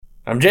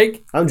I'm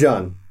Jake. I'm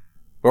John.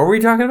 What were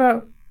we talking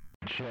about?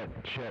 Shit.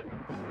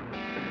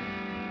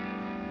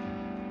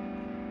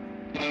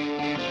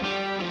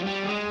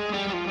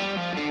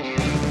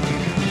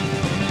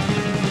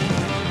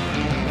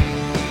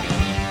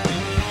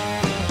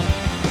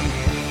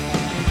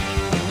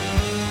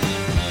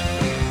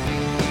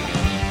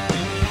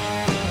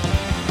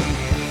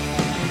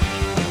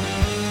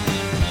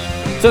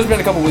 So it's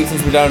been a couple weeks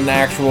since we've done an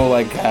actual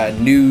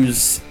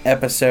news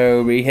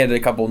episode. We hit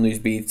a couple news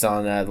beats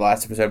on the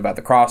last episode about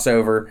the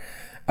crossover,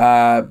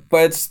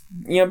 but it's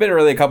been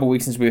really a couple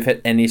weeks since we've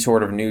hit any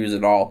sort of news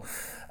at all.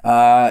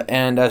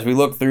 And as we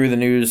look through the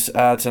news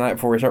tonight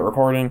before we start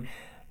recording,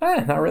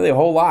 not really a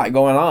whole lot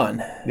going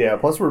on. Yeah,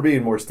 plus we're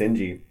being more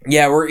stingy.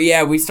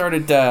 We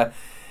started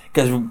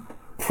because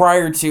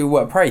prior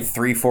to probably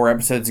 3-4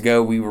 episodes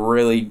ago, we were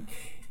really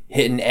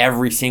hitting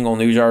every single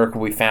news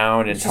article we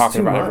found and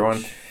talking about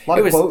everyone. A lot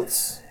of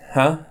quotes.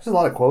 Huh? Just a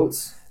lot of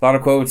quotes. A lot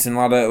of quotes and a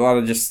lot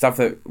of just stuff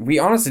that we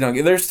honestly don't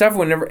get. There's stuff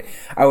whenever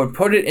I would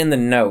put it in the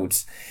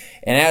notes,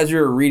 and as we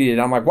were reading it,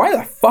 I'm like, why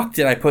the fuck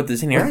did I put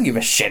this in here? I don't give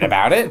a shit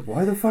about it.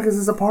 Why the fuck is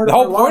this a part of the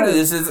whole point of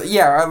this is,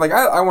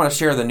 I want to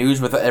share the news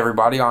with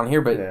everybody on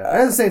here, but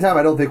at the same time,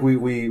 I don't think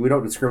we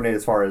don't discriminate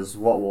as far as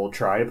what we'll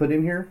try to put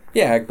in here.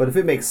 Yeah. But if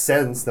it makes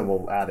sense, then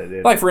we'll add it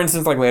in. Like, for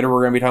instance, later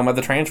we're going to be talking about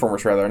the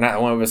Transformers trailer.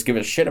 Not one of us give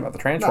a shit about the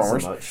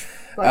Transformers. Not so much.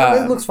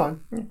 It looks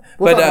fun.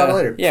 We'll talk about it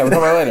later. Yeah, we'll talk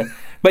about it later.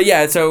 But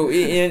yeah, so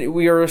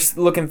we were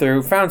looking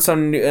through, found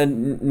some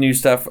new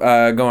stuff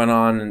going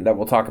on that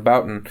we'll talk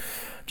about, and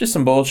just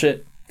some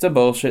bullshit. It's a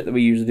bullshit that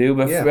we usually do.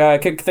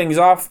 But kick things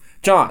off,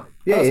 John.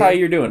 Tell us how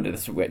you're doing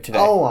today.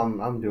 Oh,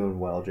 I'm doing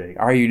well, Jake.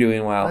 Are you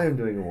doing well? I am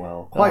doing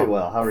well. Quite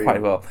well. How are you?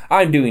 Quite well.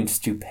 I'm doing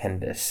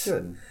stupendous.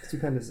 Good.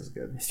 Stupendous is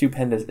good.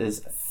 Stupendous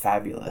is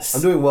fabulous.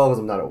 I'm doing well because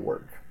I'm not at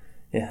work.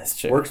 Yeah, that's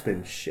true. Work's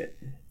been shit.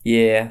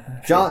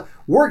 Yeah.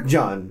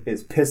 John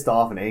is pissed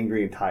off and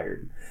angry and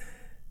tired.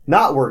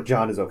 Not work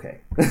John is okay.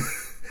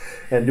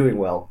 And doing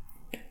well.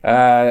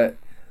 Actually,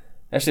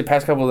 the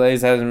past couple of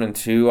days hasn't been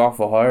too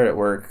awful hard at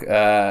work.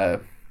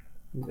 And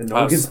no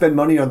one can spend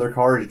money on their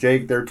cars,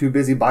 Jake. They're too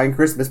busy buying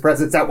Christmas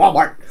presents at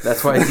Walmart.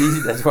 That's why it's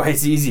easy. That's why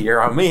it's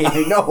easier on me.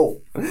 I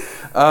know.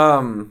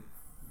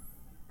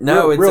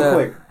 Real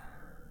quick.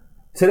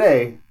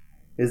 Today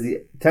is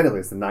technically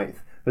it's the 9th,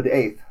 but the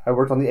 8th. I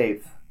worked on the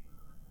 8th.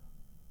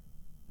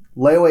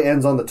 Layaway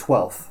ends on the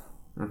 12th.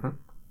 Mm-hmm.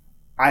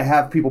 I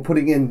have people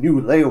putting in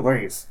new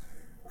layaways.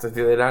 So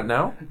do they not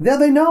know? Yeah,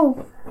 they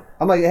know.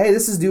 I'm like, hey,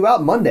 this is due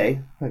out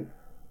Monday. Like,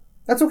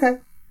 that's okay.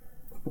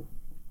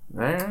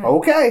 Right.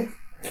 Okay.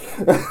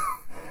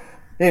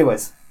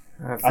 Anyways,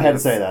 I had to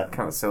say that.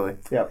 Kind of silly.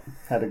 Yep,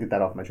 had to get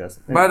that off my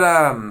chest. Anyway.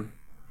 But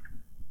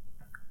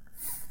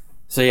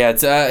so yeah,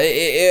 it's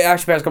it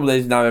actually past couple of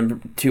days not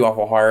been too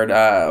awful hard.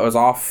 I was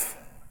off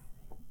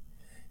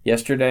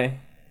yesterday.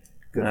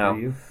 Good for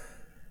you.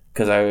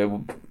 Because I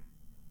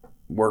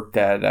worked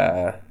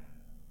at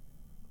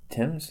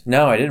Tim's.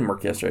 No, I didn't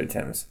work yesterday at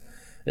Tim's.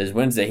 It was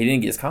Wednesday. He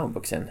didn't get his comic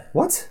books in.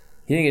 What?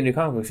 He didn't get new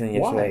comic books in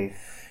yesterday. Why?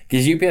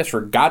 Because UPS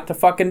forgot to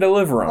fucking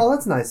deliver them. Oh,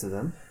 that's nice of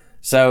them.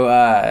 So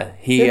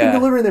they've been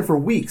delivering them for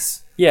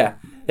weeks. Yeah,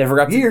 they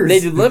forgot. Years. They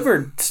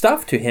delivered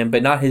stuff to him,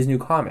 but not his new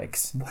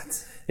comics.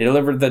 What? They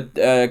delivered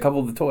a couple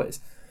of the toys.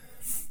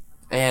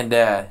 And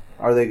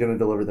are they going to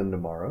deliver them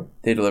tomorrow?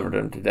 They delivered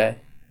them today.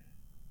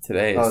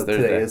 Today is Thursday.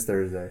 Today is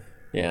Thursday.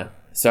 Yeah.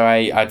 So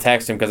I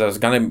texted him because I was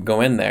gonna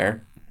go in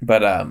there,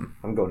 but I'm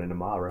going in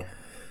tomorrow.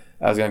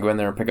 I was gonna go in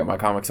there and pick up my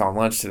comics on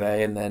lunch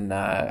today, and then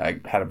I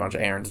had a bunch of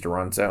errands to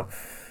run, so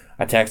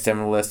I texted him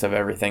a list of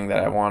everything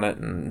that I wanted,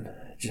 and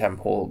just have him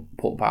pull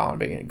a pile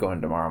and go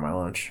in tomorrow on my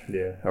lunch.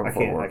 Yeah, I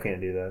can't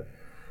do that.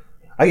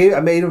 I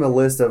made him a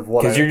list of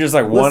what. Because you're just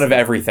like one of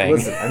everything.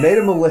 Listen, I made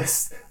him a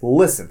list.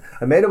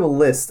 I made him a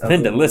list.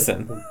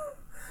 Listen.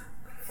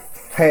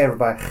 Hey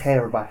everybody!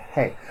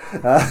 Hey.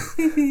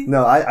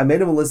 No, I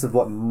made him a list of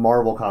what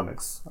Marvel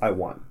comics I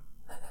want.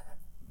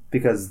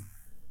 Because,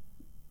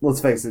 let's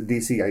face it,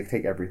 DC, I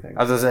take everything.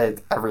 I was going to say,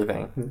 it's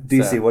everything.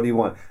 DC, what do you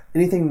want?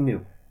 Anything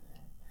new.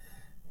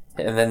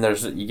 And then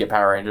you get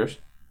Power Rangers.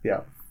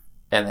 Yeah.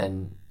 And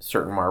then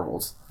certain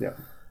Marvels. Yeah.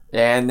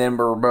 And then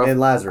we're both... And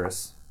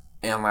Lazarus.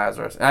 And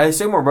I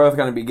assume we're both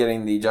going to be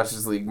getting the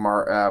Justice League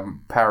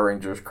Power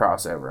Rangers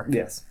crossover.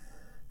 Yes.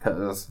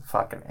 Because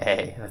fucking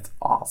A, that's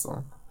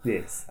awesome.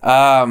 Yes.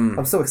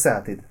 I'm so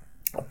excited.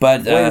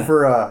 But waiting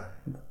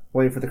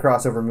for the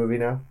crossover movie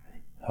now.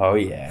 Oh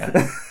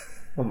yeah.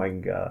 Oh my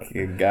god.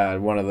 Good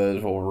God, one of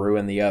those will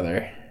ruin the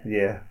other.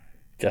 Yeah.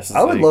 Justice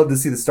I would League. love to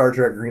see the Star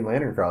Trek Green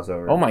Lantern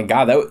crossover. Oh my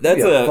god, that was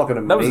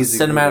a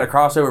cinematic movie.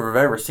 crossover if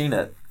I've ever seen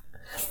it.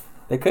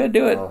 They could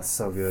do it. Oh, it's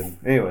so good.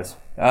 Anyways.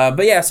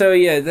 But yeah,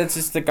 that's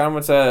just a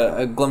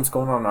glimpse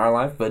going on in our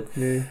life. But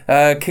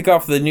kick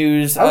off the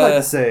news. I would like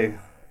to say,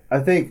 I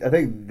think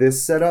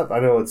this setup, I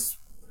know it's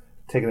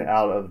taking it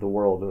out of the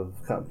world of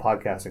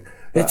podcasting.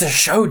 It's a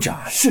show,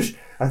 Josh. Shush.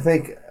 I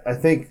think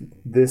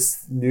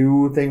this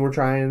new thing we're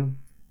trying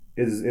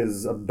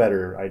is a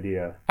better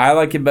idea. I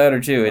like it better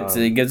too.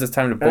 It gives us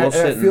time to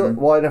bullshit.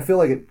 And I feel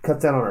like it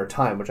cuts down on our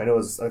time, which I know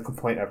is a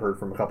complaint I've heard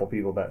from a couple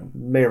people that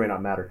may or may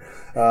not matter.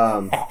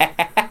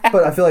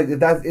 But I feel like if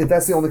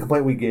that's the only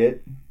complaint we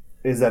get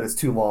is that it's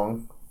too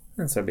long.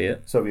 And so be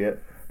it. So be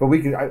it. But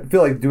I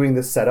feel like doing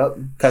this setup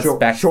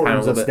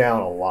shortens us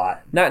down a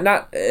lot. Not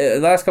the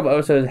last couple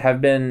episodes have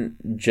been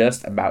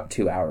just about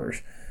 2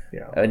 hours.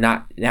 Yeah.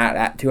 Not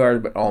at 2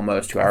 hours, but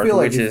almost 2 hours. I feel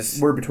like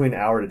we're between an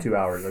hour to 2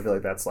 hours. I feel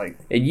like that's like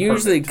it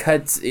usually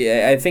cuts.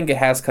 I think it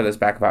has cut us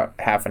back about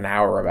half an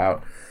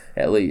hour,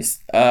 at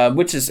least.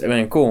 Which is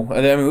cool.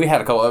 I mean, we had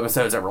a couple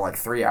episodes that were like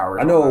 3 hours.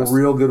 I know almost. A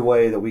real good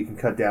way that we can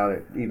cut down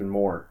it even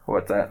more.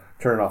 What's that?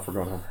 Turn it off. We're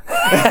going home.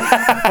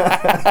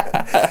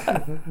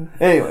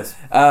 Anyways.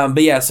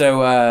 But yeah,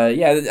 so I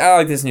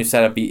like this new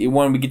setup.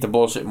 One, we get to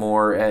bullshit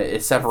more.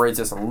 It separates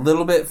us a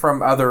little bit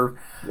from other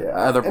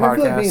podcasts. I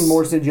feel like being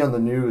more stingy on the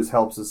news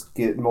helps us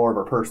get more of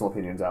our personal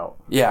opinions out.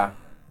 Yeah.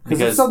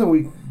 Because it's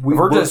something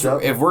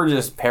if we're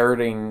just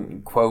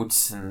parroting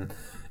quotes and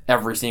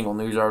every single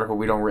news article,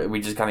 we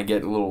just kind of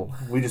get a little.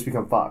 We just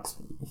become Fox.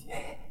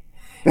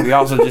 We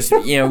also just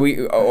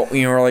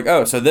we're like,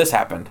 oh, so this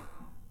happened.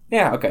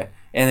 Yeah, okay.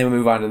 And then we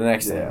move on to the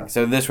next thing.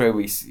 So this way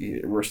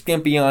we're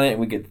skimpy on it and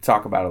we get to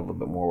talk about it a little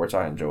bit more, which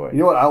I enjoy. You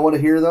know what I want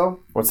to hear, though?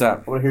 What's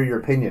that? I want to hear your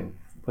opinion.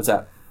 What's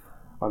that?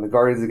 On the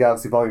Guardians of the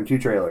Galaxy Volume 2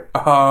 trailer.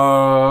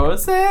 Oh,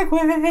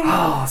 segue.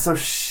 Oh, so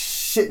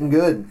shitting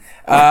good.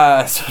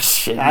 I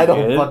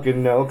don't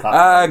fucking know.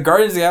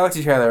 Guardians of the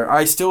Galaxy trailer.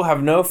 I still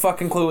have no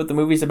fucking clue what the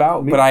movie's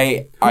about, but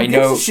I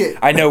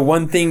know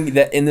one thing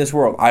that in this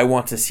world, I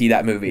want to see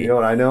that movie. You know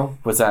what I know?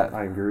 What's that?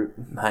 I am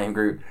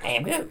Groot.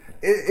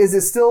 Is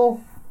it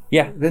still...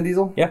 Yeah. Vin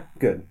Diesel? Yeah.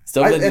 Good.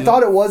 Still Vin Diesel. I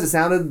thought it was. It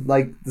sounded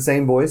like the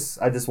same voice.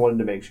 I just wanted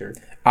to make sure.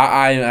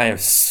 I am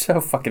so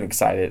fucking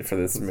excited for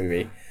this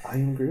movie. I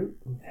am Groot.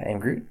 I am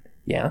Groot.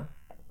 Yeah.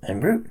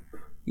 I'm Groot.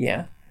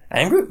 Yeah.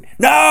 I am Groot.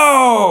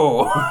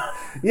 No!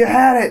 You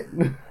had it!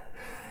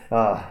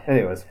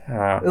 Anyways.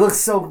 It looks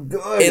so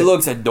good. It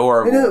looks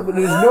adorable.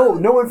 There's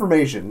no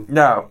information.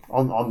 No.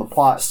 On the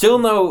plot. Still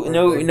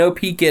no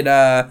peek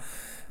at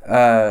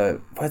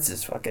what's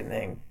his fucking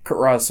name? Kurt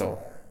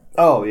Russell.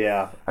 Oh,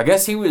 yeah. I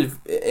guess he was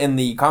in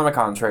the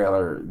Comic-Con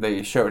trailer.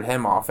 They showed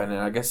him off, and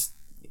I guess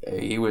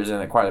he was in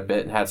it quite a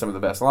bit and had some of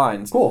the best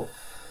lines. Cool.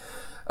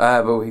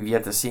 But we've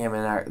yet to see him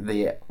in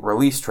the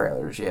release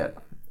trailers yet.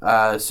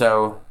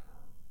 So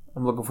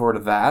I'm looking forward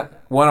to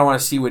that. One, I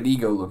want to see what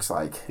Ego looks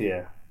like.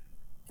 Yeah.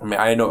 I mean,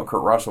 I know what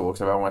Kurt Russell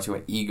looks like, but I want to see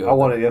what Ego... I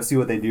want to see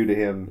what they do to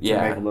him to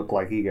make him look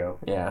like Ego.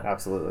 Yeah.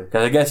 Absolutely.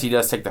 Because I guess he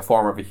does take the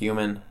form of a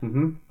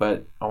human,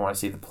 but I want to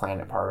see the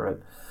planet part of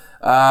it.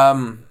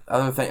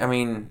 Other thing, I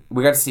mean,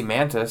 we got to see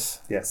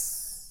Mantis.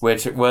 Yes.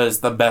 Which was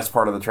the best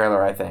part of the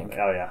trailer, I think.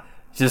 Oh, yeah.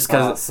 Just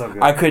because so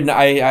I couldn't,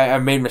 I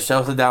made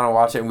Michelle sit down and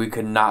watch it, and we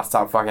could not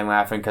stop fucking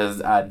laughing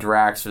because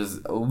Drax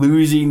was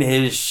losing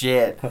his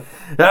shit.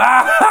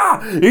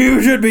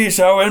 You should be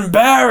so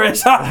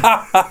embarrassed.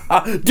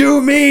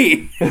 Do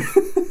me.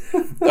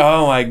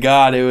 Oh my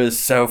god, it was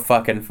so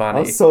fucking funny.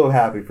 I was so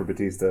happy for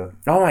Batista.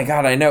 Oh my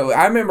god, I know.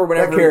 I remember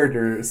whenever that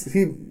character,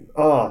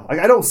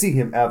 I don't see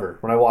him ever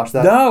when I watch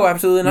that. No,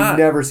 absolutely not.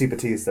 You never see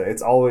Batista.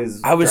 It's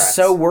always I was Drax.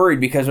 So worried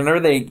because whenever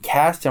they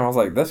cast him, I was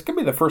like, this could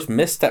be the first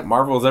misstep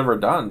Marvel's ever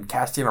done,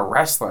 casting a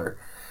wrestler.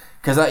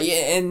 Because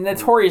and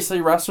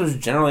notoriously, wrestlers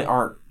generally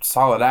aren't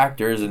solid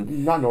actors,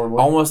 and not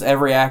normally. Almost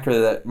every actor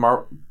that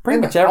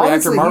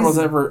actor Marvel's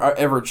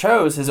ever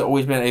chose has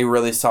always been a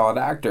really solid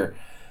actor.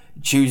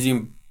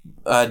 Choosing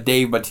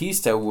Dave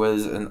Bautista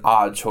was an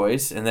odd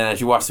choice, and then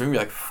as you watch the movie,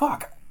 you're like,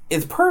 "Fuck,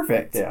 it's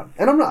perfect." Yeah,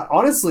 and I'm not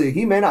honestly.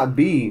 He may not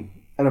be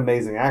an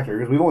amazing actor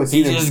because we've only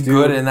seen him. He's just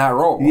good in that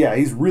role. Yeah,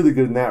 he's really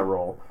good in that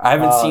role. I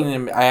haven't seen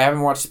him. I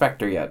haven't watched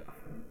Spectre yet.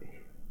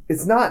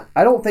 It's not.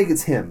 I don't think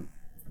it's him.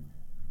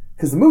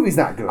 Because the movie's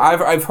not good.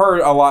 I've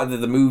heard a lot that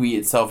the movie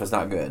itself is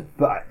not good.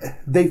 But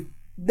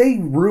they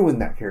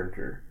ruined that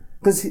character.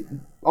 Because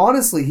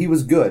honestly, he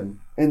was good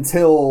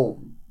until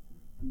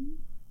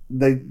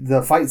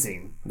the fight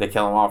scene. They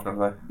kill him off, don't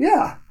they?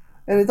 Yeah.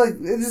 And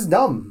it's just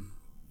dumb.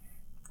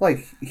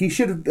 Like, he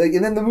should have...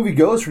 and then the movie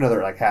goes for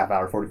another, half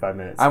hour, 45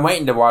 minutes. I'm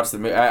waiting to watch the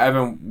movie. I've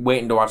been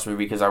waiting to watch the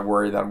movie because I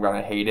worry that I'm going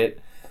to hate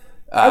it.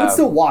 I would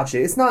still watch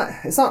it. It's not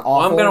awful.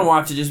 I'm gonna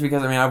watch it just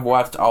because I've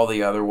watched all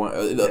the other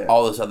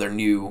all this other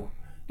new,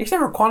 except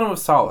for Quantum of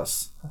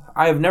Solace.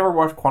 I have never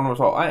watched Quantum of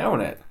Solace. I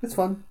own it. It's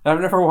fun.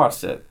 I've never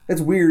watched it. It's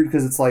weird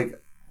because it's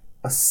like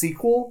a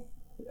sequel,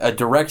 a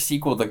direct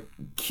sequel to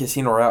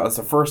Casino Royale. It's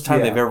the first time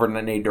they've ever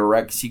done a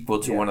direct sequel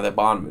to one of the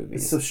Bond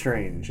movies. It's so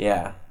strange.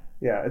 Yeah,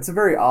 it's a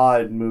very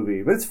odd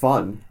movie, but it's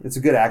fun. It's a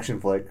good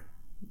action flick.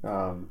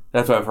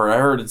 That's what I've heard. I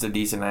heard it's a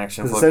decent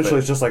action flick. Essentially,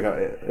 it's just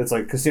it's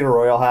like Casino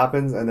Royale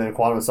happens, and then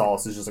Quantum of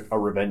Solace is just like a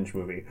revenge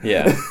movie.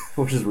 Yeah,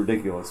 which is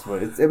ridiculous,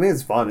 but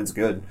it's fun. It's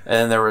good. And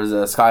then there was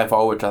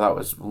Skyfall, which I thought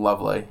was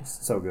lovely.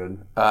 So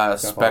good.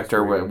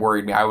 Spectre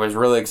worried me. I was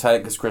really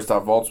excited because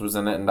Christoph Waltz was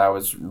in it, and I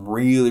was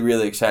really,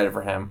 really excited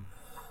for him.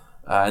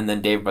 And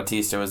then Dave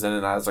Bautista was in it,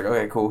 and I was like,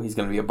 okay, cool. He's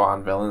going to be a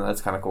Bond villain.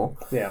 That's kind of cool.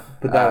 Yeah,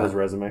 put that on his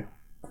resume.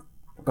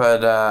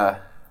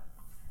 But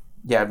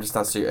yeah, I'm just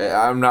not.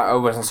 I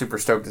wasn't super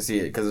stoked to see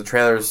it because the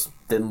trailers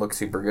didn't look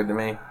super good to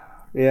me.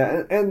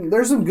 Yeah, and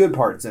there's some good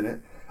parts in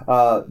it.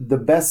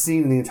 The best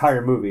scene in the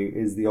entire movie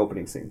is the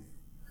opening scene.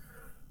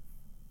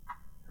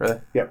 Really?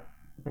 Yep.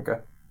 Okay.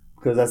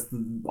 Because that's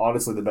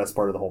honestly the best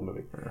part of the whole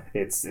movie. Yeah.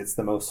 It's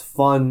the most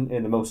fun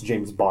and the most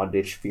James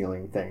Bond-ish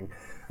feeling thing.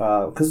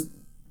 Because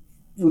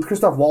with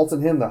Christoph Waltz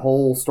and him, the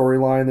whole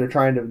storyline they're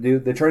trying to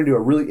do a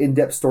really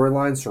in-depth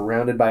storyline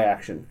surrounded by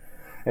action,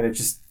 and it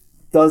just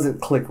doesn't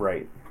click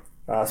right.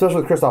 Especially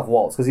with Christoph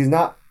Waltz, because he's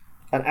not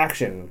an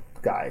action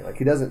guy. Like,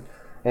 he doesn't,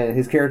 and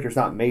his character's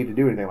not made to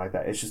do anything like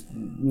that. It's just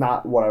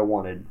not what I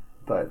wanted.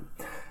 But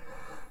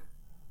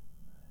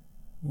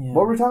yeah.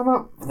 What were we talking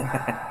about?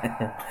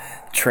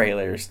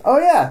 Trailers. Oh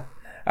yeah.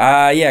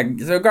 Yeah.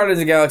 So Guardians of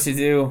the Galaxy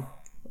 2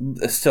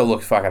 still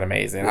looks fucking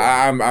amazing.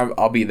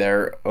 I'll be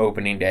there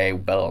opening day,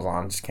 bells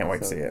on. Just can't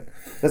wait to see it.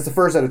 That's the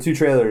first out of 2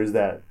 trailers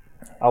that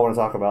I want to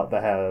talk about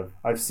that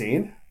I've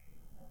seen.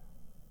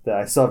 That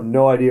I still have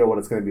no idea what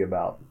it's going to be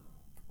about.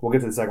 We'll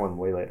get to the second one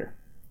way later.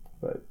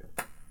 But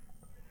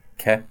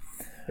okay,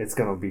 it's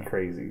going to be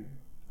crazy.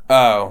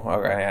 Oh,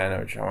 okay. I know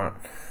what you want.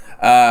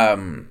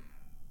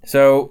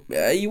 So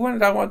you want to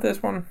talk about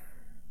this one?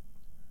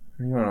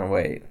 You want to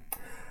wait?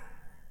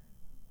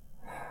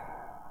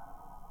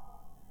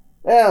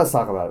 Yeah, let's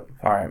talk about it.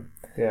 All right.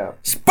 Yeah.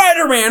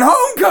 Spider-Man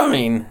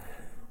Homecoming!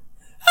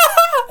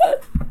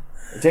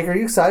 Jake, are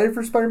you excited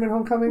for Spider-Man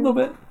Homecoming? A little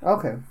bit.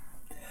 Okay.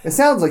 It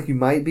sounds like you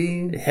might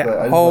be, yeah. But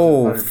I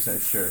wasn't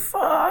 100% sure.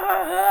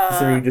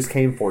 Considering you just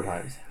came 4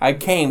 times. I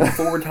came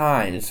 4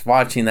 times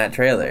watching that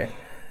trailer.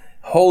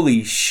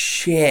 Holy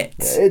shit.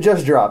 Yeah, it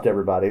just dropped,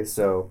 everybody,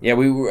 so... Yeah,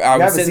 I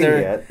was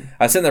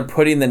sitting there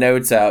putting the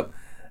notes up,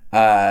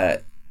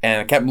 and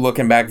I kept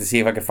looking back to see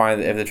if I could find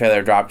if the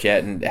trailer dropped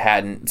yet, and it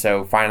hadn't.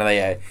 So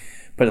finally, I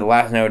put the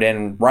last note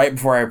in right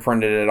before I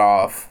printed it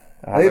off.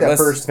 I think that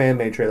first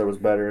fan-made trailer was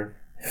better.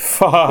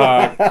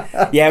 Fuck.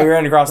 Yeah, we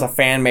ran across a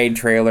fan-made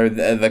trailer,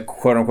 the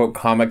quote-unquote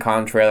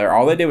Comic-Con trailer.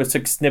 All they did was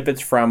took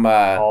snippets from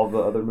all the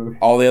other movies,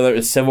 all the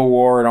other Civil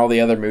War and all the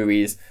other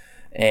movies,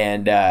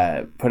 and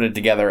put it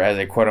together as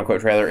a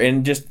quote-unquote trailer.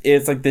 And just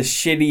it's like the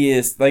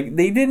shittiest. Like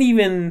they didn't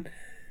even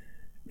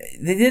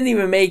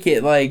make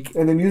it like.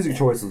 And the music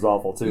choice was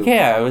awful too.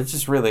 Yeah, it was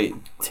just really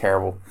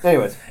terrible.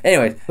 Anyways,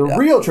 the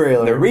real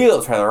trailer. The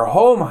real trailer.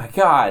 Oh my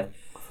god,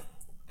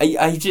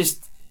 I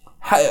just.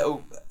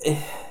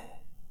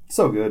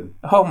 So good.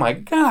 Oh my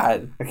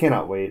god. I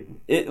cannot wait.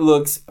 It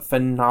looks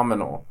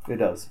phenomenal. It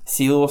does.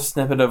 See a little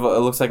snippet of it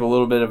looks like a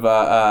little bit of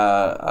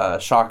a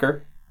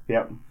Shocker.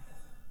 Yep.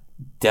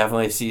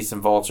 Definitely see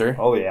some Vulture.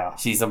 Oh yeah.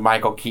 See some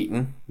Michael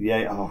Keaton.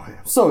 Yeah. Oh,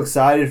 I'm so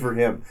excited for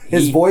him.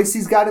 His voice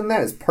he's got in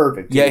that is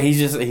perfect. Too. Yeah,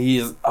 he's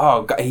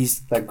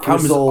that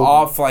comes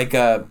off like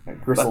a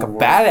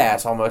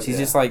badass almost. He's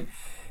just like.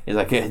 He's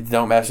like,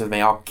 don't mess with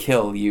me. I'll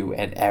kill you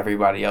and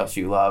everybody else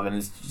you love. And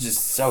it's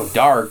just so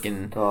dark.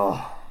 And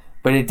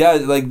but it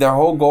does, like, their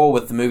whole goal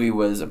with the movie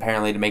was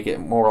apparently to make it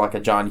more like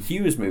a John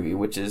Hughes movie,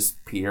 which is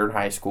Peter in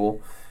high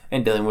school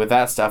and dealing with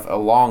that stuff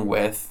along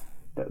with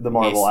the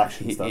Marvel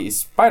action stuff. He's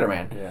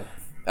Spider-Man.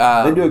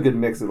 Yeah. They do a good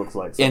mix, it looks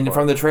like. So far.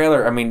 From the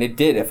trailer, I mean,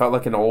 it felt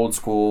like an old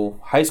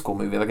school high school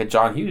movie, like a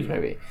John Hughes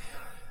movie.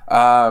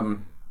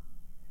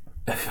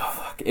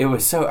 It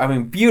was so,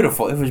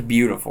 beautiful. It was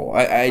beautiful.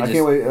 I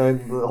can't wait.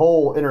 The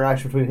whole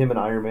interaction between him and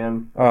Iron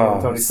Man,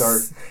 and Tony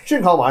Stark.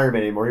 Shouldn't call him Iron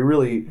Man anymore. He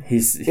really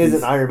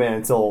isn't Iron Man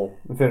until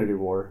Infinity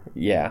War.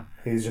 Yeah.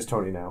 He's just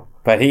Tony now.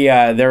 But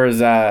there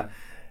was a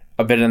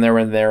bit in there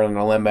when they're in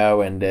a limo,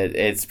 and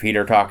it's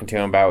Peter talking to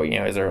him about,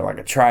 is there like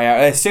a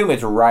tryout? I assume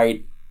it's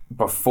right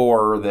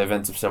before the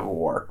events of Civil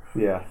War.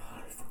 Yeah.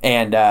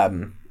 And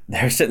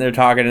they're sitting there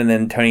talking, and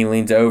then Tony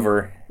leans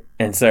over.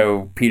 And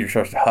so Peter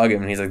starts to hug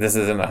him, and he's like, "This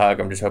isn't a hug.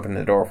 I'm just opening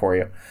the door for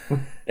you."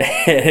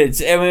 It's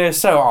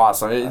so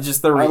awesome. It's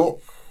just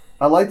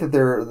I like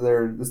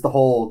that it's the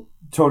whole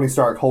Tony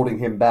Stark holding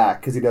him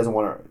back because he doesn't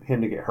want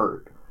him to get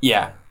hurt.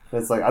 Yeah,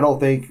 it's like I don't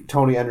think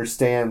Tony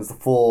understands the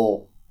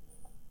full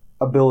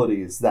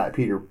abilities that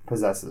Peter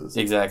possesses.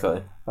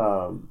 Exactly.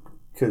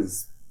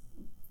 Because,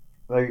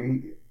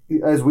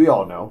 as we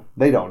all know,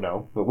 they don't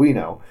know, but we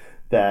know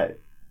that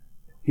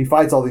he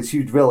fights all these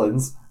huge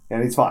villains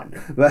and he's fine.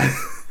 But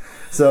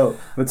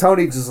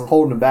Tony just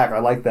holding him back. I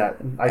like that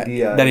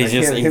idea. That he's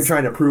him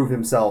trying to prove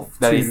himself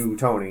to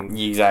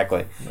Tony.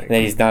 Exactly.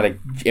 That he's not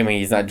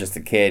he's not just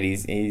a kid.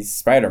 He's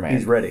Spider-Man.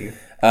 He's ready.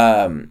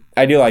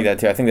 I do like that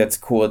too. I think that's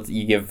cool.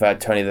 You give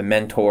Tony the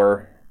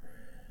mentor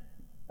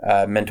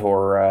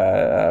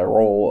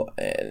role,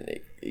 and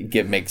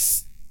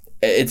it's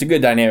a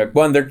good dynamic.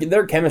 One,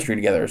 their chemistry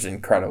together is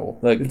incredible.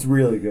 Like, it's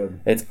really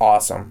good. It's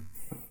awesome.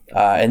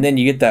 And then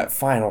you get that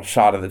final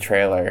shot of the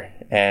trailer,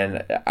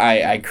 and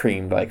I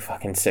creamed like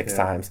fucking 6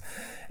 times.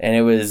 And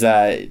it was,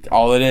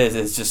 all it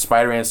is just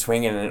Spider-Man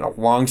swinging, and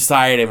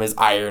alongside him is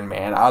Iron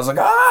Man. I was like,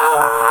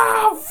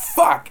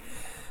 fuck.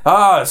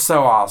 Oh, it's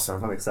so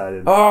awesome. I'm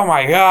excited. Oh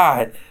my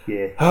god.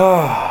 Yeah.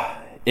 Oh,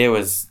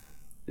 it's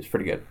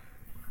pretty good.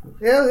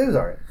 Yeah, it was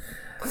alright.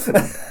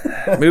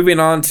 Moving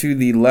on to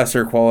the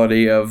lesser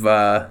quality of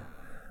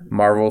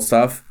Marvel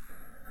stuff.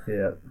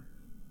 Yeah.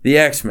 The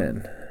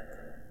X-Men.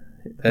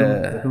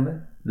 The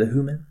Who-Men? The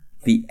Who-Men?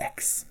 The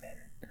X-Men.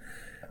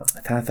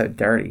 I thought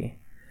dirty.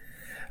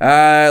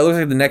 It looks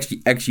like the next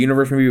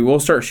X-Universe movie will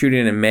start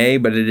shooting in May,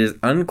 but it is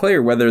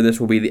unclear whether this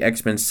will be the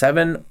X-Men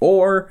 7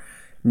 or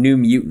New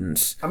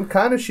Mutants. I'm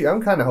kind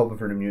of hoping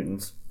for New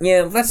Mutants.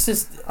 Yeah, let's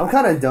just... I'm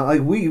kind of done.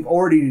 Like, we've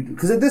already...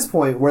 Because at this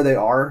point, where they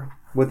are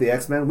with the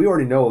X-Men, we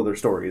already know their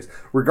stories.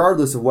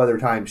 Regardless of whether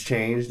times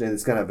changed and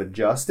it's kind of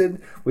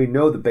adjusted, we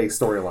know the base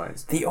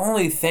storylines. The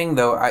only thing,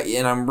 though,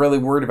 and I'm really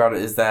worried about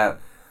it, is that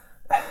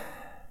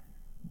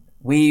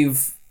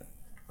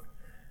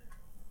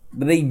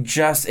they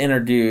just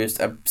introduced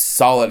a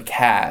solid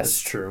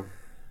cast. That's true.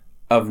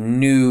 Of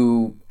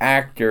new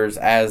actors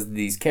as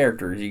these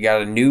characters. You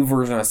got a new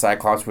version of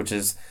Cyclops, which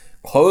is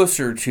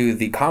closer to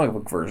the comic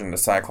book version of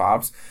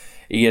Cyclops.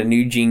 You get a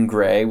new Jean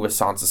Grey with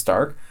Sansa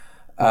Stark.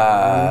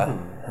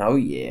 Oh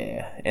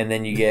yeah, and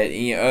then you get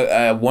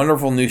a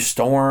wonderful new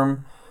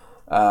Storm.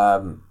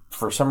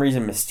 For some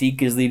reason,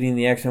 Mystique is leading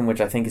the X-Men,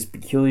 which I think is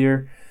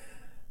peculiar.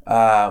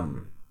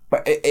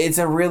 But it's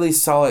a really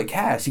solid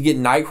cast. You get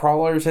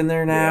Nightcrawlers in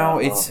there now.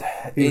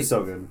 He's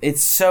so good.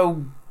 It's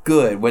so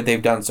good what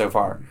they've done so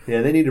far.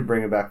 Yeah, they need to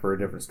bring it back for a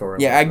different story.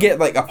 Yeah, I get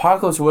like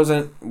Apocalypse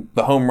wasn't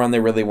the home run they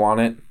really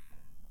wanted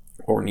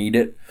or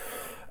needed.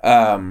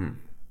 But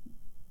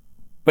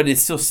it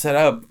still set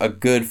up a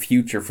good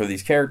future for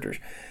these characters.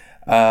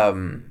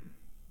 The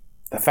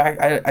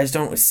fact I just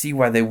don't see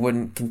why they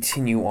wouldn't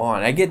continue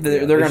on. I get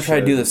that they're going to try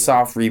to do the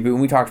soft reboot, and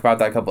we talked about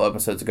that a couple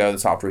episodes ago. The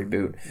soft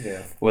reboot,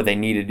 what they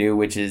need to do,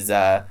 which is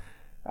what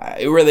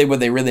they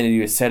really need to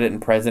do is set it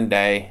in present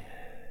day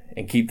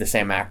and keep the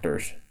same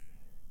actors,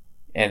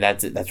 and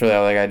that's it. That's really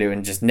all they got to do,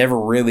 and just never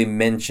really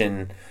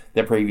mention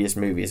the previous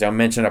movies. Don't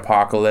mention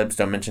Apocalypse.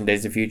 Don't mention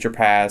Days of Future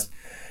Past.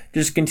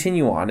 Just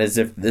continue on as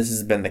if this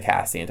has been the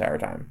cast the entire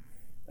time.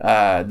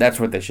 That's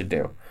what they should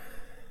do.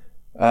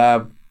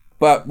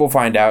 But we'll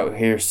find out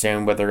here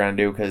soon what they're going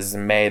to do, because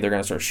in May they're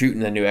going to start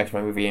shooting the new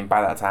X-Men movie, and by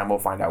that time we'll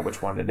find out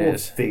which one it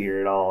is. We'll figure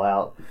it all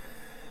out.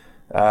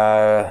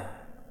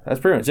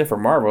 That's pretty much it for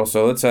Marvel,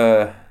 so let's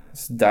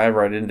dive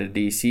right into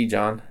DC,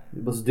 John.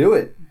 Let's do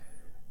it.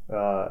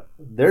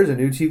 There's a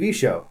new TV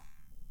show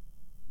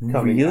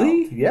coming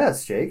really? out.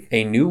 Yes, Jake.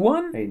 A new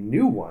one? A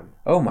new one.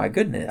 Oh my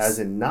goodness. As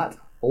in not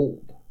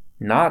old.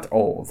 Not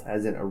old.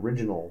 As in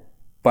original.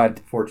 But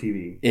for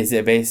TV. Is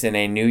it based in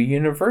a new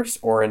universe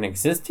or an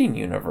existing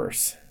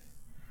universe?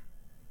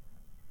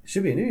 It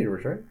should be a new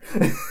universe, right?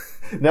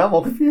 Now I'm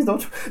all confused.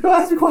 Don't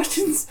ask me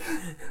questions.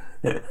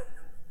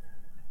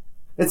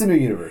 It's a new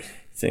universe.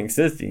 It's an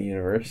existing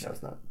universe. No,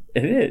 it's not.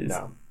 It is.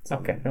 No.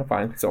 Okay, no,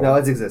 fine. So no,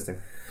 it's existing.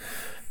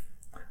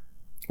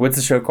 What's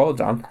the show called,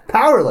 John?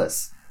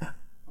 Powerless.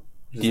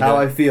 Which is how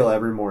I feel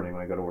every morning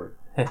when I go to work.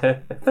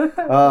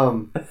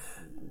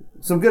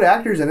 Some good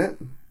actors in it.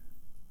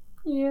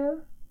 Yeah.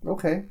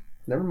 Okay,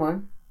 never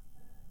mind.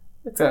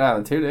 It's got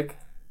Alan Tudyk.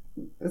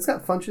 It's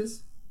got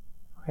Funches.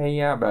 Okay,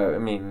 yeah, but I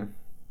mean...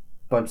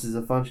 Bunches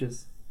of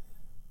Funches.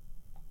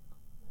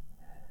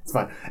 It's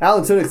fine.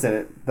 Alan Tudyk's in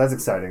it. That's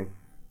exciting.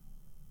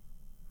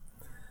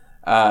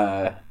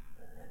 Oh.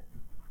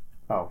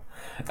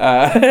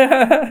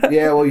 Yeah,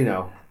 well, you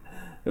know.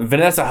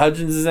 Vanessa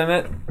Hudgens is in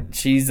it.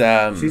 She's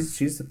a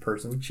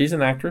person. She's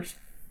an actress.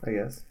 I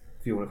guess.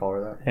 If you want to call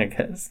her that. I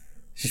guess.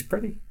 She's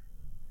pretty.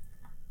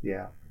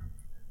 Yeah.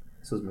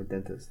 So is my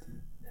dentist.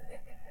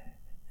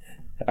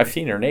 I've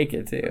seen her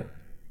naked too.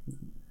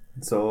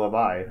 So have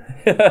I.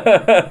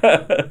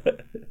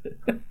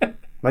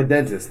 My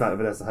dentist, not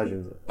Vanessa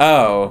Hudgens.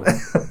 Oh.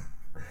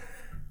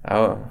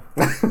 Oh.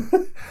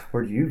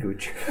 Where do you go?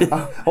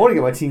 I want to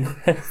get my teeth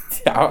cleaned.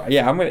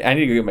 Yeah, I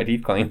need to go get my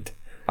teeth cleaned.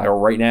 Like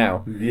right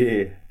now.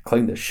 Yeah.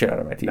 Clean the shit out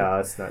of my teeth. No,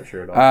 that's not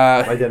true at all.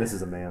 My dentist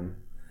is a man.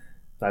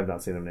 I've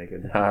not seen him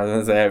naked. I was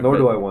gonna say, nor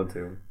do I want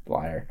to.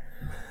 Liar.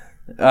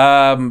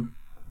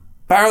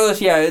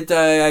 Powerless, yeah, it's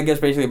I guess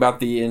basically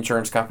about the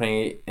insurance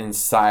company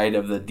inside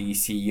of the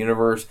DC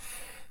universe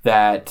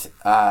that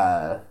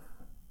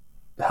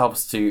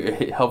helps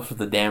with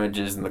the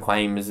damages and the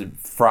claims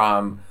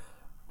from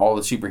all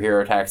the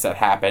superhero attacks that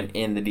happen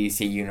in the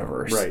DC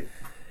universe. Right.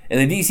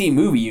 And the DC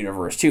movie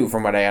universe too,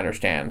 from what I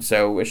understand.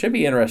 So it should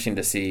be interesting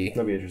to see.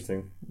 That'd be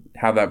interesting.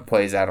 How that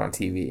plays out on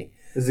TV.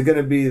 Is it going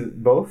to be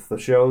both the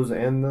shows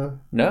and the?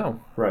 No.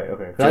 Right.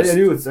 Okay. I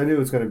knew it's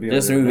going to be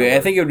just a movie. Network.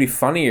 I think it would be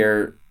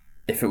funnier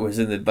if it was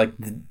in the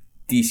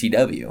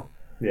DCW.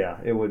 Yeah,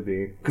 it would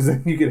be, because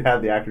then you could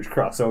have the actors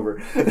cross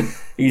over.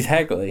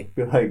 Exactly.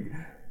 Like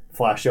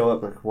Flash show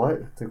up like, what?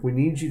 It's like, we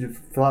need you to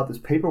fill out this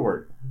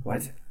paperwork.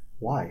 What?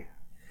 Why?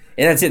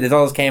 And that's it. That's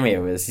all his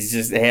cameo is.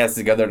 He has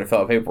to go there to fill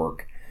out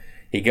paperwork.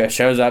 He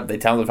shows up. They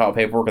tell him to fill out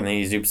paperwork, and then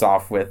he zoops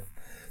off with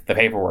the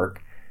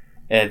paperwork.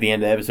 And at the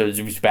end of the episode,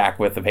 zoops back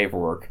with the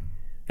paperwork.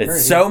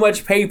 It's so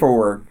much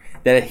paperwork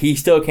that he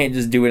still can't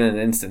just do it in an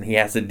instant. He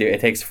has to do it.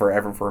 It takes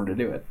forever for him to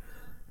do it.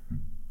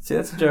 See,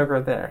 that's a joke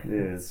right there. It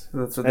is.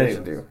 That's what they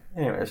should do.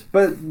 Anyways.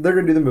 But they're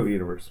going to do the movie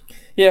universe.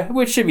 Yeah,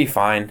 which should be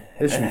fine.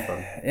 It should be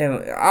fun.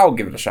 And I'll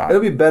give it a shot. It'll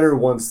be better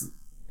once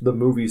the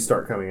movies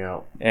start coming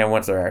out. And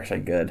once they're actually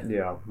good.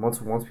 Yeah, once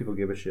people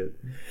give a shit.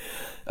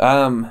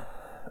 On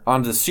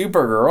to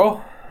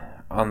Supergirl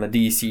on the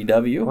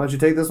DCW. Why don't you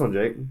take this one,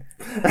 Jake?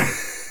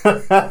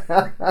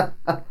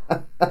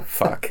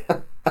 Fuck.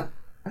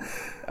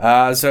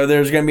 So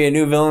there's going to be a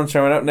new villain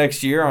showing up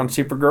next year on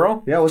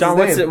Supergirl. Yeah, John,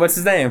 what's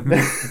his name?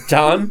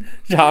 John,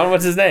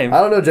 what's his name?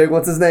 I don't know, Jake.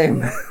 What's his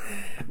name?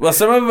 Well,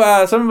 some of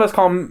us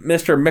call him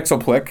Mr.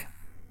 Mixelplick,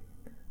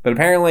 but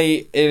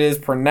apparently it is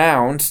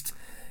pronounced.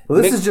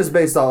 Well, this is just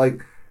based on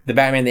like the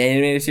Batman the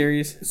Animated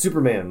Series.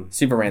 Superman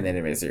the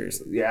Animated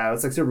Series. Yeah,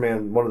 it's like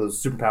Superman, one of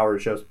those superpowered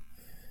shows.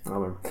 I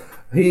don't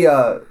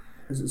remember.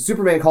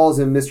 Superman calls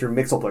him Mr.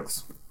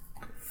 Mixelplick,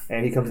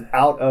 and he comes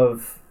out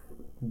of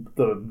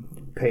the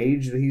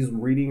page that he's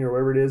reading or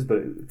whatever it is,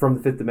 but from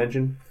the fifth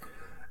dimension,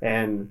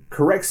 and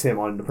corrects him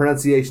on the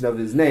pronunciation of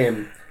his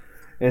name,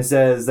 and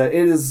says that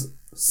it is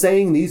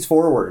saying these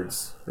 4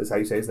 words is how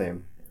you say his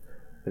name,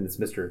 and it's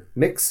Mr.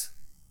 Mix,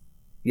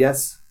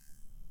 yes,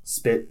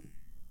 spit,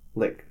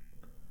 lick.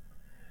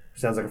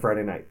 Sounds like a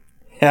Friday night.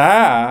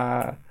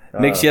 Ah,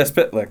 Mix yes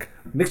spit lick.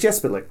 Mix yes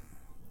spit lick.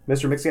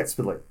 Mr. Mix yes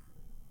spit lick.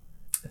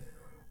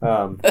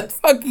 That's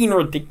fucking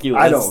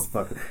ridiculous. I don't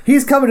fucking.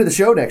 He's coming to the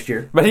show next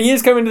year. But he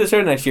is coming to the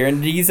show next year,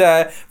 and he's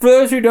for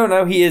those who don't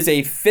know, he is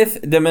a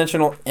 5th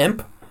dimensional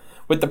imp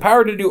with the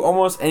power to do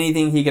almost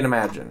anything he can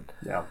imagine.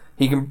 Yeah.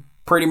 He can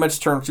pretty much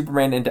turn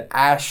Superman into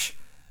ash,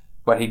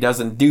 but he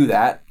doesn't do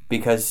that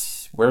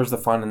because where's the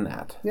fun in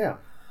that? Yeah.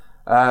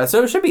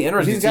 So it should be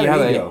interesting to see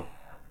how ego.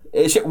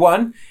 It should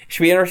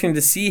be interesting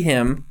to see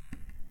him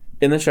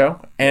in the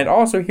show and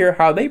also hear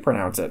how they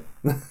pronounce it.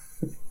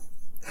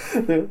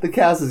 The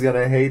cast is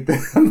gonna hate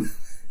them.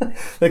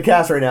 The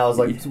cast right now is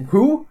like,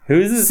 who?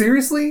 Who's this?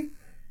 Seriously?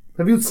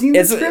 Have you seen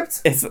the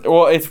script? It's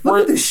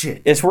Look at this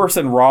shit. It's worse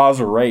than Roz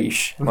or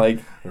Raish. Like,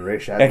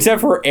 except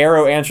for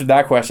Arrow answered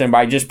that question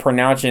by just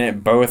pronouncing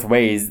it both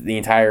ways the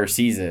entire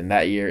season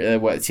that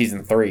year.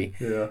 Season 3?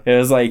 Yeah. It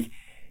was like,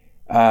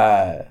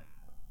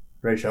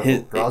 Raish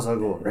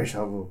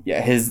Al.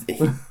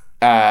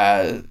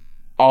 Yeah,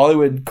 Ollie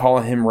would call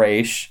him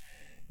Raish.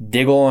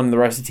 Diggle and the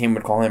rest of the team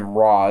would call him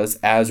Roz,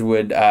 as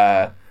would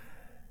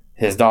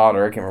his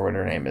daughter. I can't remember what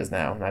her name is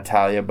now.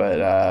 Natalia,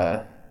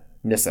 but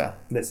Nissa.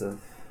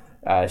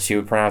 She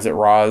would pronounce it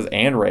Roz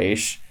and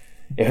Raish.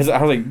 I was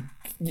like,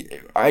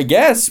 I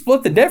guess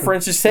split the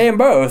difference. Just say them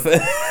both.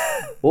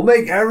 We'll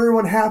make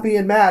everyone happy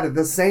and mad at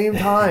the same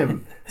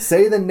time.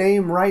 Say the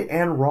name right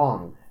and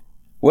wrong.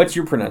 What's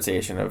your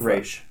pronunciation of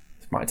Raish?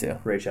 Mine too.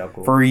 Raish Al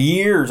Ghul. For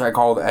years,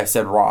 I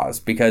said Roz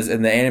because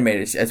in the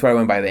animated, that's why I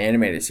went by the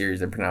animated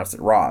series. They pronounced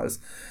it Roz.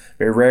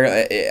 Very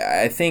rarely,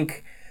 I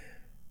think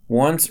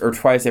once or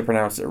twice they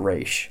pronounced it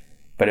Raish,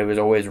 but it was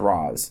always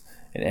Roz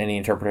in any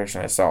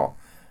interpretation I saw.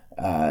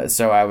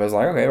 So I was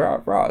like, okay,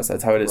 Roz.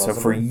 That's how it is. So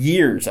for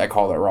years, I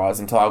called it Roz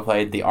until I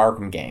played the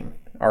Arkham game,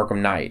 Arkham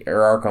Knight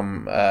or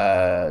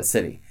Arkham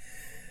City.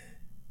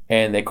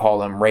 And they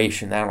call him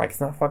Raish, and then I'm like,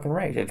 it's not fucking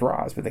Raish, it's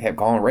Roz. But they kept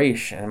calling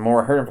Raish, and the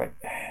more I heard him, I'm like,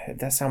 it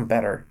does sound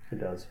better. It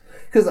does.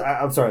 Because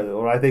I'm sorry,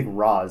 when I think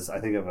Roz, I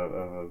think of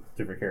a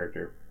different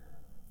character.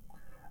 I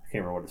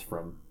can't remember what it's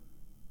from.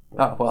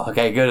 Oh, well,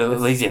 okay, good. At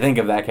least you think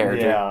of that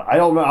character. Yeah, I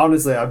don't know.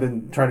 Honestly, I've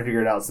been trying to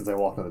figure it out since I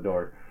walked in the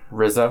door.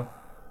 Rizzo?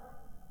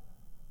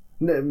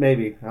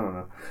 Maybe. I don't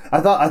know. I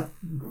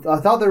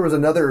thought there was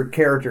another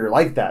character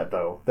like that,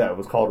 though, that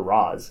was called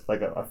Roz.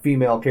 Like a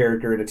female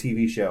character in a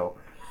TV show.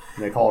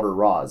 And they called her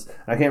Roz.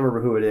 I can't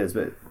remember who it is,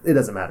 but it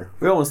doesn't matter.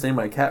 We almost named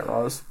my cat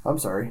Roz. I'm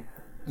sorry.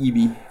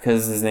 EB,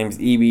 because his name's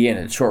EB and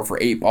it's short for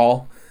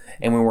 8-ball.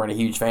 And we weren't a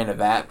huge fan of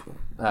that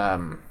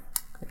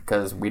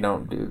because we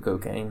don't do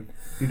cocaine.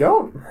 You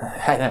don't?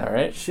 I know,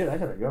 right? Shit, I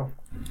gotta go.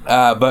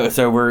 But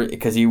so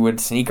because he would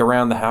sneak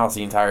around the house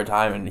the entire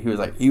time, and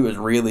he was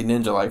really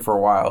ninja-like for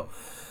a while.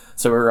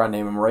 So we were gonna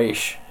name him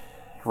Raish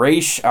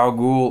Al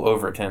Ghul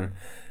Overton.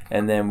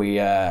 And then we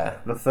the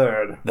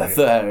third.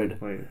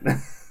 Wait.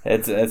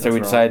 So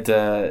we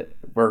decided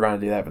we're going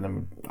to do that, but then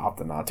we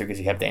opted not to because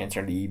he kept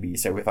answering to EB,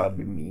 so we thought it'd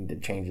be mean to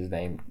change his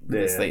name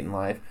this late in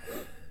life.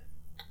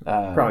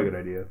 Probably a good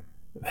idea.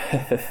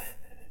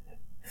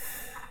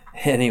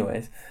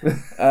 Anyways.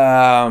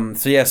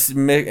 So yes,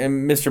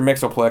 Mr.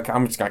 Mixelplick,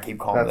 I'm just going to keep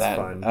calling That's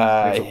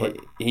that. fine.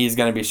 He's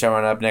going to be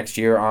showing up next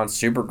year on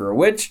Supergirl,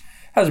 which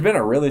has been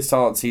a really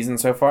solid season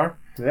so far.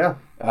 Yeah.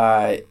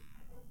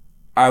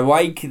 I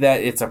like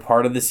that it's a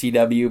part of the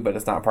CW, but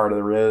it's not part of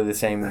the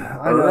same Earth.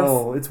 I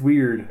know, it's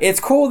weird. It's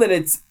cool that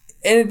it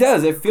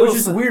feels... Which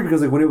is weird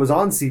because when it was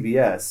on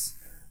CBS,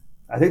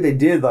 I think they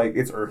did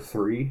it's Earth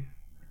 3.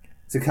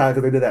 So kind of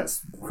because they did that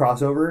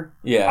crossover.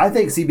 Yeah. I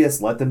think CBS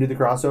let them do the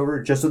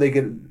crossover just so they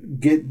could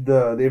get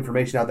the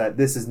information out that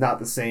this is not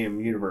the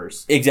same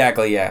universe.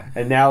 Exactly, yeah.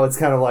 And now it's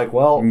kind of like,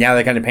 well... Now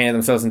they kind of painted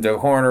themselves into a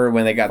corner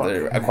when they got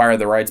acquired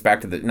the rights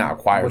back to the... Not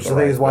acquired Which the I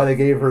think rights, is why they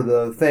gave her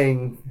the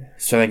thing...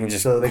 So they can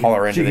just call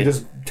her into She can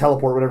just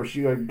teleport whenever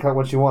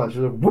what she wants.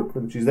 She's like, whoop,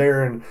 and she's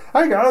there, and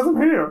hi guys, I'm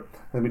here.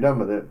 And be done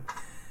with it.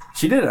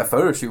 She did a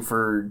photo shoot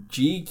for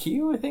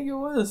GQ, I think it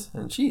was,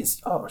 and she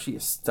is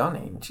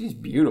stunning. She's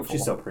beautiful.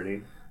 She's so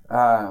pretty.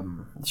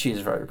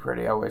 She's very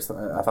pretty. I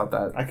thought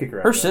that. I kick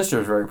her out. Her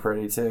sister's very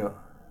pretty too.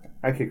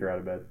 I kick her out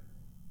of bed.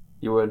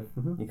 You would?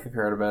 Mm-hmm. You kick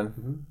her out of bed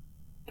mm-hmm.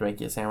 to make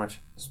you a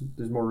sandwich.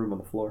 There's more room on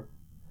the floor.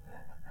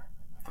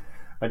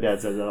 My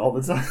dad says that all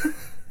the time,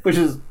 which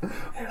is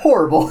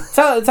horrible.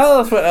 Tell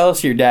us what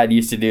else your dad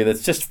used to do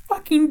that's just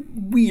fucking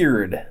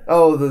weird.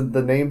 Oh,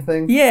 the name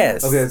thing?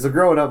 Yes. Okay, so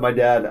growing up, my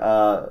dad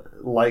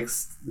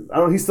likes, I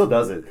don't know, he still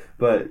does it,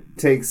 but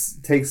takes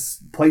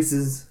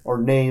places or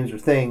names or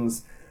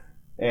things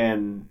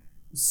and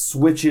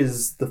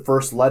switches the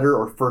first letter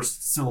or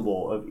first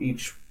syllable of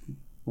each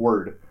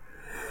word.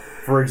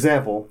 For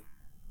example,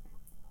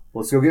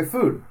 let's go get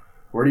food.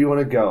 Where do you want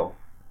to go?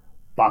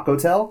 Bach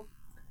Hotel?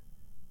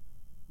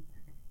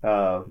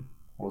 What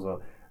was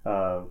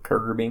it?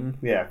 Burger Bing.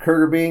 Yeah,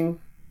 Burger Bing.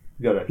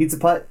 Go to Pizza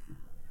Putt.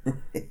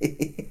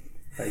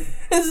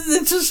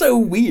 It's just so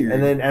weird.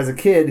 And then as a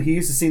kid, he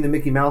used to sing the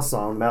Mickey Mouse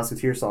song, the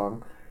Mouseketeer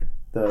song,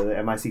 the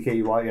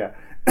M-I-C-K-E-Y, yeah.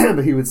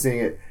 But he would sing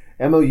it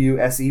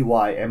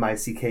M-O-U-S-E-Y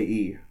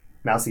M-I-C-K-E,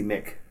 Mousy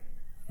Mick.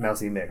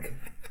 Mousy Mick.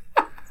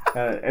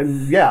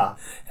 And yeah,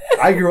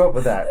 I grew up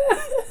with that.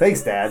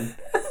 Thanks, Dad.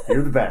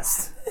 You're the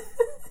best.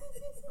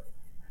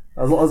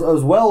 As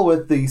well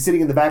with the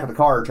sitting in the back of the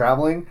car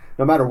traveling,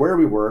 no matter where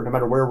we were, no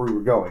matter where we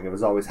were going, it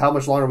was always, how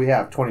much longer do we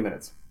have? 20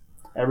 minutes.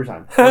 Every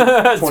time.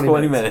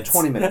 20 minutes.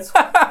 20 minutes.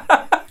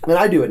 And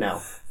I do it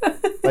now.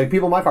 Like,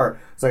 people in my car,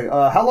 it's like,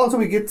 how long till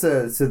we get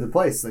to the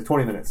place? It's like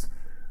 20 minutes.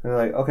 And they're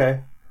like,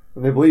 okay.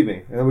 And they believe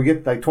me. And then we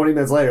get like 20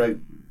 minutes later, like,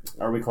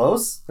 are we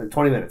close? Like,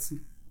 20 minutes.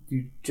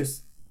 You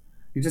just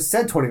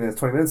said 20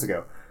 minutes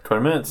ago.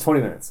 20 minutes.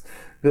 20 minutes.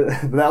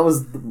 That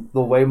was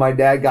the way my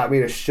dad got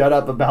me to shut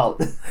up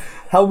about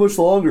how much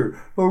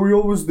longer. Are we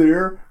almost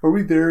there? Are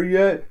we there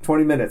yet?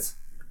 20 minutes.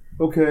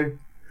 Okay.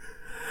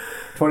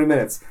 20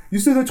 minutes. You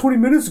said that 20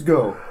 minutes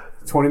ago.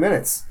 20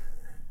 minutes.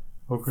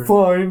 Okay.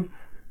 Fine.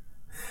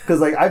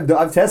 Because like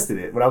I've tested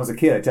it. When I was a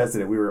kid, I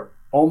tested it. We were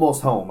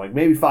almost home. Like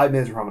maybe 5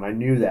 minutes from home, and I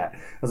knew that. I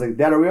was like,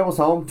 Dad, are we almost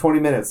home?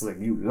 20 minutes. I was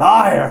like, you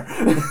liar.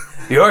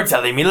 You're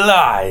telling me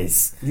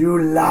lies.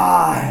 You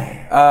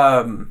lie.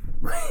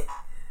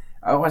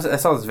 I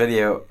saw this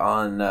video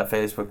on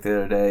Facebook the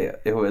other day.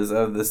 It was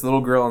this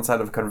little girl inside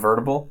of a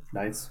convertible.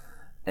 Nice.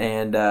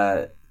 And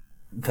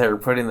they're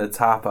putting the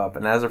top up.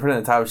 And as they're putting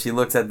the top up, she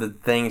looks at the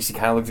thing. She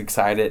kind of looks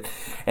excited.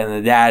 And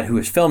the dad who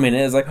was filming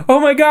it is like, oh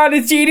my God,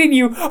 it's eating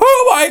you.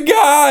 Oh my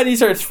God. He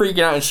starts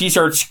freaking out and she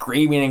starts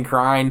screaming and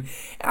crying.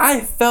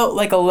 I felt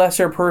like a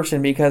lesser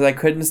person because I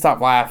couldn't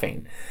stop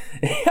laughing.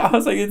 I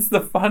was like, it's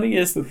the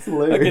funniest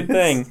fucking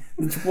thing.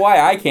 It's why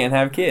I can't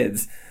have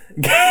kids.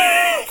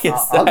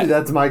 I'll do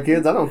that to my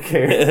kids. I don't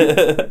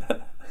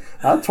care.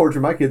 I'll torture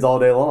my kids all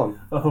day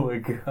long. Oh my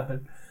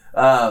God.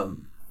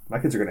 My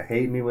kids are going to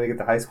hate me when they get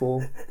to high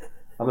school.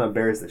 I'm going to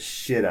embarrass the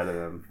shit out of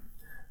them.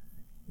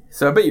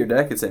 So I bet your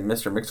dad could say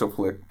Mr.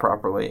 Mixelflick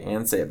properly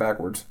and say it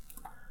backwards.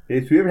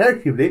 I don't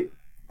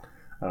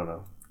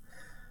know.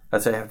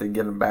 That's why you have to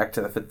get him back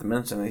to the fifth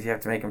dimension. You have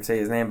to make him say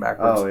his name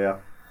backwards. Oh, yeah.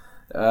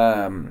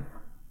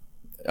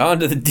 On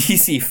to the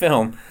DC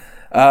film.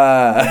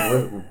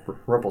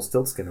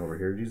 Rumpelstiltskin over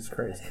here. Jesus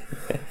Christ.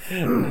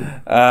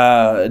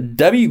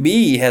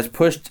 WB has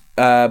pushed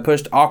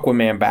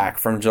Aquaman back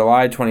from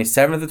July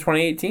 27th of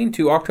 2018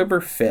 to October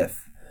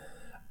 5th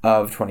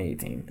of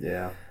 2018.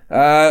 Yeah.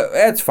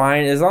 That's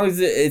fine. As long as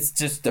it's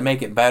just to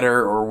make it better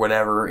or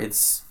whatever,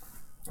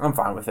 I'm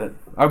fine with it.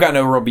 I've got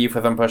no real beef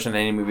with them pushing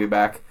any movie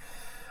back.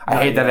 I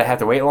hate that I have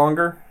to wait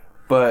longer,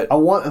 but I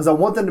want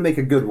them to make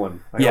a good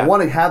one. Like, I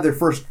want to have their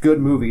first good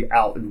movie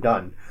out and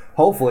done.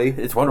 Hopefully,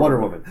 it's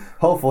Wonder Woman.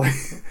 Hopefully.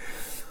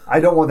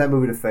 I don't want that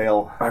movie to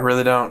fail. I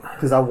really don't.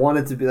 Because I want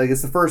it to be, like,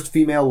 it's the first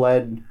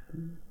female-led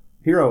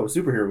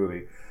superhero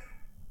movie,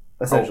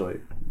 essentially.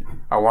 Oh,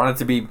 I want it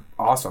to be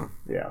awesome.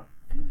 Yeah.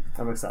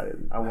 I'm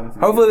excited. I want it to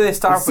be Hopefully good. they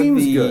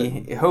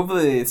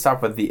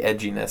stop with the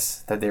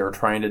edginess that they were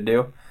trying to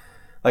do.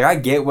 Like, I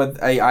get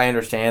what I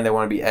understand. They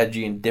want to be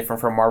edgy and different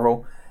from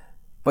Marvel,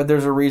 but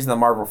there's a reason the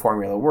Marvel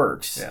formula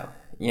works. Yeah.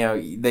 You know,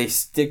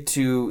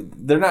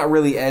 they're not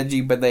really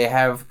edgy, but they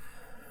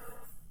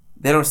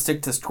don't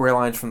stick to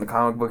storylines from the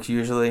comic books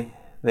usually.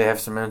 They have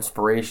some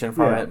inspiration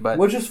from it, but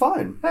which is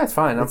fine. That's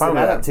fine. I'm it's fine an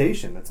with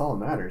adaptation. That's all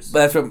that matters.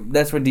 But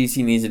that's what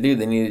DC needs to do.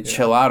 They need to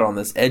chill out on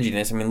this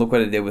edginess. I mean, look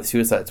what it did with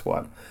Suicide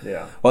Squad.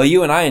 Yeah. Well,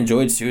 you and I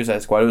enjoyed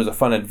Suicide Squad. It was a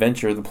fun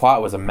adventure. The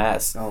plot was a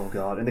mess. Oh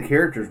God, and the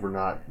characters were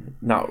not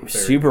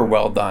super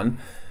well done.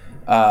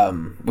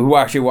 We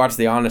actually watched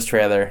the Honest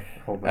trailer.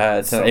 Oh,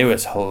 man, it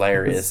was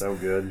hilarious. So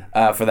good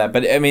for that.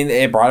 But I mean,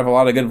 it brought up a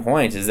lot of good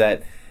points. Is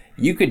that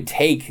you could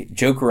take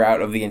Joker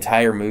out of the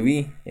entire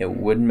movie, it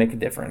wouldn't make a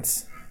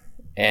difference,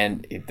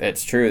 and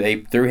that's true.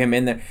 They threw him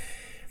in there.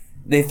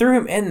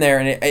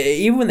 And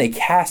even when they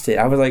cast it,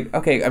 I was like,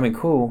 okay, I mean,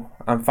 cool.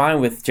 I'm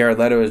fine with Jared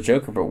Leto as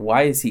Joker, but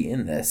why is he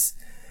in this?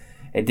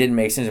 It didn't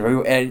make sense.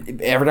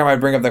 And every time I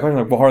bring up that question,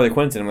 I'm like, well, Harley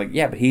Quinn's in. I'm like,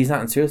 yeah, but he's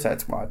not in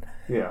Suicide Squad.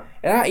 Yeah.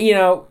 And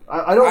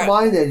I don't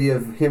mind the idea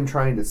of him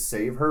trying to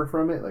save her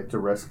from it, like to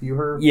rescue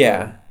her.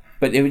 Yeah.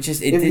 But it was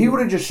just... If he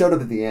would have just showed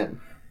up at the end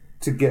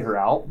to get her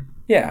out...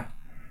 Yeah.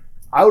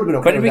 I would have been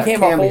okay with became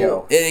that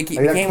cameo. That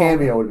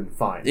cameo would have been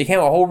fine. It became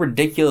a whole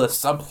ridiculous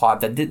subplot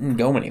that didn't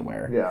go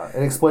anywhere. Yeah,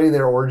 and explaining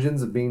their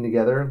origins of being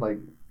together,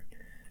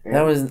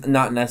 that was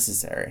not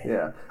necessary.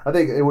 Yeah. I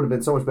think it would have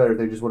been so much better if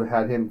they just would have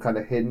had him kind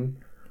of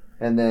hidden,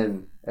 and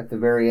then at the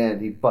very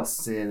end, he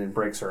busts in and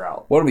breaks her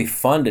out. What would be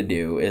fun to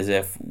do is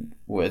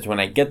when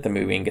I get the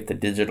movie and get the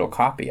digital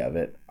copy of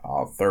it,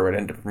 I'll throw it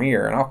into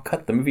Premiere and I'll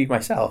cut the movie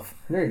myself.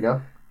 There you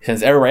go.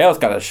 Since everybody else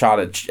got a shot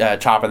at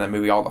chopping that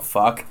movie all the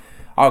fuck,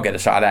 I'll get a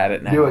shot at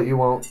it now. Do it, you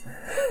won't.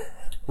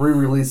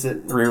 Re-release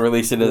it.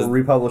 Re-release it as...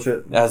 republish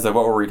it. As the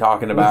What Were We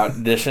Talking About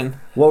edition.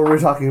 What Were We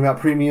Talking About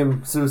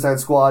premium Suicide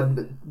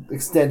Squad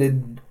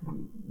extended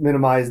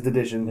minimized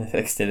edition.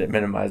 Extended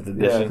minimized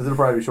edition. Yeah, because it'll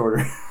probably be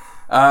shorter.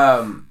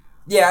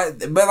 Yeah,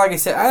 but like I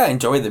said, I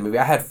enjoyed the movie.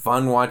 I had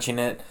fun watching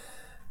it.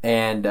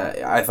 And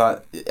I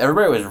thought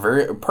everybody was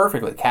very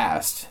perfectly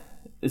cast.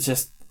 It's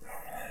just...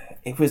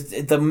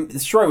 The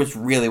story was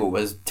really what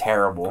was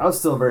terrible. I was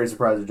still very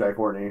surprised at Jai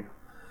Courtney.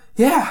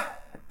 Yeah,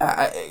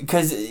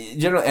 because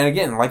generally, and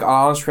again, like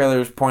Honest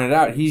Trailers pointed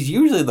out, he's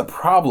usually the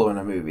problem in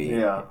a movie.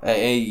 Yeah,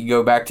 you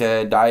go back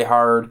to Die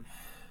Hard,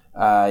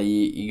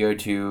 you go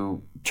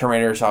to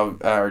Terminator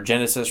or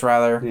Genesis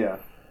rather.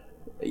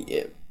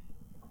 Yeah,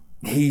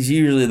 he's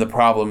usually the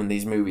problem in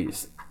these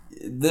movies.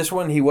 This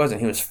one, he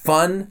wasn't. He was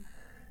fun,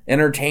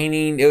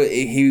 entertaining.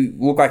 He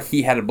looked like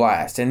he had a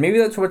blast, and maybe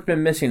that's what's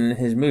been missing in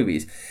his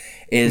movies.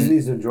 He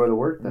needs to enjoy the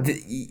work then.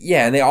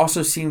 Yeah, and they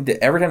also seem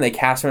to, every time they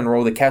cast him in a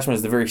role, they cast him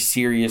as the very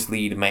serious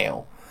lead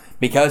male.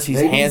 Because he's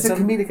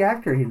handsome. He's a comedic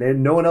actor.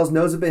 No one else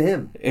knows it but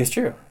him. It's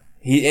true.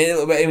 He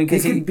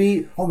could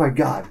be, oh my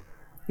god. Can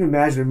you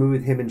imagine a movie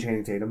with him and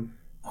Channing Tatum?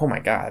 Oh my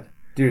god.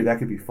 Dude, that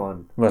could be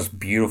fun. Most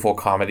beautiful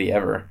comedy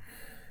ever.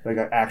 Like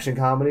an action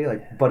comedy,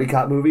 like buddy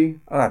cop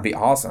movie? Oh, that'd be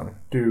awesome.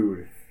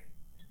 Dude.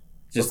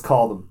 Just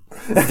call them.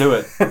 Let's do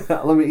it.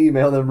 Let me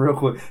email them real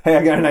quick. Hey,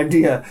 I got an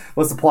idea.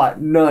 What's the plot?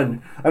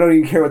 None. I don't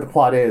even care what the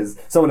plot is.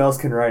 Someone else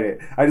can write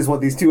it. I just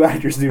want these two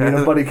actors to be in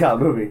a buddy cop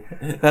movie.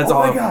 That's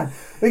all. Oh my god.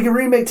 They can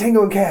remake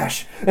Tango and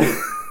Cash.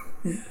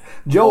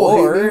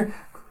 Joel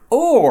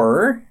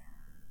or.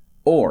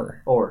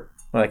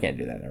 Well, I can't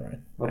do that. Never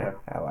mind. Okay.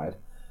 I lied.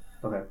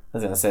 Okay. I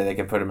was going to say they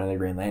could put them in the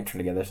Green Lantern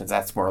together since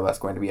that's more or less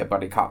going to be a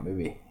buddy cop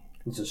movie.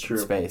 This is true.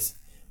 Space.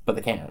 But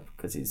they can't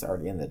because he's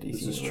already in the DC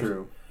This is universe.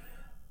 true.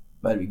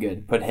 That'd be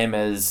good. Put him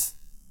as...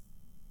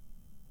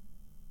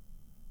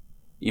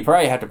 You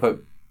probably have to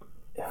put...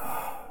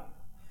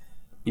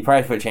 You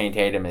probably put Channing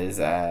Tatum as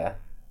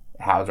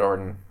Hal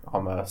Jordan,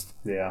 almost.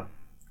 Yeah.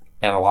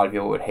 And a lot of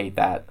people would hate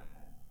that.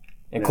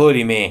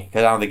 Including me,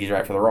 because I don't think he's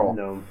right for the role.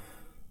 No.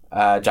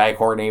 Jai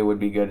Courtney would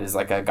be good as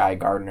like a Guy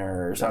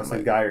Gardner or something.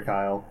 Like Guy or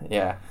Kyle.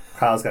 Yeah.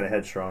 Kyle's got a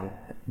headstrong.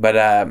 But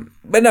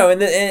no,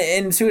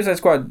 in Suicide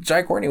Squad,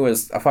 Jai Courtney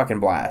was a fucking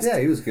blast. Yeah,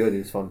 he was good. He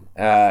was fun.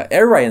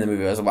 Everybody in the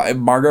movie was a blast.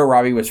 Margot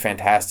Robbie was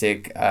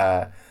fantastic.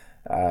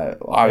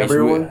 Obviously,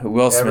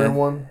 Will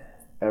Smith.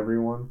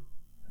 Everyone.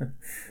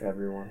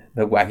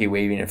 The wacky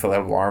waving and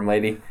flip alarm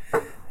lady.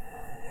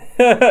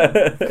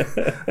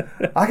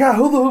 I got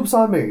hula hoops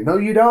on me. No,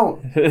 you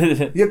don't.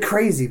 You're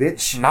crazy,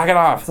 bitch. Knock it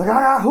off. It's like,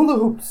 I got hula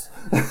hoops.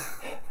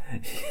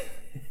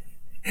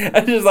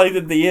 I just liked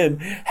at the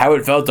end how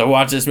it felt to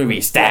watch this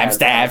movie. Stab,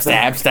 stab,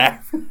 stab,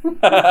 stab.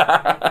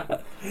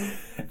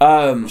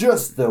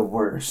 Just the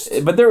worst.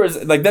 But there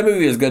was, like, that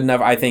movie was good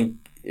enough. I think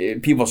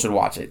people should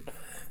watch it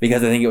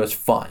because I think it was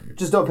fun.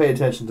 Just don't pay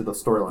attention to the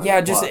storyline.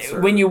 Yeah, just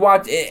when you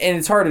watch, and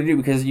it's hard to do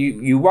because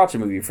you watch a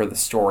movie for the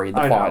story,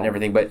 the plot, and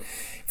everything. But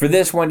for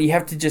this one, you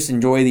have to just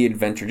enjoy the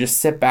adventure. Just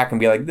sit back and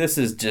be like, this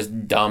is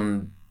just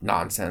dumb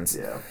nonsense.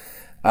 Yeah.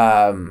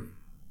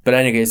 But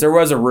anyways, there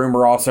was a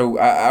rumor also.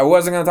 I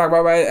wasn't going to talk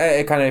about it, but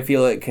I kind of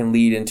feel it can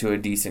lead into a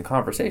decent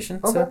conversation.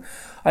 Okay. So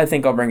I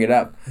think I'll bring it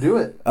up. Do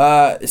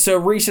it. So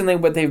recently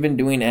what they've been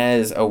doing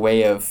as a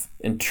way of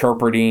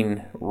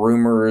interpreting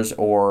rumors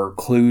or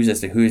clues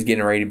as to who's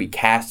getting ready to be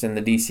cast in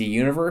the DC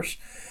universe,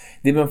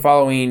 they've been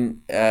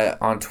following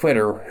on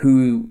Twitter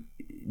who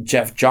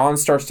Jeff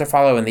Johns starts to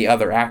follow and the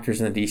other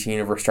actors in the DC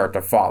universe start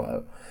to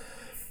follow.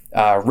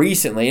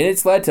 Recently, and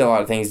it's led to a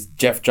lot of things.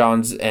 Jeff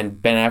Johns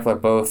and Ben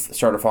Affleck both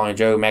started following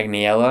Joe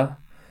Manganiello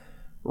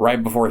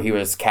right before he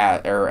was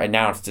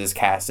announced his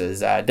cast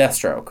as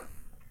Deathstroke.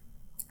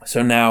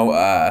 So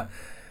now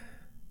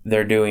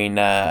they're doing,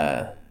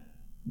 I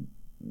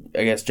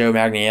guess Joe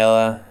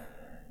Manganiello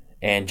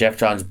and Jeff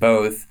Johns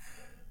both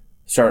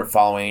started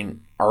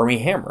following Armie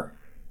Hammer,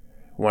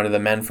 one of the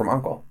men from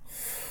Uncle.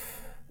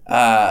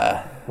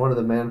 One of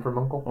the man from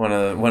Uncle? One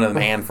of the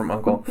man from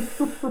Uncle.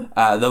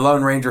 The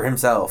Lone Ranger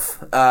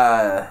himself.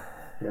 Yeah,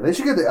 they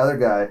should get the other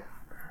guy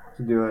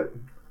to do it.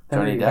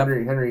 Henry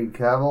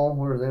Cavill,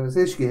 whatever his name is.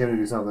 They should get him to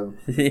do something.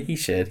 He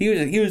should.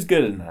 He was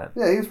good in that.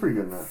 Yeah, he was pretty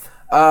good in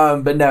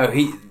But no,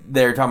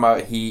 they're talking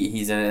about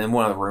he's in it, and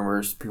one of the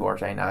rumors people are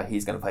saying now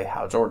he's going to play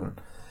Hal Jordan,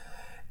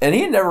 and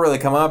he had never really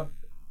come up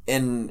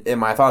in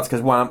my thoughts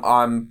because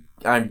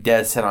I'm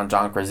dead set on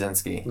John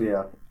Krasinski.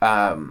 Yeah.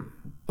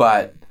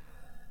 But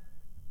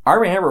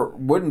Armie Hammer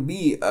wouldn't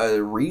be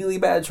a really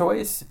bad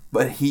choice,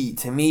 but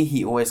to me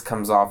he always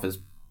comes off as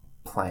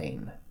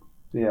plain.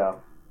 Yeah.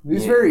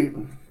 He's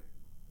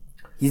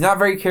not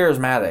very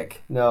charismatic.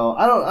 No,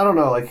 I don't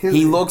know. Like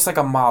he looks like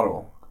a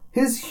model.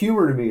 His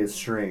humor to me is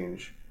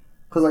strange.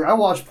 Because like I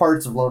watch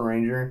parts of Lone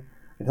Ranger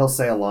and he'll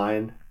say a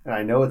line and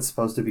I know it's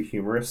supposed to be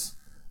humorous.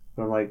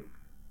 But I'm like,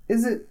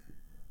 is it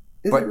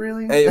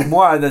really?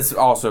 One, that's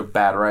also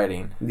bad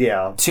writing.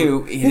 Yeah.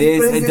 Two,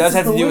 it does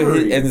have to do with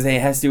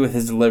it has to do with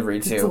his delivery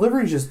too. His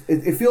delivery just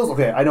it feels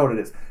okay, I know what it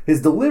is.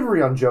 His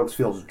delivery on jokes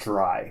feels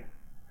dry.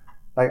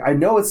 Like I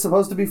know it's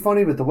supposed to be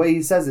funny, but the way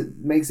he says it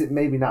makes it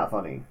maybe not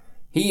funny.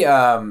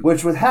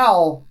 Which with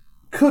Hal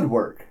could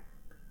work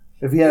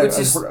if he had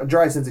a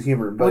dry sense of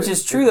humor. But which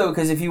is true though,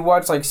 because if you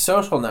watch like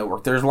Social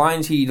Network, there's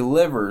lines he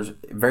delivers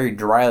very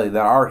dryly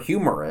that are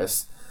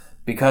humorous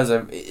because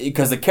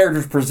the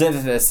character's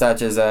presented as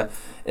such as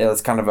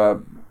it's kind of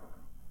a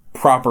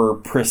proper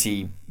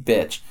prissy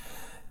bitch,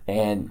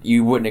 and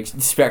you wouldn't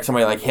expect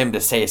somebody like him to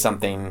say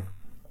something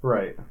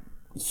right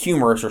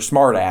humorous or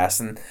smart ass,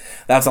 and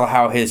that's all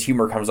how his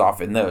humor comes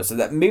off in those. So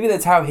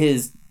that's how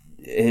his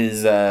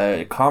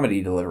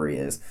comedy delivery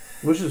is,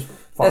 which is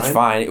fine. That's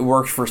fine. It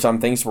works for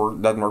some things,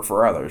 doesn't work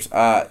for others.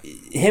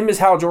 Him as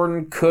Hal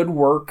Jordan could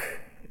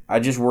work. I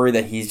just worry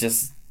that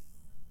he's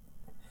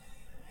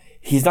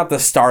not the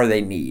star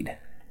they need.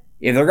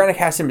 If they're going to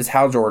cast him as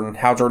Hal Jordan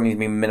needs to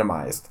be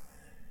minimized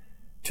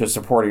to a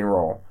supporting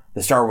role.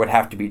 The star would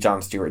have to be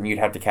Jon Stewart, and you'd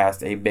have to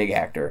cast a big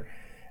actor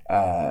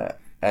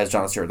as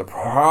Jon Stewart. The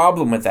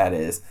problem with that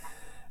is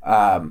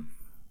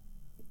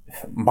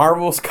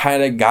Marvel's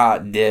kind of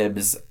got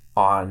dibs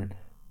on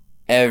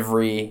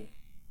every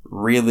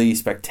really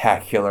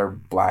spectacular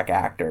black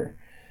actor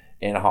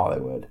in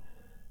Hollywood.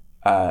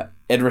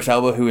 Idris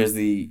Elba, who is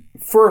the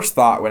first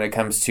thought when it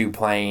comes to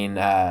playing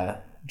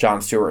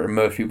Jon Stewart in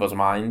most people's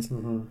minds,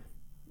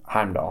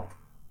 Heimdall.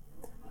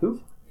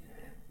 Who?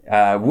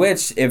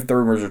 Which, if the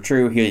rumors are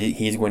true,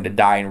 he's going to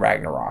die in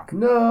Ragnarok.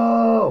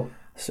 No!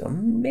 So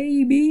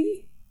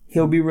maybe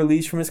he'll be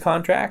released from his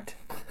contract.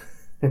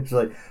 It's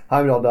like,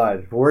 Heimdall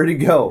died. Where'd he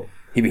go?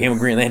 He became a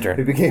Green Lantern.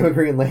 He became a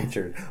Green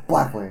Lantern.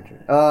 Black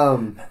Lantern.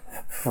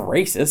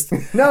 Racist.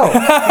 No. He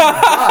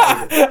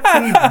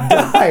died. He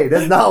died.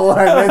 That's not what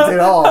I meant at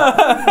all.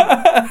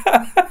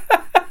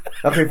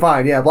 Okay,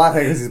 fine. Yeah, Black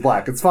Lantern because he's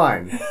black. It's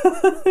fine.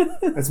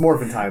 It's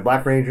Morphin time.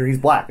 Black Ranger, he's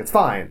black. It's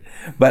fine.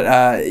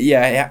 But,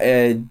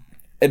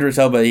 Idris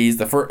Elba, he's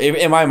the first,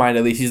 in my mind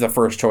at least, he's the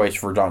first choice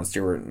for Jon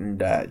Stewart, and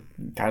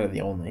kind of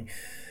the only.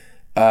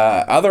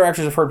 Other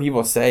actors I've heard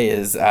people say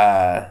is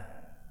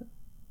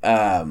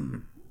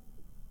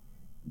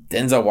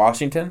Denzel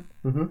Washington,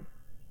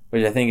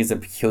 which I think is a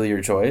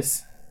peculiar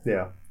choice.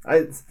 Yeah.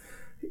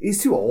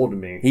 He's too old to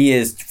me. He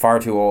is far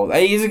too old.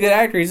 He's a good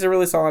actor. He's a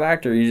really solid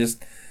actor. He's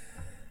just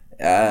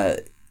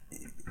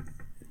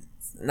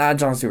not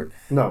Jon Stewart.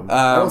 No,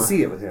 I don't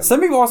see it with him.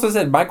 Some people also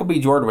said Michael B.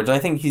 Jordan, which I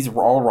think he's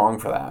all wrong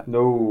for that.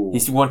 No.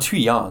 He's too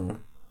young.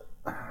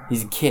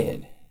 He's a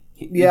kid.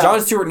 Yeah. Jon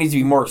Stewart needs to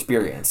be more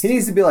experienced. He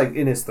needs to be like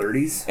in his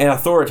 30s. And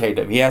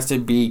authoritative. He has to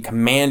be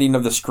commanding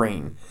of the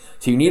screen.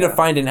 So you need to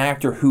find an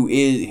actor who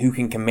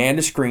can command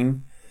a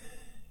screen,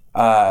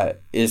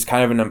 is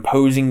kind of an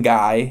imposing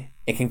guy,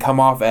 and can come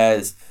off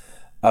as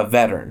a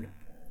veteran.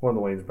 One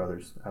of the Wayans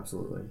brothers,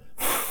 absolutely.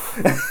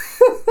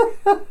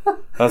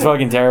 That's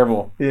fucking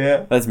terrible.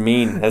 Yeah. That's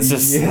mean. That's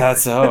just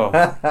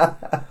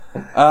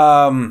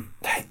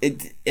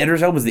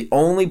Idris Elba's the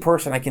only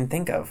person I can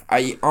think of.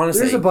 I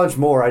honestly, there's a bunch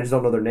more. I just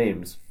don't know their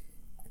names.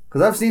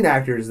 Because I've seen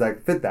actors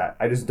that fit that.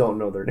 I just don't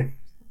know their names.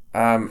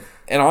 And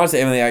honestly,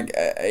 Emily,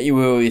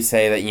 you always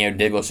say that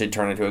Diggle should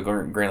turn into a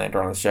Green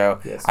Lantern on the show.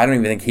 Yes. I don't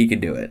even think he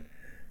could do it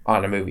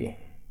on a movie.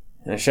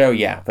 In a show,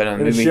 yeah, but on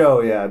a movie, a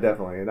show, yeah,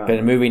 definitely. But in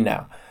a movie,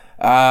 no.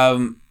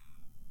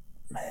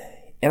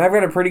 And I've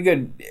got a pretty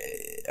good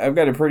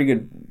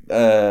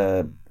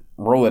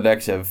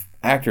Rolodex of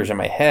actors in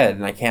my head,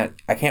 and I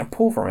can't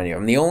pull from any of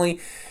them. The only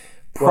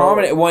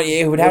prominent one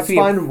it would have to be.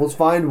 Let's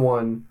find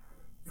one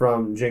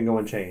from Django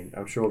Unchained.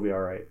 I'm sure we'll be all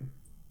right.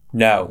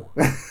 No.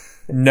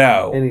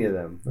 No. Any of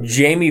them.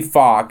 Jamie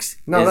Foxx.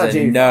 No, not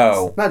Jamie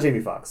Foxx. Not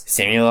Jamie Foxx.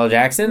 Samuel L.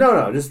 Jackson?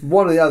 No, just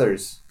one of the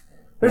others.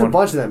 There's a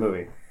bunch in that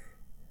movie.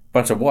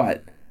 Bunch of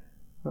what?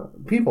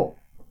 People.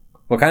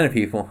 What kind of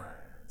people?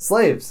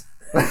 Slaves.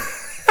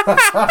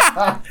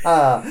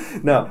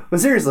 No, but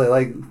seriously,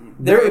 like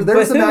there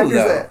were some actors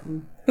that.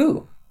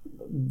 Who?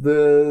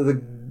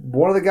 The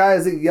one of the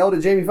guys that yelled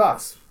at Jamie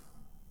Foxx.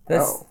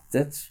 That's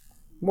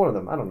one of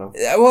them. I don't know.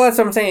 Well, that's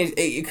what I'm saying.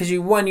 Because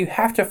you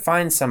have to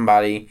find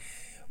somebody.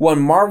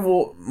 One,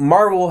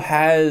 Marvel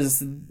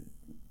has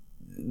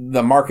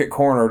the market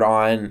cornered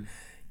on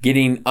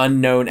getting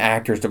unknown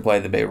actors to play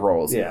the big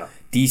roles. Yeah.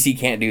 DC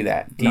can't do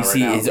that. Not DC right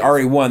now. is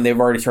already won. They've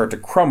already started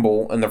to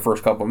crumble in the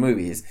first couple of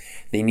movies.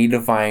 They need to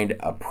find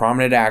a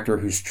prominent actor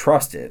who's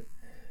trusted.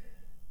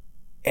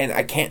 And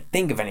I can't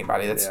think of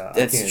anybody that's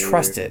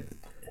trusted.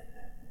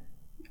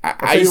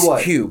 Ice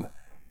Cube.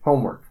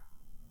 Homework.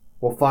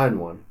 We'll find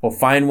one.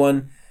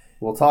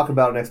 We'll talk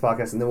about it next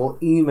podcast, and then we'll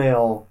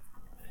email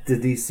the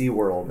DC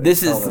world and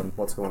tell them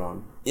what's going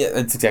on. Yeah,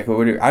 that's exactly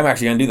what we do. I'm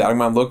actually going to do that. I'm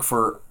going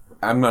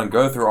to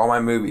go through all my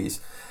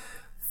movies,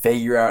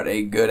 figure out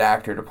a good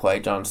actor to play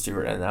Jon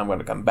Stewart, and then I'm going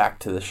to come back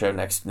to the show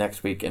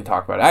next week and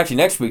talk about it. Actually,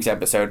 next week's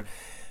episode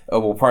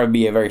will probably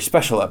be a very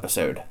special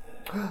episode.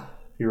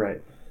 You're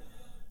right.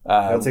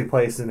 It'll take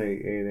place in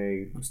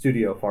a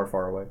studio far,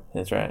 far away.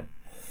 That's right.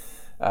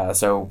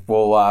 So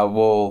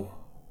we'll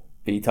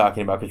be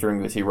talking about, because we're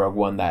going to see Rogue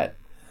One that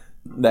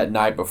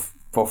night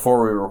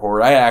before we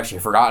record. I had actually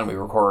forgotten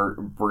we're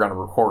going to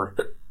record,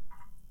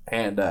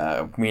 and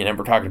me and him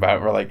were talking about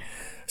it. We're like,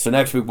 so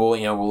next week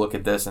we'll look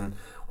at this and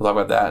we'll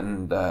talk about that,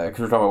 and because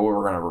we're talking about what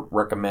we're going to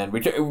recommend.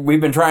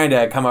 We've been trying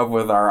to come up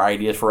with our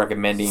ideas for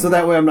recommending, so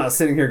that way I'm not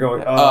sitting here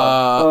going,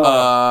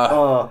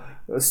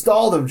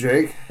 stall them,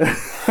 Jake.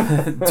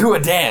 Do a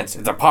dance.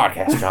 It's a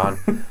podcast,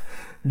 John.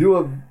 Do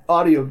a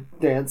audio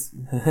dance.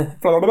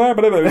 If you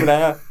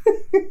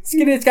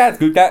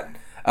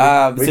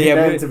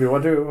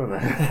want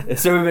to.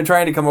 So we've been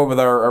trying to come up with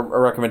our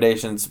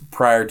recommendations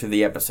prior to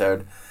the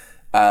episode,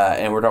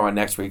 and we're talking about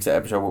next week's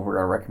episode, what we're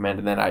going to recommend.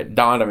 And then it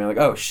dawned on me, like,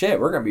 oh shit,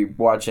 we're going to be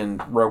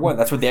watching Rogue One.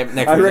 That's what the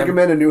next. I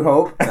recommend A New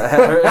Hope.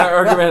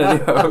 I recommend A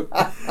New Hope.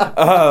 I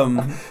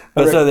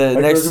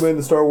recommend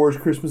the Star Wars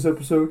Christmas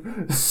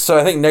episode. So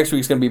I think next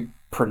week's going to be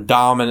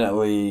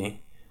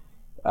predominantly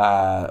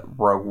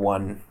Rogue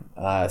One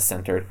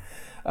centered,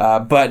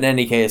 but in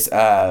any case.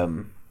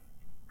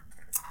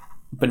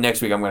 But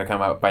next week I'm going to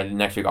come up. By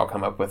next week I'll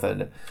come up with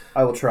I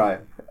will try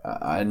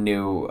a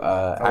new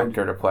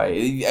actor to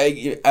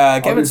play.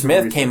 Kevin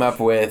Smith came up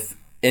with,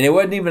 and it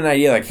wasn't even an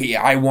idea. Like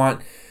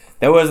that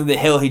wasn't the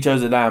hill he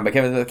chose to die on. But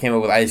Kevin Smith came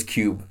up with Ice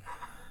Cube,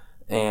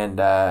 and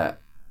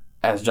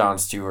as Jon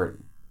Stewart,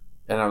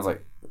 and I was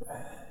like,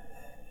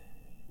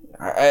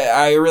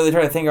 I really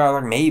tried to think about,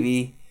 like,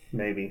 maybe,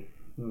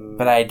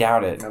 but I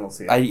doubt it. I don't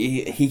see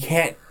it.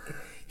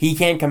 He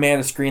can't command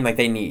a screen like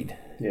they need.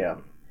 Yeah.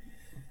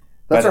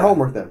 That's our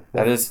homework then.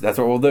 That's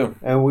what we'll do.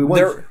 And we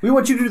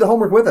want you to do the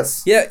homework with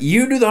us. Yeah,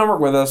 you do the homework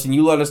with us, and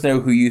you let us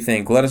know who you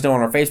think. Let us know on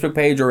our Facebook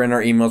page or in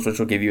our emails, which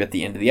we'll give you at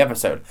the end of the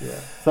episode. Yeah.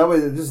 So that way,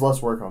 it's just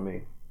less work on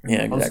me.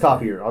 Yeah,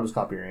 exactly. I'll just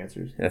copy your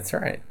answers. That's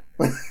right.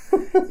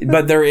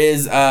 But there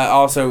is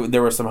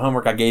there was some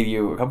homework I gave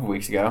you a couple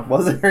weeks ago.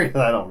 Was there?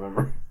 I don't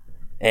remember.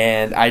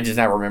 And I just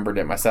now remembered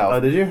it myself. Oh,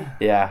 did you?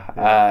 Yeah.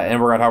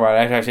 And we're going to talk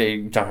about it.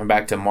 Actually jumping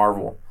back to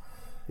Marvel.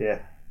 Yeah.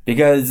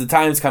 Because the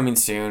time's coming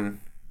soon.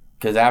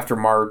 Because after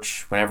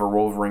March, whenever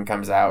Wolverine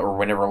comes out, or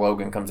whenever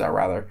Logan comes out,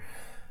 rather,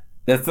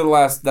 that's the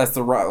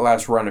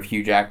last run of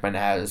Hugh Jackman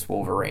as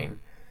Wolverine.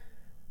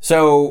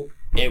 So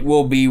it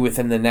will be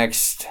within the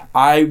next,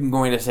 I'm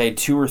going to say,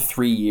 2 or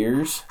 3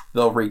 years,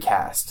 they'll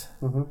recast.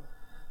 Mm-hmm.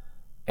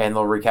 And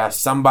they'll recast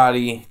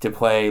somebody to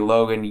play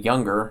Logan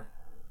younger.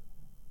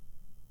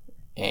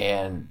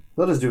 And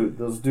they'll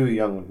do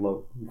young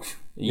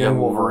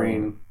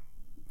Wolverine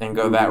and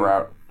go that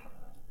route.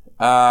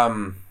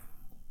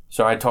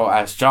 So I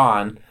asked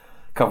John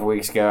a couple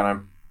weeks ago, and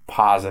I'm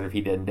positive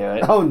he didn't do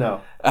it. Oh,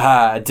 no.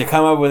 To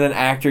come up with an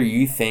actor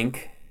you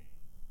think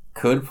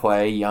could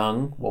play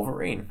young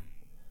Wolverine.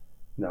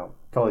 No,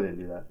 totally didn't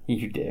do that.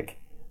 You dick.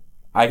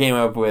 I came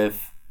up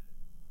with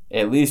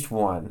at least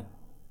one.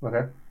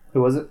 Okay.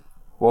 Who was it?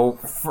 Well,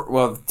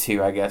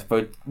 2, I guess,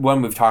 but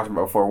one we've talked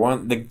about before.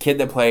 The kid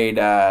that played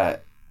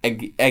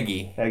Eggy.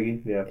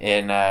 Eggy, yeah.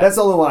 And that's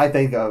the only one I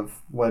think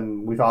of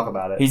when we talk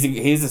about it.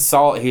 He's a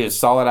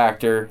solid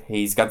actor.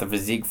 He's got the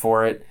physique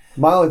for it.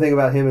 My only thing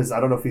about him is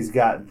I don't know if he's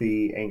got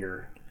the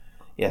anger.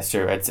 Yes,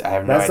 true. I have no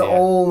idea. That's the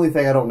only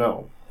thing I don't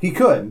know. He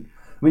could.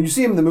 I mean, you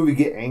see him in the movie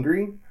get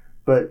angry,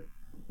 but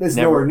it's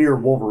nowhere near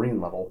Wolverine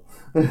level.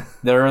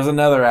 There is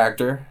another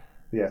actor.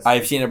 Yes.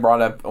 I've seen it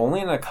brought up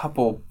only in a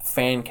couple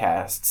fan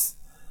casts.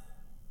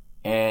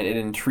 And it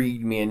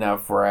intrigued me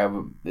enough where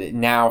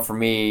now for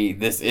me,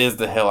 this is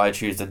the hill I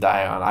choose to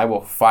die on. I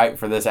will fight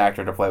for this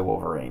actor to play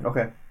Wolverine.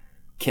 Okay.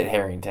 Kit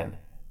Harington.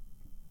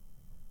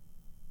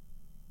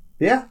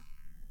 Yeah.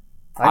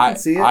 I can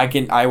see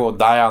it. I will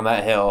die on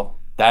that hill.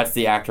 That's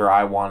the actor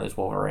I want as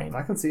Wolverine.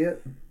 I can see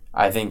it.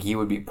 I think he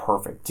would be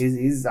perfect.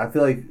 I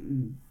feel like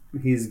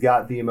he's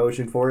got the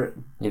emotion for it.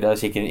 He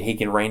does. He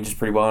can range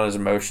pretty well on his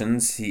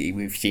emotions.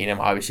 We've seen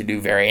him obviously do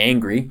very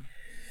angry.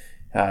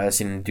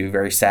 Seen him do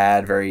very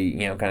sad, very,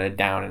 kind of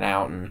down and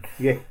out, and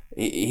yeah,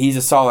 he's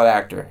a solid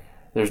actor.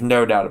 There's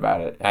no doubt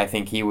about it. I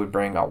think he would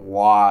bring a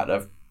lot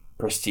of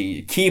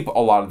prestige, keep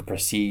a lot of the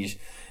prestige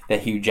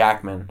that Hugh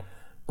Jackman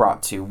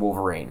brought to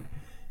Wolverine.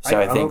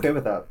 So I'm okay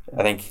with that.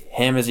 I think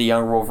him as a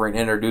young Wolverine,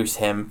 introduce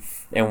him,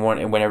 and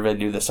whenever they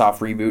do the soft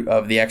reboot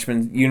of the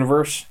X-Men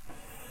universe,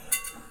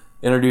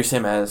 introduce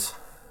him as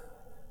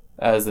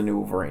the new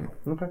Wolverine.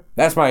 Okay,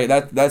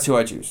 that's who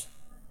I choose.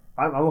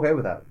 I'm okay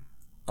with that.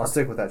 I'll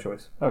stick with that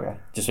choice. Okay.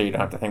 Just so you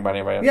don't have to think about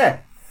anybody else. Yeah.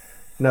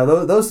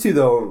 No, those two,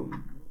 though,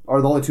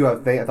 are the only two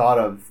I've thought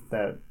of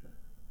that...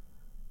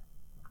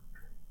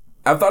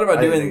 I've thought about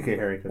doing...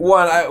 I've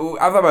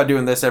thought about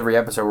doing this every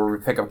episode where we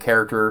pick up a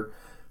character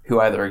who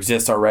either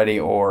exists already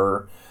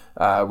or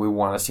we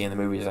want to see in the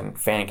movies and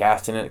fan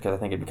casting it, because I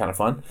think it'd be kind of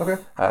fun. Okay.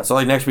 So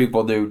like next week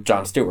we'll do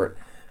Jon Stewart.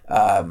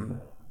 But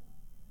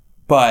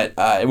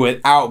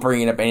without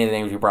bringing up any of the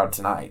names we brought up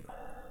tonight.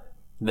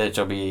 Which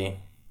will be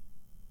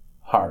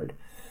hard.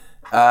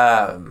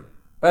 But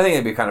I think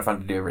it'd be kind of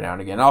fun to do every now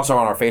and again. Also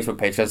on our Facebook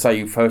page, I saw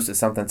you posted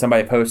something.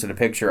 Somebody posted a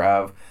picture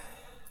of...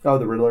 Oh,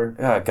 the Riddler?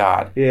 Oh,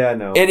 God. Yeah, I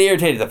know. It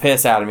irritated the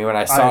piss out of me when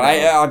I saw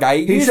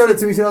it. He showed it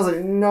to me, so I was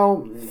like,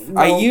 no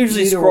I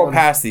usually scroll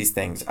past these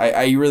things.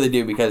 I really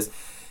do, because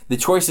the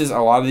choices a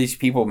lot of these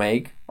people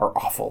make are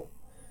awful.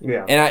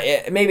 Yeah.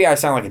 And maybe I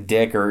sound like a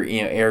dick or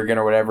arrogant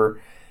or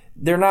whatever.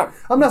 They're not...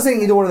 I'm not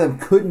saying either one of them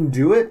couldn't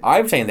do it.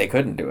 I'm saying they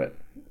couldn't do it.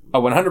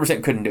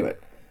 100% couldn't do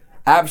it.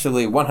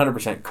 Absolutely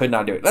 100% could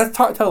not do it. Let's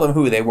tell them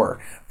who they were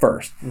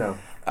first. No.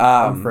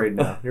 I'm afraid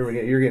now. You're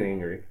getting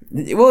angry.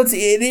 Well,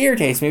 it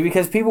irritates me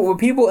because what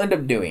people end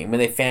up doing when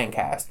they fan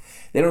cast,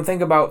 they don't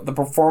think about the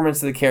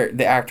performance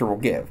the actor will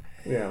give.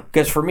 Yeah.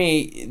 Because for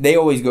me, they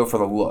always go for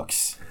the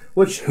looks.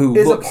 Which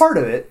is a part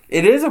of it.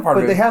 It is a part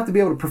of it. But they have to be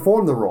able to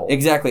perform the role.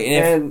 Exactly.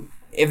 And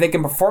if they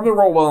can perform the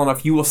role well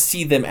enough, you will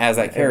see them as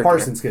that character. And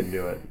Parsons couldn't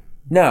do it.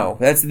 No,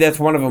 that's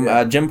one of them.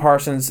 Yeah. Jim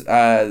Parsons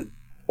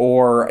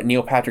or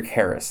Neil Patrick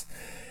Harris.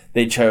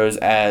 They chose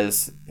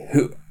as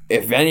who.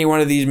 If any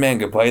one of these men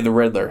could play the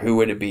Riddler, who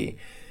would it be?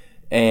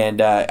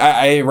 And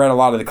I read a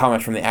lot of the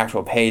comments from the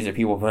actual page of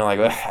people being like,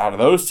 out of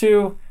those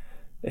two,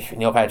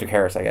 Neil Patrick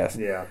Harris, I guess.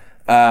 Yeah.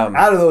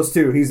 Out of those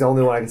two, he's the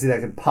only one I can see that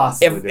could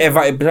possibly do it. If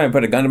I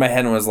put a gun to my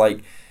head and was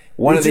like,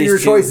 one of these your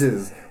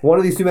choices. One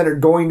of these two men are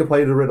going to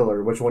play the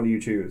Riddler. Which one do you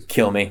choose?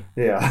 Kill me.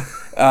 Yeah.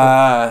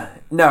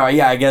 No,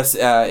 yeah, I guess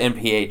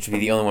NPH would be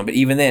the only one. But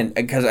even then,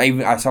 because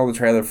I saw the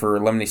trailer for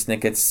Lemony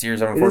Snicket's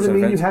Series of Unfortunate Events. It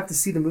doesn't mean you have to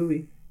see the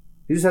movie.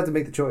 You just have to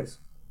make the choice.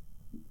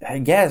 I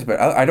guess, but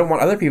I don't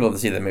want other people to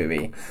see the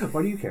movie.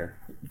 Why do you care?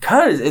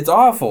 Because it's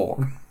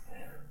awful.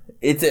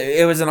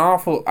 It was an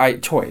awful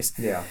choice.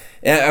 Yeah.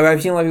 And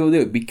I've seen a lot of people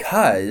do it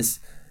because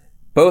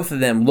both of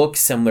them look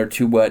similar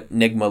to what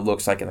Nigma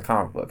looks like in the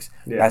comic books.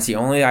 Yeah. That's the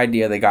only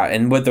idea they got.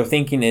 And what they're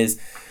thinking is,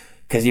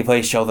 because he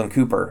plays Sheldon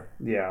Cooper.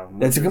 Yeah.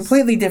 That's a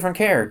completely different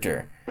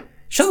character.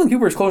 Sheldon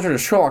Cooper is closer to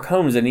Sherlock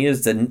Holmes than he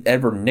is to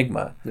Edward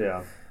Nigma.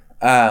 Yeah.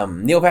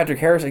 Neil Patrick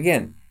Harris,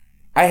 again,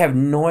 I have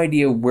no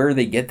idea where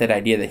they get that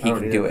idea that he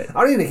can do it. I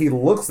don't even think he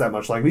looks that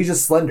much like him. He's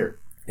just slender.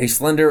 He's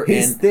slender.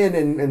 He's thin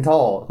and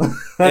tall.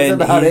 That's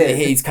about it.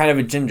 He's kind of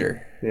a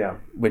ginger. Yeah.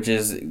 Which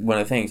is one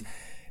of the things.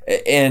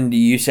 And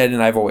you said,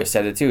 and I've always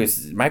said it too,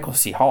 is Michael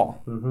C.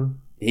 Hall. Mm-hmm.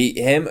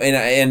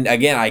 And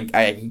again,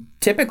 I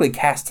typically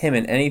cast him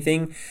in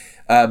anything,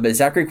 but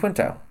Zachary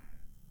Quinto.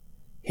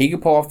 He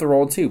could pull off the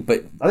role too,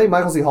 but... I think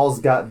Michael C. Hall's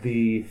got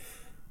the...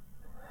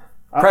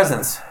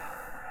 presence.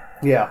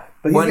 Yeah.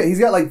 But he's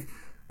got like...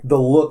 the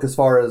look as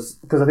far as...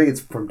 Because I think it's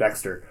from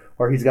Dexter,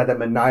 where he's got that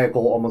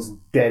maniacal, almost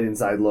dead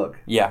inside look.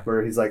 Yeah.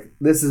 Where he's like,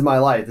 this is my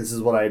life. This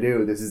is what I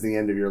do. This is the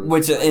end of your life.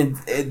 Which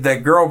the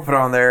girl put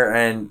on there,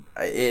 and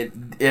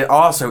it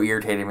also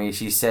irritated me.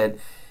 She said,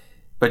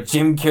 but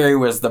Jim Carrey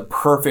was the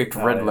perfect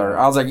Riddler.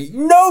 Yeah. I was like,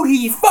 no,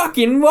 he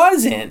fucking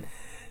wasn't.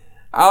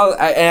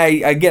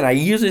 I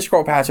usually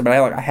scroll past it, but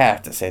I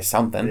have to say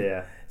something.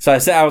 Yeah. So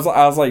I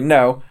was like,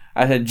 no.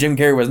 I said Jim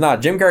Carrey was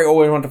not. Jim Carrey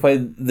always wanted to play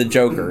the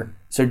Joker.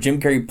 So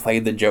Jim Carrey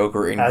played the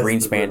Joker in green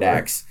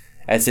spandex.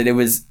 I said it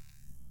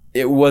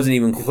wasn't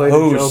even close. He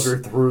played the Joker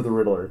through the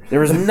Riddler. There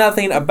was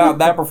nothing about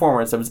that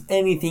performance that was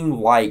anything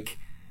like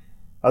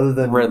other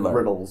than Riddler.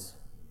 riddles.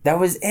 That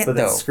was it, but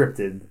though. It's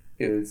scripted.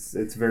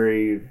 It's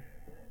very.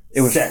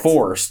 It was set.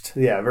 forced.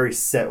 Yeah, very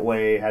set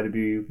way. Had to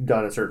be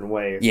done a certain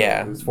way. So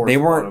yeah, it was forced they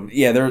weren't.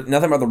 Yeah, there was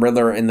nothing about the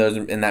Riddler in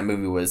that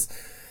movie was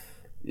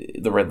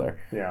the Riddler.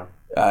 Yeah.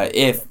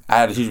 If I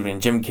had to choose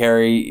between Jim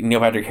Carrey, Neil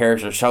Patrick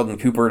Harris, or Sheldon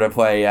Cooper to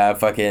play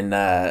fucking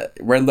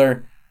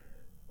Riddler,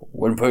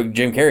 wouldn't put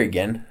Jim Carrey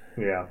again.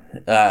 Yeah.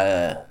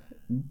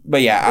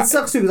 But yeah, it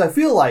sucks too because I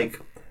feel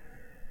like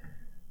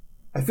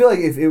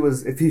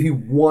if he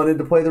wanted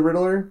to play the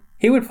Riddler,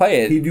 he would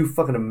play it. He'd do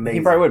fucking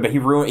amazing. He probably would, but he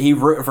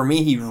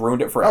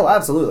ruined it forever. Oh,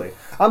 absolutely.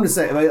 I'm just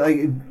saying,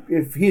 like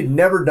if he had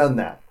never done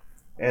that,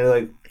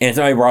 and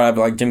somebody brought up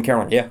like Jim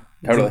Carrey, yeah.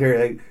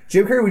 Totally.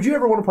 Jim Carrey, would you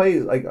ever want to play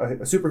like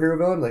a superhero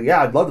villain? Like,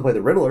 yeah, I'd love to play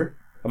the Riddler.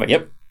 I'm like,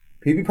 yep.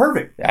 He'd be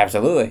perfect.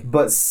 Absolutely.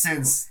 But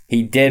since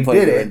he did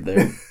play the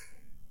Riddler,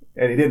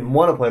 and he didn't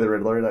want to play the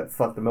Riddler, that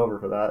fucked him over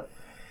for that.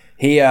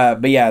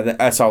 But yeah,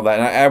 I saw that,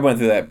 and I went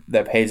through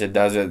that page that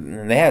does it,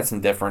 and they had some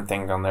different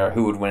things on there,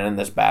 who would win in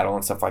this battle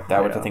and stuff like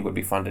that, which I think would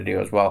be fun to do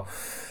as well.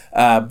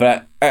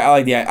 But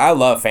I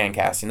love fan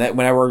casting. That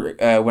when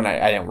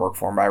I didn't work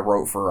for them, but I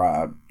wrote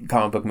for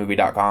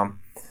comicbookmovie.com.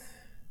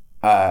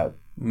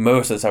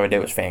 Most of the stuff I did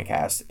was fan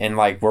cast, and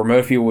like where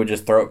most people would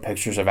just throw up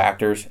pictures of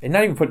actors and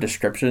not even put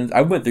descriptions. I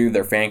went through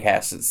their fan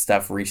cast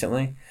stuff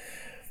recently,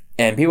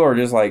 And people are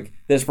just like,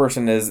 this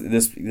person is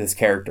this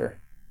character.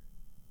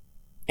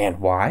 And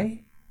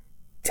why?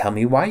 Tell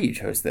me why you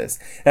chose this.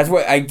 That's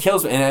what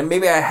kills me. And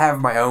maybe I have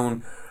my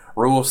own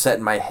rules set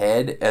in my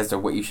head as to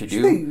what you should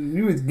do.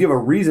 You would give a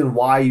reason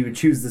why you would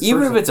choose this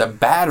Even person. if it's a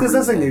bad reason.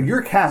 Because that's like, if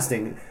you're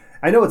casting,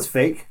 I know it's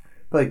fake,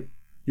 but like,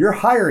 you're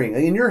hiring,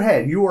 in your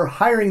head, you are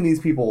hiring these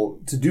people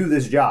to do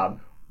this job.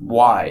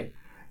 Why?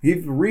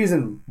 Give a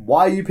reason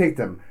why you picked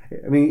them.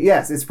 I mean,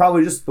 yes, it's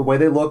probably just the way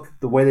they look,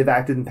 the way they've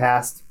acted in the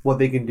past, what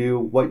they can do,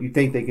 what you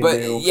think they can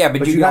do. Yeah,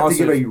 but you have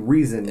also, to give a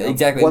reason.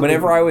 Exactly.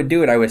 Whenever I would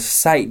do it, I would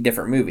cite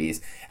different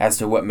movies as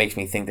to what makes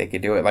me think they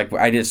could do it. Like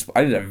I did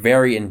a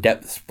very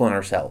in-depth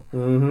Splinter Cell.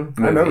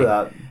 Mm-hmm. I remember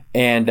that.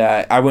 And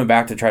I went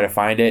back to try to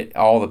find it.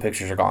 All the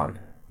pictures are gone.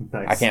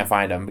 Nice. I can't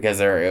find them because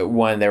they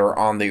were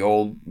on the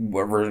old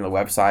version of the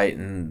website,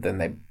 and then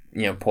they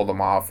pulled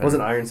them off. And,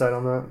 wasn't Ironside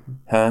on that?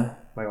 Huh?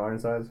 Michael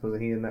Ironside,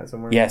 wasn't he in that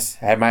somewhere? Yes,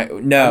 I had I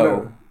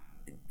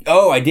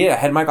did. I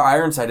had Michael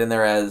Ironside in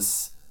there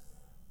as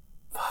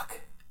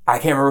I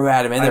can't remember who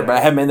had him in there, but I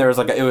had him in there as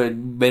it would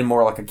have been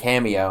more like a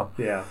cameo.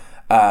 Yeah.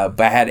 But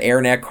I had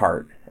Aaron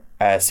Eckhart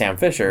as Sam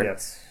Fisher.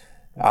 Yes.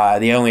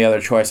 The only other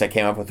choice I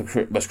came up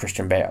with was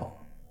Christian Bale.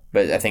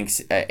 But I think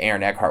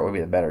Aaron Eckhart would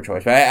be the better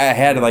choice. But I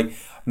had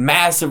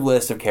massive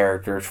list of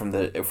characters from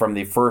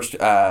the first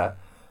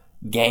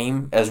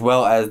game, as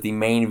well as the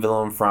main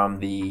villain from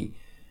the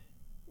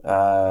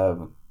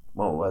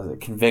what was it?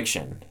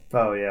 Conviction.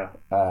 Oh yeah.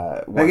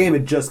 That game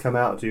had just come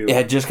out too. It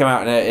had just come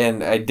out,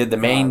 and I did the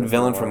main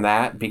villain from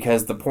that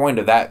because the point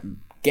of that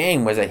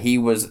game was that he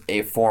was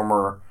a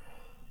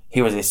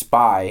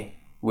spy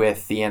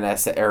with the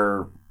NSA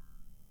or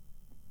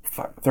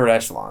Third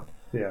Echelon.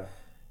 Yeah.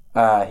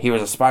 He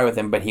was a spy with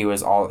him, but he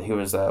was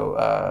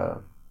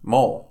a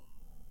mole.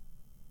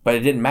 But it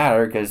didn't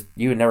matter because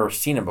you had never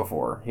seen him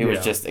before. He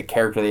was just a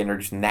character they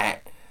introduced in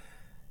that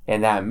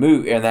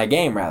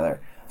game rather.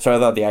 So I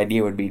thought the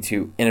idea would be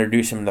to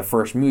introduce him in the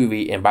first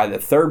movie, and by the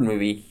third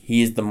movie,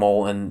 he's the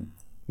mole in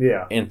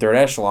Third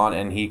Echelon,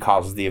 and he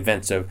causes the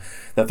events of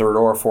the third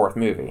or fourth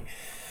movie.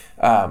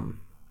 But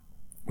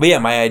yeah,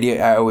 my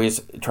idea, I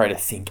always try to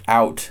think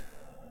out.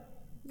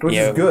 Which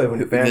is good when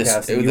you're fan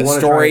casting. The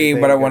story,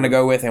 what I want to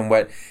go with, and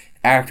what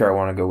actor I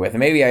want to go with. And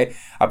maybe I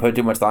put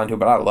too much thought into it,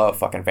 but I love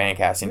fucking fan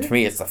casting. To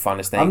me, it's the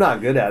funnest thing. I'm not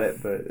good at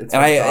it, but it's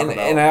fun and to talk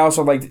about. And I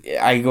also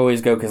I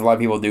always go, because a lot of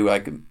people do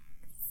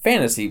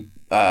fantasy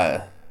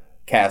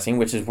casting,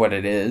 which is what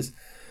it is.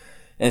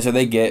 And so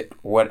they get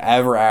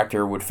whatever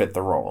actor would fit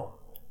the role.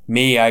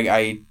 Me,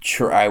 I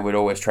would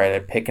always try to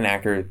pick an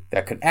actor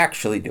that could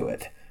actually do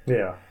it.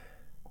 Yeah.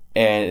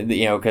 And,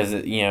 because,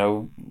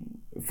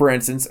 for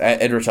instance,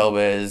 Idris Elba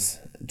is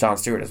Jon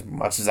Stewart. As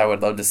much as I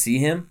would love to see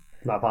him,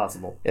 not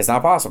possible. It's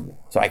not possible.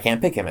 So I can't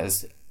pick him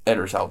as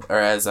Idris Elba or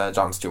as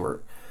Jon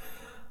Stewart.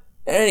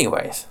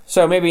 Anyways,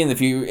 so maybe in the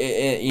future,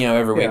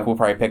 every week we'll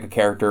probably pick a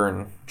character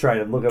and try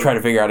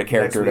to figure out a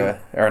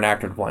character or an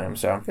actor to play him.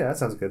 So yeah, that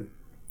sounds good.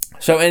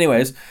 So,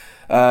 anyways,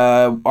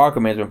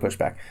 Aquaman's been pushed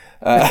back.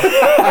 What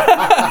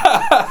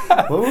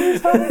were we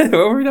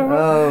talking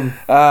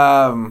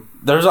about?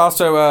 There's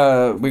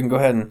also we can go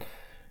ahead and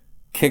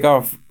kick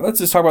off. Let's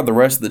just talk about the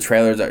rest of the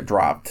trailers that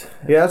dropped.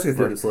 Yeah, let's get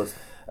through this list.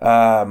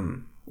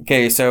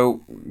 Okay,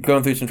 so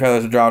going through some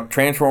trailers that dropped.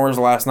 Transformers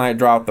last night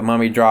dropped. The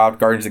Mummy dropped.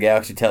 Guardians of the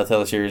Galaxy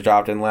Telltale series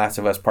dropped. And Last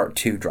of Us Part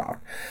 2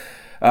 dropped.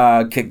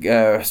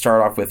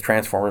 Start off with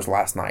Transformers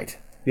last night.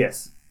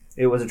 Yes,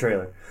 it was a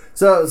trailer.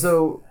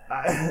 So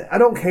I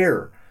don't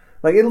care.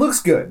 It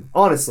looks good,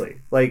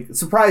 honestly.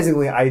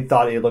 Surprisingly, I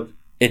thought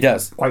it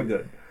does quite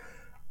good.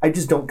 I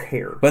just don't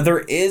care. But there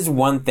is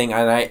one thing,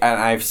 and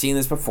I've seen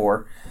this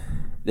before.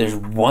 There's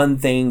one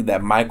thing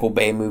that Michael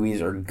Bay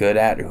movies are good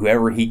at.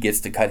 Whoever he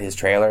gets to cut his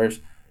trailers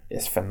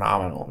is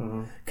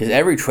phenomenal. Because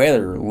every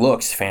trailer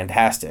looks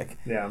fantastic.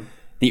 Yeah.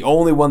 The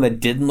only one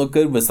that didn't look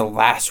good was the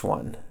last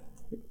one,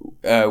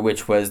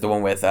 which was the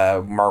one with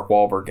Mark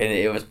Wahlberg. And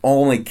it was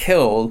only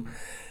killed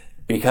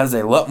because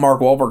they let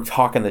Mark Wahlberg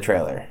talk in the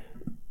trailer.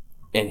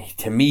 And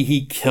to me,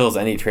 he kills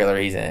any trailer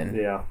he's in.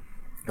 Yeah.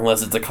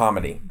 Unless it's a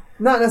comedy.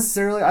 Not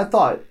necessarily. I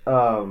thought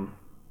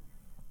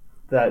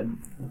that...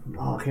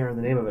 Oh, I can't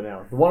remember the name of it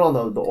now. The one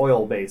on the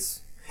oil base.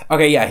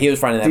 Okay, yeah, he was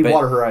finding that.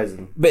 Deepwater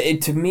Horizon.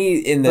 But to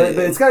me, But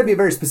it's got to be a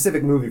very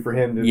specific movie for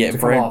him to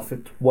come off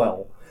it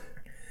well.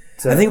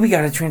 So, I think we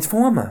got a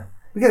Transformer.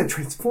 We got a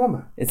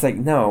Transformer. It's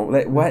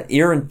no, what?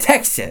 You're in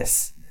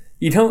Texas.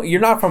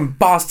 You're not from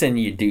Boston,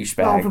 you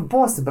douchebag. No, I'm from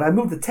Boston, but I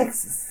moved to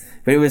Texas.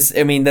 But it was,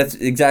 that's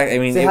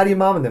exactly, Say hi to your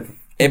mom and them.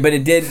 But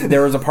it did,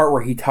 there was a part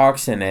where he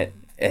talks in it,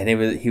 and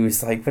he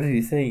was like, what did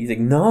he say? He's like,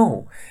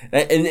 no.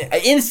 And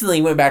I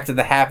instantly went back to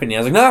the happening.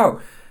 I was like,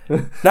 no.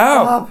 No.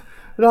 Stop.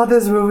 Not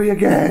this movie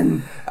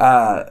again.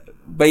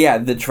 But yeah,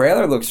 the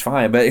trailer looks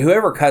fine. But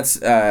whoever cuts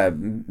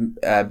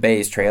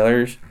Bay's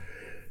trailers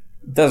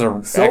does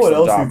a someone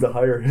else job. needs to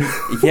hire him.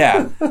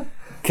 Yeah,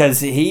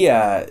 because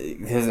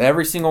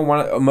every single one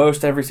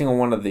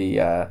of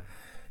the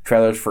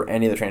trailers for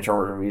any of the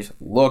Transformers movies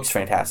looks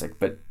fantastic,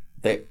 but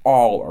they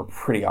all are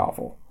pretty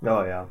awful.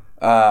 Oh yeah.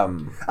 I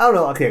don't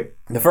know. Okay,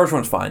 the first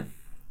one's fine.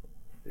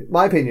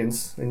 my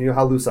opinions, and you know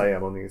how loose I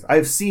am on these.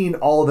 I've seen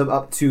all of them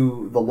up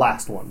to the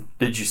last one.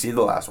 Did you see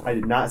the last one? I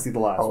did not see the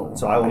last one,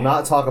 so I will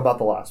not talk about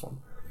the last one.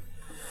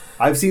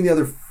 I've seen the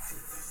other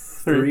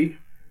 3.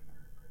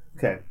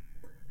 Okay.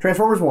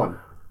 Transformers 1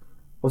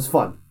 was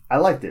fun. I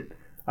liked it.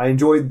 I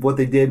enjoyed what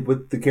they did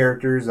with the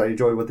characters. I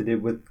enjoyed what they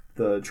did with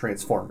the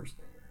Transformers.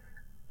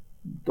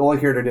 The only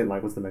character I didn't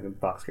like was the Megan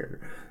Fox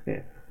character.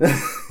 Yeah.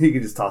 You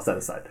can just toss that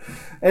aside.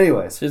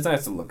 Anyways. She's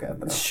nice to look at,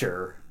 though.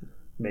 Sure.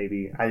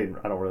 Maybe. I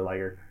don't really like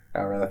her.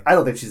 Oh, really? I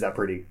don't think she's that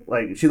pretty.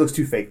 Like, she looks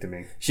too fake to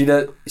me. She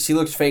does. She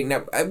looks fake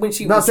now. When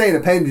she I'm not saying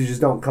appendages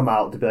don't come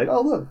out to be like,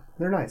 oh, look,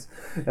 they're nice.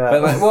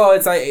 But well,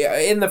 it's like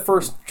in the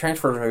first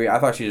Transformers movie, I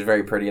thought she was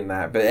very pretty in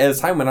that. But as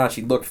time went on,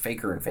 she looked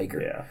faker and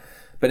faker. Yeah.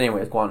 But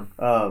anyways, go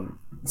on.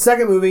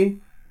 Second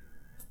movie,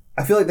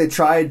 I feel like they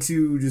tried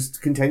to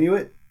just continue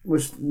it,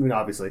 which, I mean,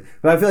 obviously.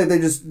 But I feel like they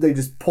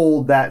just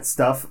pulled that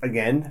stuff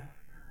again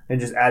and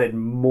just added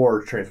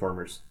more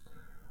Transformers.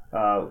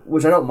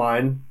 Which I don't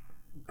mind,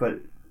 but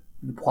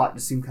the plot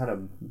just seemed kind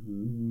of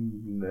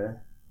meh.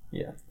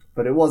 Yeah.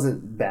 But it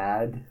wasn't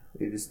bad.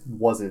 It just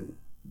wasn't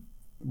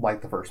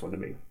like the first one to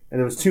me.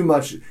 And it was too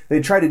much. They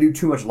tried to do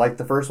too much like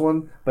the first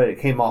one, but it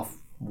came off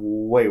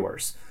way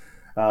worse.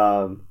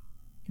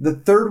 The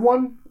third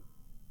one,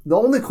 the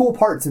only cool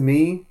part to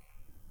me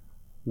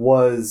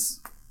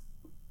was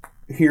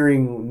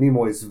hearing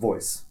Nimoy's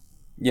voice.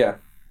 Yeah.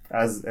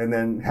 And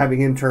then having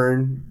him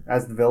turn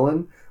as the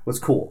villain was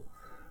cool.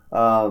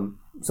 Some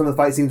of the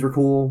fight scenes were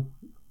cool.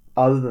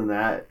 Other than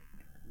that,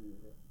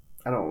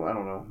 I don't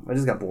know. I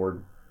just got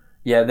bored.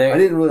 Yeah, I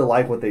didn't really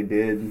like what they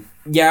did.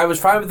 Yeah, I was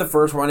fine with the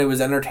first one. It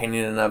was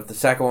entertaining enough. The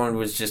second one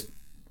was just...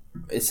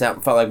 It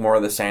felt like more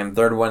of the same.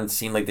 Third one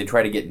seemed like they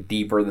tried to get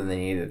deeper than they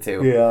needed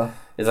to. Yeah.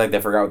 It's like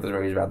they forgot what this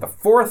movie was about. The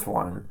fourth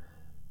one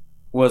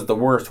was the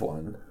worst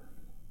one.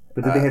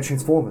 But then they had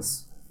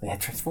Transformers. They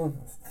had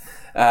Transformers.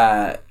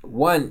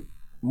 One,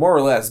 more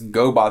or less,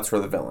 GoBots were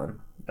the villain.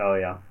 Oh,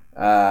 yeah.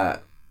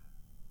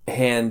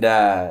 And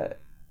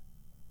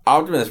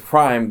Optimus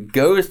Prime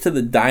goes to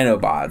the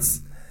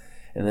Dinobots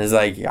and is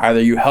like, either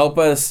you help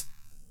us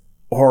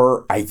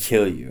or I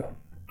kill you.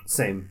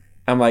 Same.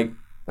 I'm like...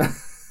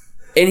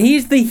 And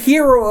he's the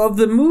hero of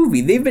the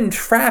movie. They've been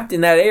trapped in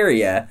that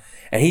area.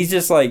 And he's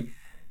just like,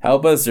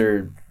 help us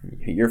or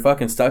you're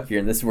fucking stuck here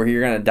and this is where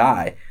you're going to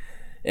die.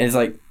 And it's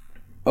like,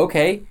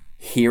 okay,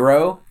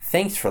 hero,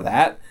 thanks for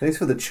that. Thanks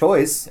for the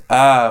choice.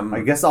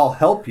 I guess I'll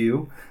help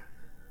you.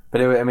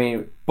 But I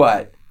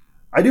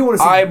do want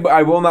to see...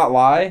 I will not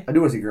lie. I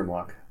do want to see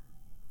Grimlock.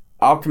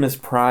 Optimus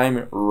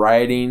Prime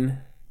riding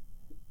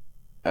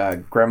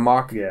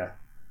Grimlock. Yeah.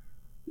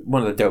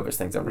 One of the dopest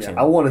things I've ever seen.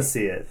 I want to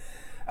see it.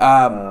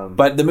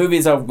 But the movie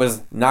itself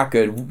was not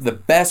good. The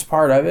best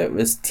part of it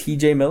was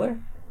T.J. Miller.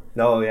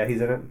 Oh, yeah, he's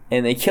in it.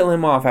 And they kill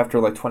him off after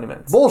like 20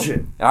 minutes.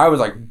 Bullshit. And I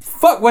was like,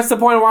 fuck, what's the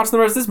point of watching the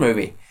rest of this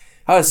movie?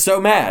 I was so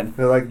mad.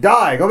 They're like,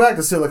 die, go back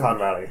to Silicon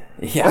Valley.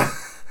 Yeah.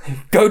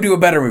 Go do a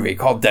better movie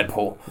called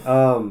Deadpool.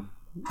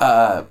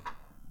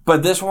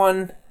 But this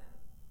one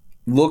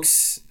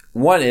looks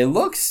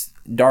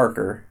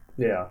darker.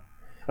 Yeah.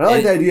 And I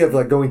like the idea of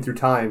like going through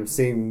time,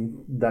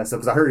 seeing that stuff,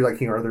 because I heard like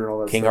King Arthur and all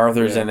that King stuff.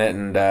 Arthur's in it,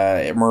 and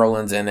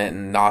Merlin's in it,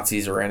 and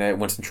Nazis are in it.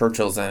 Winston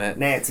Churchill's in it.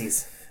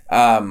 Nazis.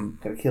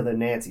 Gotta kill the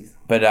Nazis.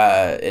 But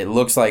it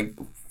looks like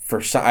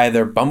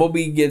either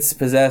Bumblebee gets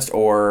possessed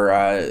or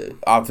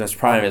Optimus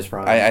Prime is.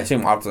 I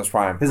assume Optimus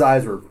Prime. His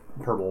eyes were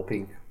purple,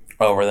 pink.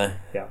 Oh, were they?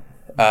 Yeah.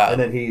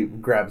 And then he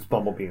grabs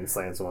Bumblebee and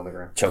slams him on the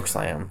ground. Choke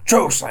slam!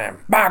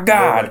 My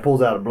God! He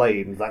pulls out a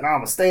blade and he's like, "I'm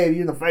gonna stab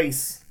you in the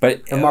face."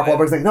 But and Mark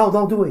Wahlberg's like, "No,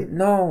 don't do it.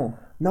 No.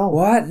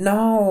 What?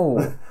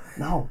 No.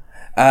 No."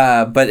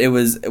 But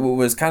what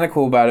was kind of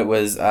cool about it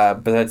was,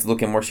 besides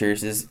looking more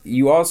serious, is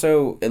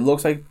it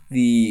looks like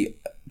the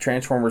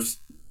Transformers,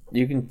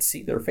 you can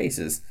see their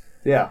faces.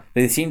 Yeah.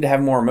 They seem to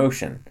have more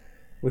emotion.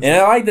 And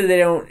I like that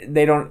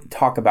they don't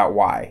talk about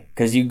why.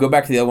 Because you go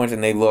back to the other ones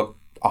and they look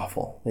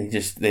awful.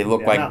 They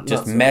look like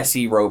not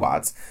messy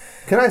robots.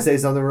 Can I say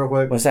something real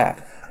quick? What's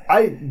that?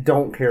 I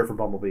don't care for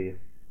Bumblebee.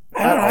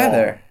 I don't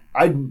either.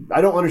 I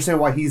don't understand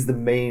why he's the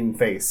main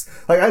face.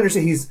 Like, I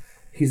understand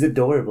he's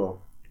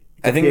adorable.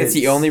 I think that's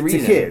the only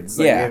reason. To kids.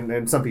 Like, yeah.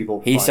 And some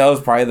people. He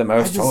sells probably the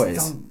most toys. I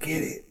just don't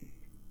get it.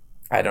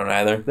 I don't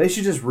either. They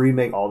should just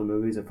remake all the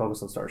movies and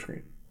focus on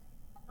Starscream.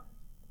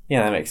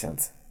 Yeah, that makes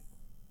sense.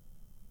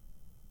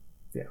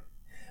 Yeah.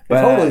 But,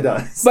 it totally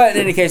does. But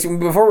in any case,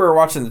 before we were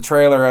watching the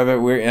trailer of it,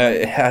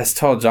 I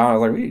told John, I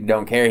was like, we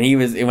don't care.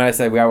 And when I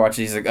said we gotta watch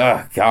it, he's like,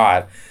 oh,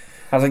 God.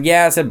 I was like,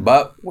 yeah, I said,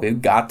 but we've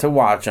got to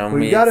watch them.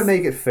 We've got to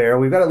make it fair.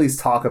 We've got to at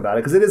least talk about it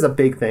because it is a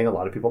big thing. A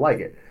lot of people like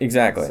it.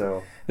 Exactly.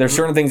 So there's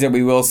certain things that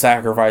we will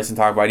sacrifice and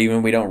talk about, even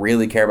if we don't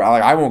really care about.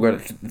 Like, I won't go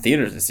to the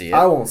theaters to see it.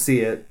 I won't see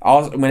it.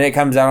 When it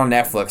comes out on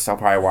Netflix, I'll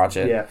probably watch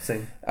it. Yeah,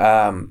 same.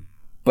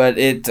 But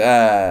it...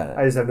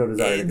 I just have no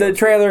desire. The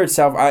trailer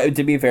itself,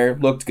 to be fair,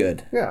 looked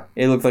good. Yeah.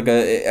 It looked like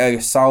a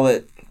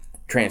solid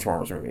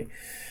Transformers movie.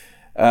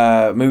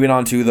 Moving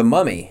on to The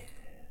Mummy.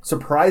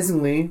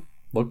 Surprisingly...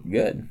 Looked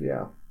good.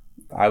 Yeah.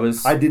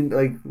 I didn't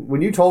like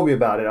when you told me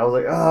about it. I was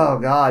like, oh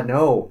god,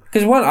 no.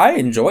 Because I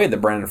enjoy the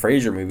Brendan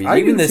Fraser movies.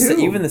 Even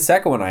the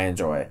second one I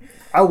enjoy.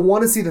 I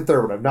want to see the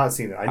third one. I've not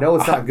seen it. I know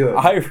it's not good.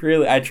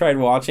 I tried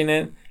watching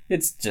it.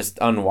 It's just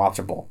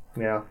unwatchable.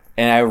 Yeah.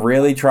 And I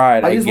really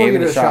tried. I gave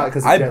it a shot.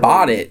 I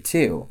bought it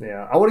too.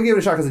 Yeah. I want to give it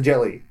a shot because of Jet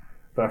Li.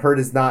 But I've heard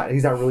he's not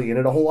really in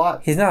it a whole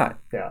lot. He's not.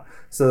 Yeah.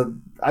 So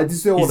I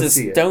just don't want to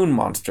see it. He's a stone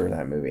monster in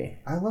that movie.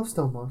 I love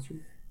stone monsters.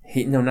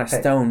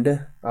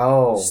 Stoned.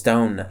 Oh.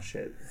 Stone.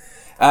 Shit.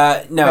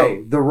 No.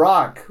 Hey, The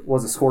Rock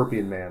was a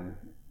scorpion man.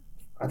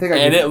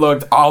 It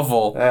looked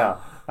awful. Yeah.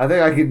 I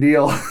think I can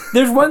deal.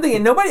 There's one thing,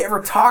 and nobody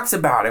ever talks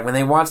about it when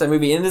they watch that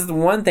movie, and it is the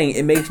one thing,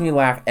 it makes me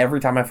laugh every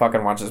time I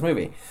fucking watch this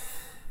movie.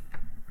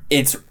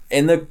 It's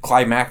in the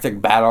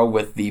climactic battle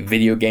with the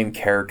video game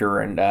character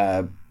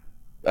and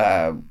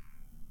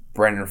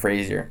Brendan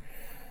Fraser.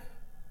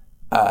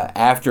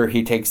 After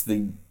he takes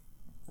the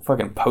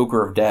fucking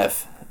poker of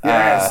death.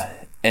 Yes.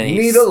 And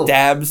he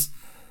stabs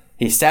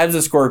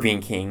the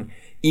Scorpion King.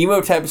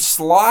 Emotep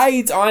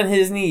slides on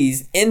his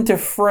knees into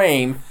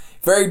frame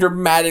very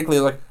dramatically,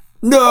 like,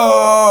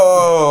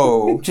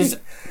 no! Just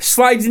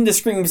slides into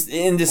screams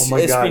saying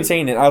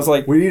it. I was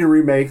like, we need to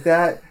remake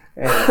that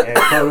and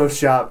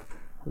Photoshop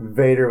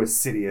Vader with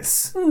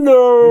Sidious.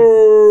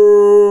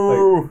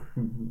 No!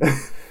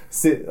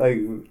 like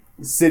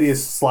Sidious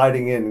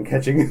sliding in and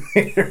catching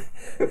Vader.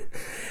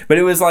 But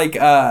it was like,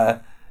 I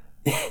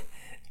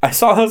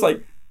was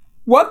like,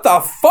 what the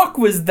fuck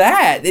was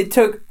that? It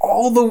took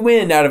all the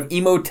wind out of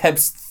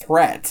Emotep's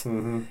threat.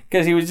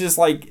 Because he was just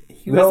like,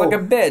 was like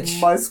a bitch.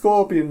 My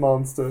scorpion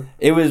monster.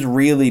 It was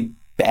really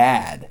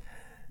bad.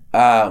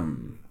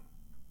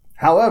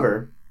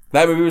 However,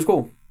 that movie was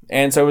cool.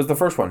 And so was the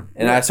first one.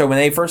 And so when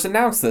they first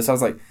announced this, I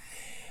was like,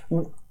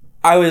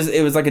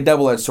 it was like a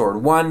double-edged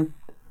sword. One,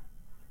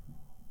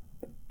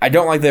 I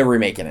don't like they're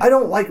remaking it. I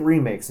don't like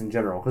remakes in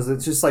general because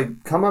it's just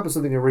like come up with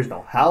something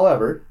original.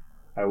 However,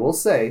 I will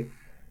say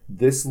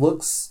this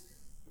looks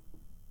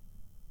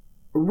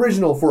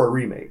original for a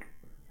remake.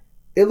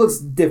 It looks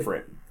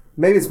different.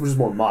 Maybe it's just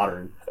more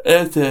modern.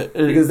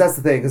 Because that's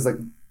the thing. Because like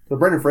the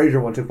Brendan Fraser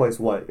one took place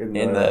in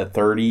the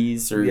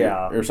 30s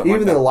or something.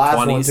 Even like that. the last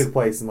 20s. One took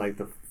place in like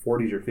the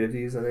 40s or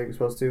 50s. I think it's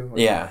supposed to.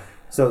 Yeah.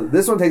 So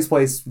this one takes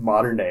place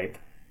modern day.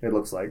 It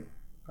looks like.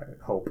 I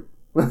hope.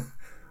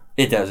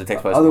 It does. It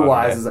takes place.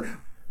 Otherwise, it's like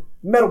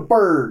metal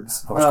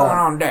birds. What's going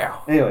on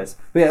now? Anyways,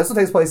 but yeah, this one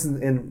takes place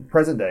in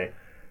present day.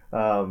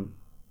 I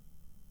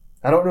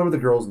don't remember the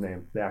girl's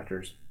name, the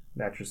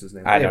actress's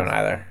name. I don't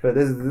either. But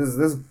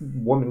this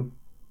woman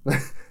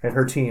and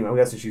her team. I'm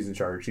guessing she's in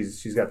charge.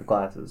 She's got the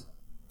glasses.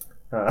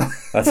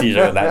 That's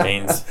usually what that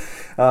means.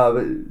 But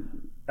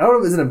I don't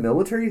know. Is it a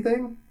military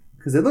thing?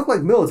 Because they look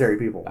like military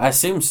people. I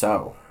assume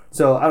so.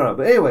 So I don't know.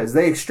 But anyways,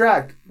 they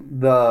extract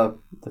the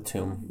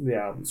tomb.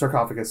 Yeah,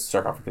 sarcophagus.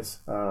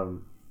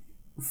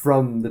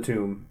 From the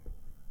tomb,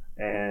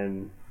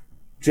 and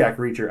Jack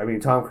Reacher. I mean,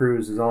 Tom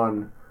Cruise is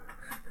on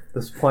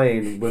this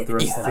plane with the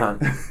rest of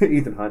the team.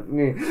 Ethan Hunt.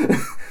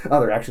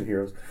 Other action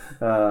heroes.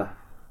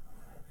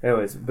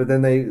 Anyways, but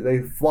then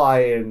they fly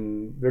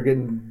and they're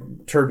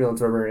getting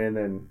turbulence over, and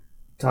then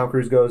Tom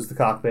Cruise goes to the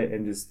cockpit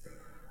and just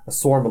a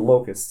swarm of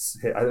locusts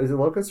hit. Is it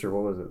locusts or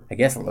what was it? I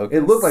guess locusts.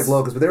 It looked like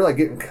locusts, but they were like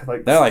getting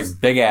like they're like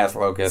big ass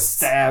locusts.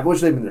 Stabbed,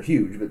 which they're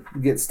huge,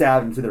 but get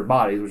stabbed into their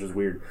bodies, which is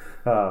weird.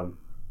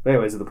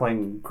 Anyways, the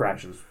plane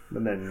crashes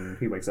and then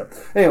he wakes up.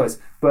 Anyways,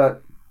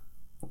 but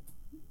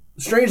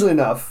strangely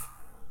enough,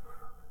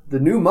 the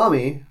new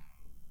mummy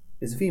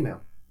is a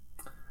female.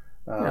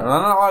 Not a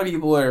lot of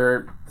people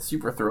are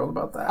super thrilled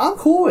about that. I'm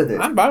cool with it.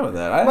 I'm fine with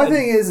that. My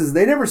thing is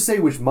they never say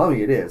which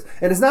mummy it is,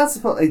 and it's not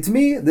supposed. To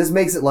me, this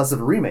makes it less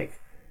of a remake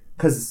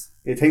because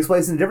it takes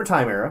place in a different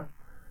time era,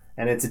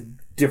 and it's a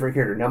different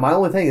character. Now, my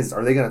only thing is,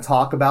 are they going to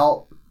talk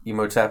about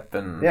Emotep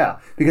and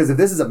because if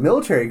this is a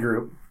military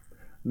group,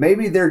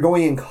 maybe they're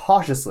going in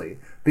cautiously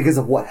because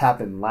of what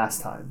happened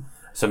last time.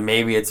 So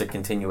maybe it's a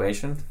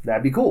continuation.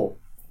 That'd be cool.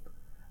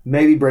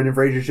 Maybe Brendan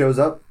Fraser shows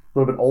up, a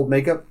little bit old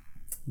makeup,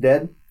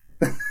 dead.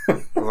 I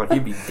was like,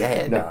 he'd be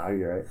dead. No,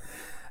 you're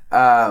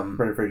right.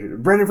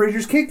 Brendan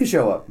Fraser's kid could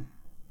show up.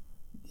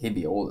 He'd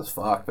be old as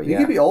fuck, but he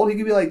could be old. He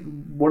could be like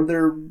one of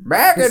their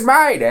back in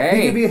my day.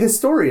 He could be a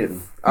historian. He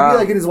could be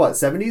like in his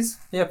 70s.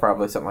 Yeah,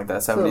 probably something like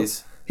that. 70s.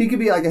 So he could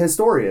be like a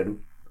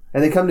historian,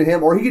 and they come to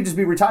him, or he could just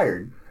be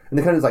retired, and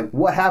they kind of like,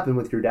 what happened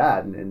with your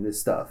dad and this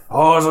stuff?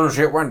 Oh, some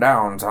shit went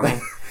down, sonny.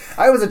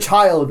 I was a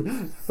child,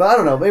 but I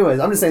don't know. But anyways,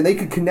 I'm just saying they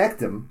could connect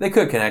them. They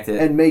could connect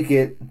it and make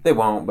it. They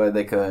won't, but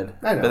they could.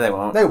 I know, but they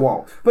won't. They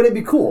won't. But it'd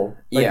be cool.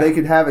 Like yeah. They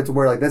could have it to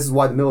where like this is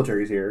why the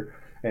military's here,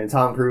 and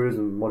Tom Cruise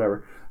and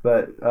whatever.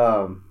 But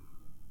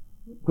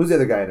who's the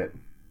other guy in it?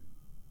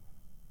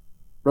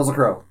 Russell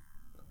Crowe.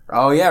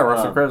 Oh yeah,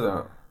 Russell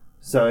Crowe.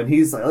 So and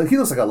he's like he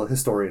looks like a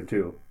historian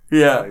too.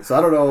 Yeah. Like, so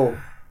I don't know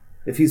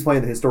if he's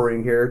playing the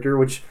historian character,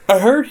 which I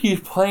heard he's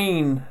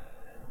playing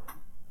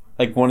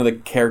like one of the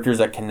characters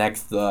that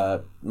connects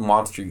the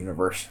monster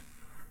universe.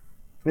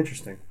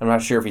 Interesting. I'm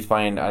not sure if he's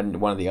playing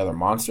one of the other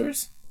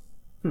monsters,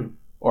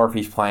 or if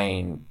he's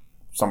playing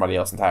somebody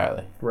else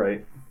entirely.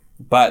 Right.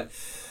 But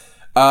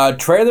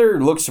trailer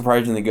looks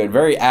surprisingly good.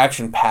 Very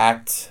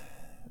action-packed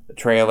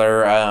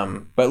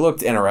trailer, but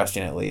looked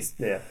interesting at least.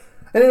 Yeah.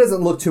 And it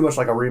doesn't look too much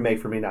like a remake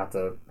for me not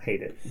to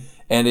hate it.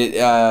 And it,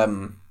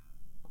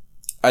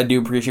 I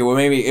do appreciate, well,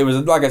 maybe it was,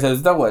 like I said,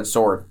 it's a double-edged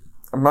sword.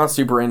 I'm not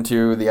super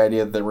into the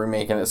idea that they're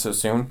remaking it so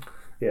soon.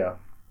 Yeah.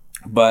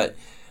 But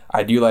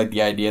I do like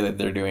the idea that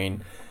they're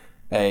doing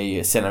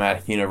a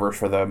cinematic universe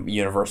for the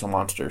Universal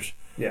monsters.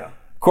 Yeah.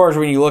 Of course,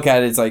 when you look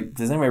at it, it's like,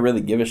 does anybody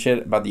really give a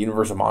shit about the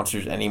Universal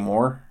monsters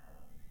anymore?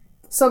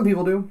 Some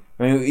people do.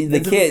 I mean, the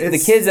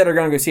kids that are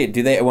going to go see it,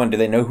 do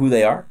they know who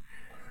they are?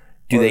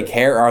 Do they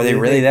care? Are they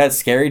really that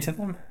scary to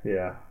them?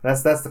 Yeah,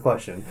 that's the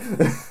question.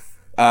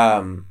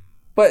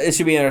 But it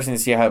should be interesting to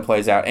see how it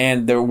plays out.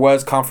 And there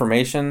was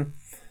confirmation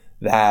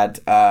that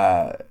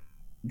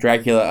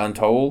Dracula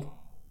Untold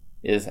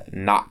is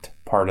not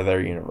part of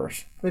their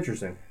universe.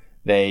 Interesting.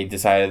 They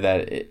decided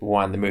that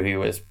the movie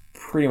was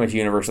pretty much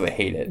universally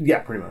hated. Yeah,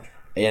 pretty much.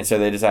 And so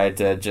they decided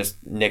to just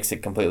nix it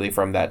completely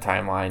from that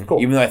timeline.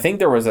 Cool. Even though I think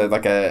there was an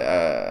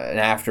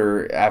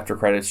after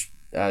credits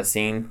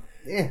scene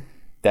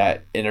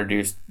that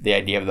introduced the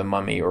idea of the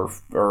mummy or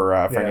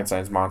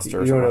Frankenstein's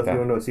monster or something like that. You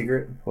want to know a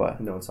secret? What?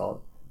 No one saw it.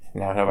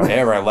 No,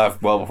 I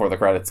left well before the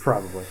credits.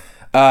 Probably.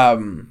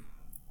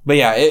 But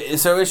yeah,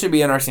 so it should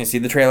be interesting to see.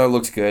 The trailer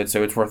looks good,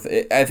 so it's worth.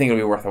 I think it'll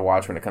be worth a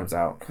watch when it comes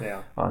out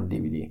on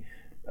DVD.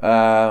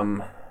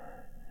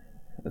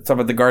 Let's talk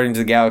about the Guardians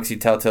of the Galaxy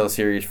Telltale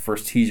series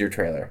first teaser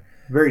trailer.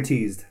 Very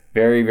teased.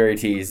 Very, very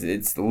teased.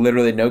 It's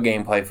literally no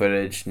gameplay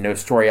footage, no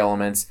story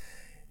elements.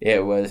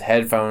 It was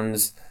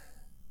headphones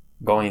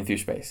going through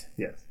space.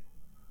 Yes.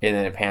 And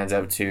then it pans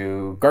up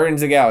to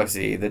Guardians of the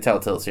Galaxy, the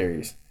Telltale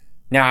series.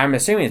 Now, I'm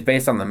assuming it's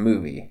based on the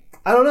movie.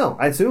 I don't know.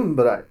 I assume,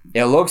 but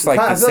it looks like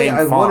the same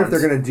font. I wonder if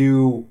they're going to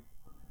do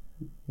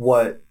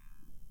what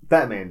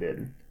Batman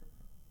did.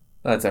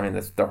 That's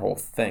their whole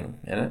thing,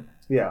 isn't it?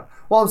 Yeah.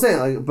 Well, I'm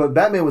saying, but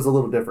Batman was a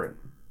little different.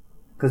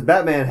 Because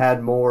Batman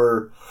had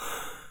more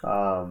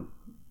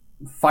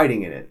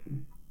fighting in it.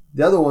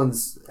 The other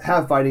ones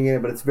have fighting in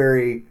it, but it's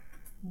very...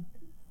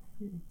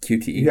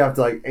 QTE. You have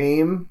to,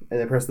 aim and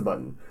then press the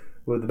button.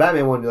 With the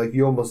Batman one,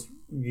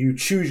 you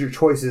choose your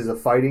choices of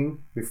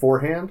fighting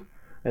beforehand,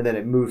 and then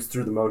it moves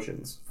through the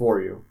motions for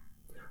you.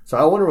 So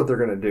I wonder what they're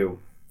going to do.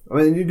 I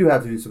mean, you do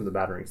have to do some of the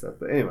battering stuff,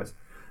 but anyways.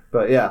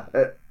 But yeah,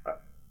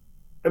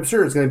 I'm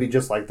sure it's going to be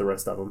just like the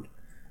rest of them.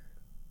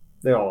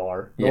 They all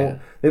are. Yeah.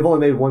 They've only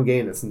made one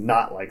game that's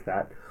not like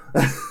that,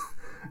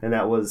 and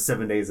that was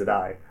 7 Days to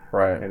Die.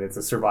 Right. And it's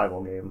a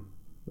survival game,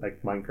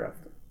 like Minecraft.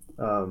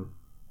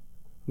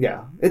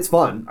 Yeah, it's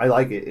fun. I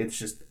like it. It's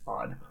just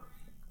odd.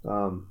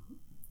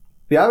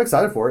 Yeah, I'm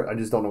excited for it. I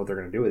just don't know what they're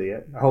going to do with it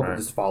yet. I hope it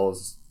just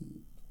follows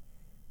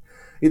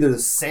either the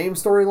same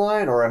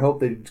storyline, or I hope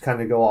they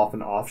kind of go off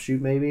an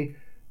offshoot maybe.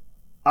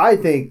 I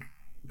think,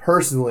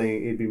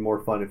 personally, it'd be more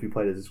fun if you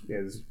played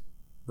as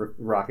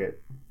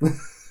Rocket.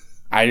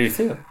 I do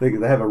too. They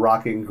have a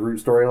Rocket and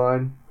Groot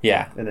storyline.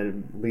 Yeah. And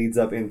then it leads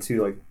up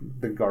into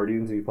the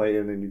Guardians, and you play it,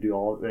 and then you do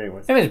all of it.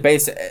 Anyways. I mean, it's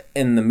based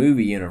in the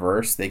movie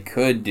universe. They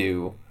could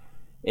do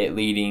it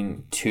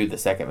leading to the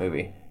second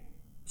movie.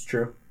 It's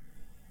true.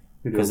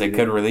 Because they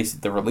could release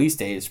it. The release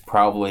date is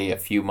probably a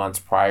few months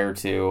prior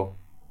to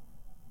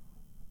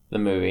the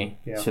movie.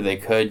 Yeah. So they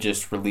could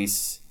just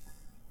release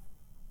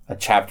a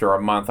chapter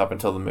a month up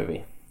until the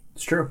movie.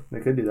 It's true.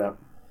 They could do that.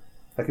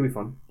 That could be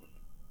fun.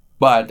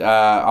 But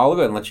I'll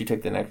go ahead and let you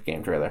take the next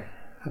game trailer.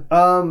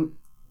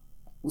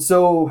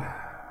 So,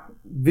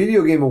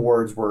 Video Game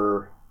Awards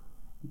were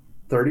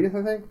 30th,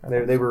 I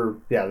think? They were,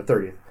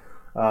 the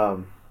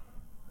 30th.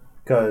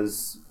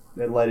 Because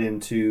it led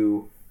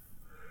into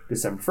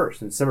December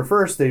 1st. And December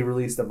 1st, they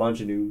released a bunch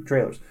of new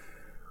trailers.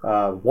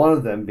 One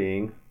of them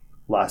being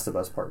Last of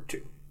Us Part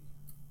 2.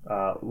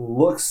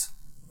 Looks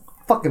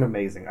fucking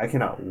amazing. I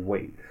cannot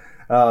wait.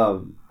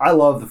 I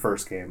love the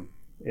first game.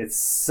 It's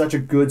such a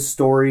good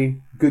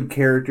story, good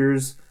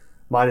characters,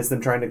 minus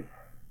them trying to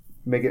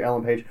make it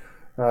Ellen Page.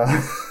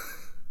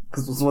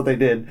 Because that's what they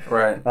did.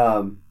 Right.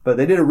 But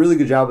they did a really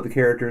good job with the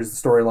characters,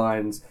 the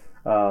storylines,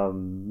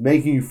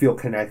 making you feel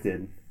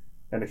connected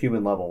at a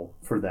human level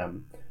for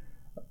them.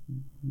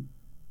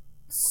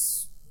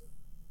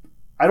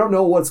 I don't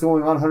know what's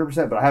going on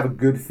 100%, but I have a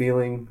good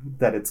feeling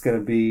that it's going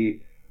to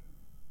be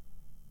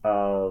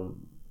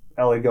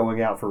Ellie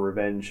going out for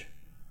revenge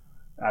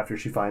after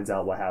she finds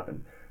out what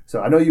happened.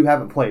 So I know you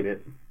haven't played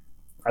it.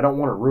 I don't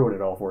want to ruin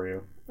it all for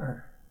you.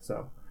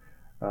 So,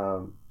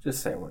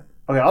 just say what.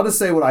 Okay, I'll just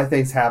say what I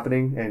think's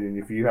happening, and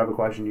if you have a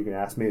question, you can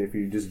ask me. If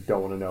you just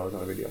don't want to know, it's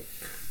not a big deal.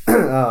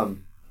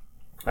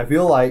 I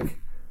feel like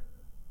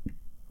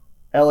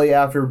Ellie,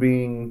 after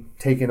being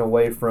taken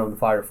away from the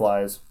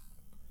Fireflies,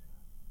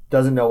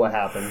 doesn't know what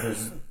happened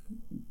because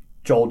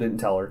Joel didn't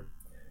tell her.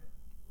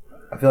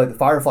 I feel like the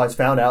Fireflies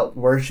found out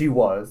where she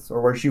was or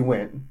where she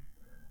went,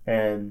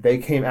 and they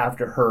came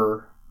after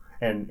her.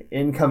 And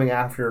in coming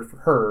after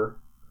her,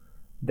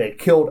 they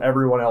killed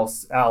everyone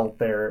else out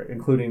there,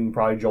 including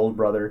probably Joel's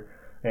brother,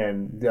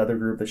 and the other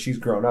group that she's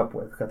grown up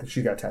with.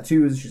 She's got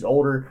tattoos. She's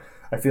older.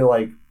 I feel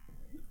like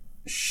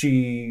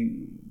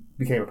she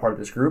became a part of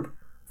this group.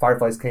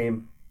 Fireflies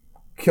came,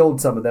 killed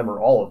some of them or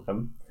all of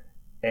them,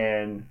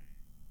 and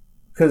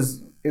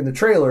because in the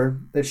trailer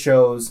it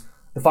shows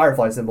the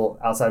firefly symbol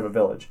outside of a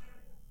village,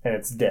 and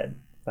it's dead,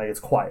 like it's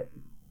quiet.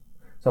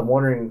 So I'm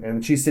wondering,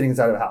 and she's sitting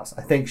inside of a house.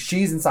 I think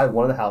she's inside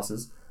one of the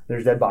houses.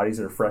 There's dead bodies.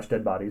 They're fresh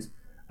dead bodies.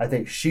 I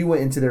think she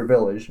went into their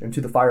village, into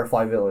the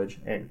Firefly village,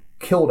 and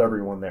killed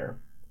everyone there.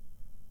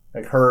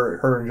 Like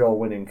her and Joel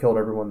went in and killed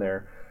everyone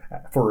there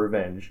for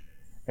revenge.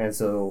 And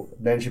so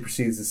then she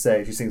proceeds to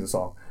say, she sings a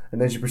song,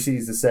 and then she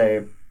proceeds to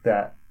say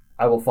that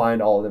I will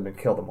find all of them and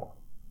kill them all.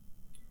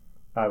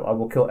 I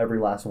will kill every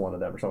last one of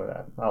them or something like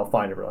that. I'll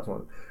find every last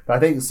one.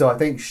 But I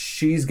think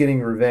she's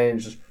getting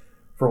revenge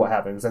for what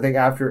happened. Because I think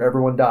after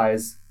everyone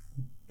dies,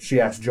 she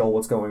asks Joel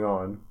what's going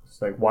on.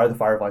 It's like, why are the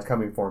Fireflies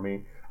coming for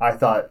me? I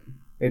thought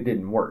it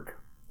didn't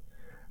work.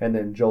 And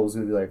then Joel's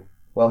going to be like,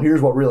 well,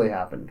 here's what really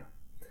happened.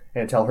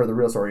 And tell her the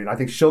real story. And I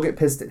think she'll get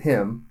pissed at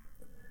him,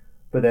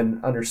 but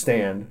then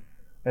understand.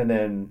 And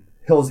then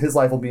his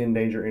life will be in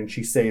danger, and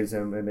she saves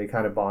him, and they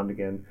kind of bond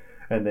again.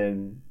 And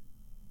then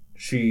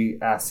she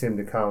asks him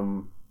to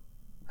come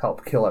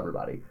help kill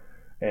everybody.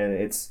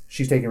 And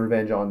she's taking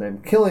revenge on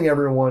them, killing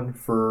everyone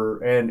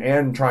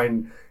and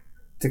trying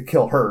to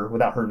kill her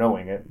without her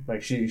knowing it.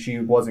 Like she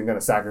wasn't going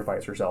to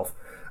sacrifice herself.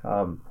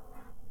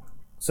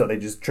 So they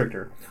just tricked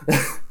her.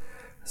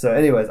 So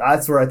anyways,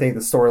 that's where I think the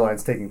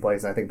storyline's taking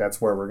place. And I think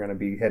that's where we're going to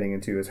be heading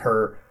into, is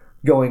her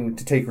going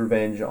to take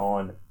revenge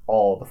on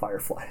all the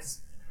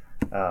Fireflies.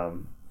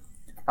 I'm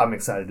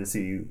excited to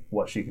see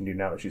what she can do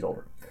now that she's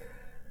older.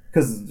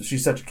 Because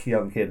she's such a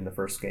young kid in the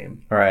first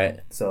game.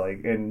 Right. So,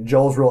 and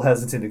Joel's real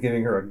hesitant to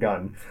giving her a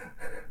gun.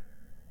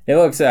 It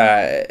looks,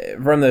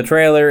 from the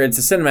trailer, it's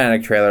a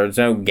cinematic trailer. There's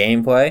no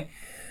gameplay.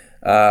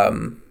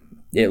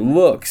 It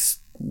looks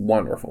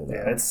wonderful, though.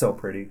 Yeah, it's so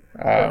pretty.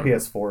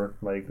 PS4,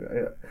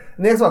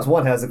 and the Xbox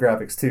One has the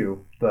graphics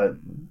too, but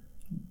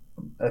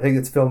I think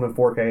it's filmed in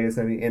 4K. It's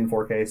going to be in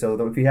 4K. So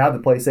if you have the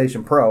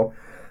PlayStation Pro,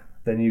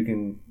 then you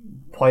can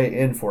play it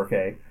in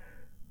 4K.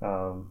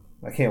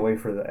 I can't wait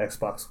for the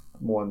Xbox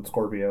One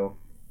Scorpio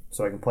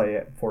so I can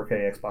play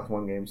 4K Xbox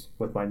One games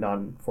with my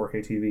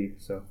non-4K TV,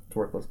 so it's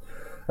worthless.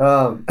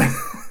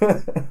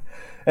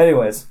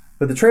 Anyways,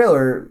 but the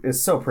trailer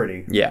is so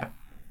pretty. Yeah.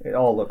 It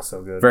all looks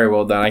so good. Very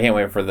well done. I can't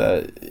wait for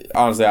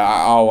honestly,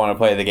 I'll want to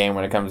play the game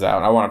when it comes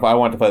out. I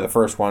want to play the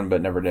first one,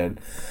 but never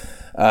did.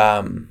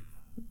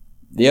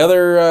 The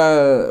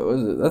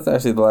other, that's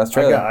actually the last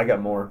trailer. I got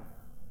more.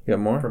 You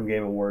got more? From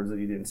Game Awards that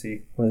you didn't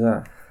see. What is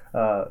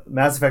that?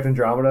 Mass Effect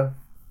Andromeda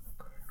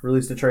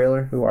released a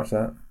trailer. We watched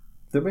that.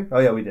 Did we? Oh,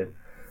 yeah, we did.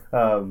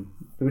 Did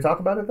we talk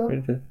about it, though? We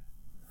did.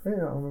 Yeah, I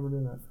don't remember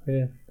doing that. We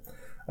did.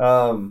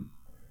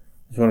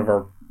 It's one of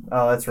our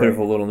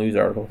beautiful little news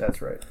articles.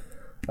 That's right.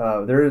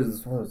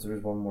 There's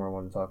one more I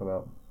wanted to talk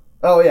about.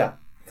 Oh, yeah.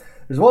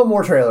 There's one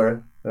more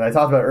trailer that I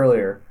talked about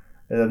earlier.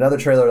 And another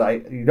trailer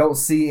that you don't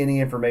see any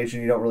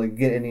information. You don't really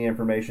get any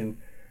information.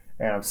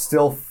 And I'm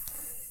still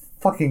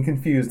fucking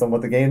confused on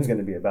what the game's going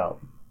to be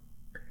about.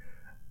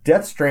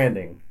 Death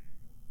Stranding.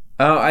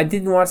 Oh, I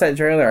didn't watch that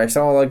trailer. I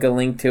saw a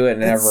link to it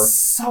and It's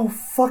so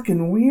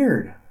fucking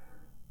weird.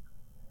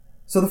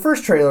 So the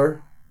first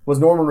trailer was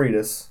Norman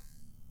Reedus,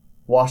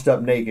 washed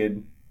up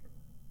naked,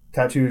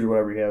 tattoos or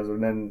whatever he has,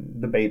 and then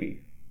the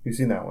baby. You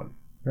seen that one?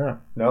 Yeah.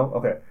 No?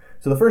 Okay.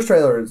 So the first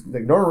trailer is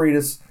Norman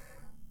Reedus.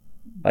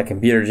 Like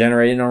computer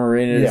generated Norman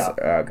Reedus? Yeah.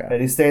 Oh, okay.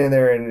 And he's standing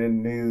there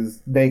and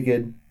he's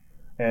naked,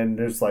 and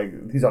there's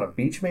he's on a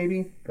beach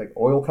maybe? Like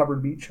oil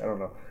covered beach? I don't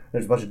know.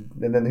 There's a bunch of,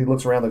 and then he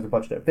looks around, there's a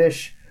bunch of dead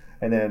fish,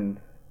 and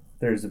then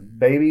there's a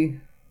baby.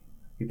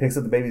 He picks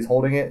up the baby, he's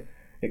holding it.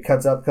 It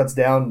cuts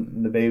down,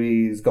 and the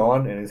baby's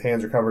gone, and his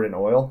hands are covered in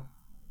oil.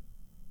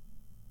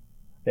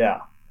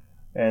 Yeah.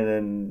 And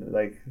then,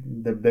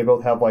 they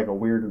both have, a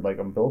weird,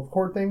 umbilical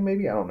cord thing,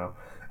 maybe? I don't know.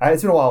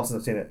 It's been a while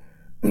since I've seen it.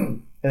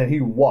 And then he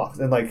walks,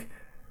 and,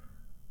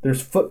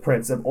 there's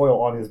footprints of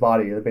oil on his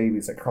body, and the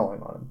baby's,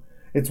 crawling on him.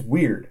 It's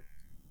weird.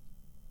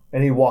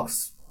 And he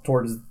walks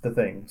towards the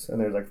things,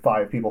 and there's,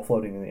 5 people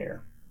floating in the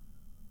air.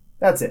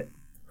 That's it.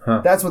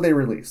 Huh. That's what they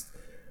released.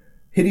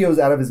 Hideo's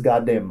out of his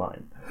goddamn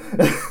mind.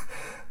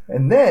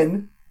 And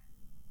then,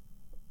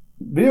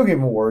 Video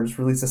Game Awards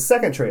released a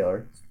second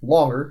trailer.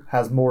 Longer,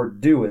 has more to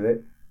do with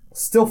it.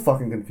 Still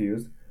fucking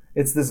confused.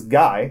 It's this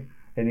guy,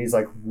 and he's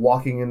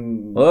walking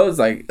in. Well,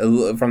 it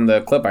was from the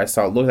clip I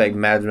saw, it looked like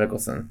Mads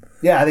Mikkelsen.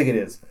 Yeah, I think it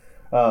is.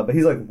 But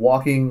he's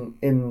walking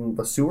in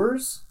the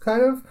sewers,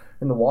 kind of,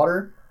 in the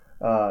water,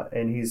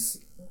 and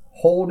he's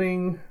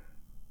holding.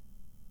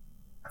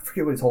 I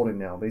forget what he's holding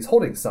now, but he's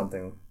holding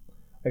something,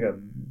 like a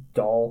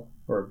doll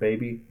or a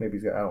baby. Maybe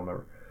he's got. I don't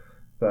remember.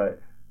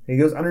 But he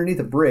goes underneath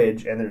a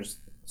bridge, and there's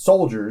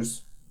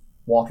soldiers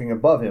walking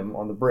above him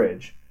on the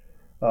bridge,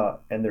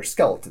 and they're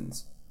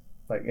skeletons,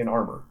 in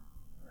armor.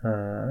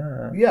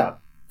 Yeah.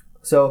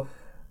 So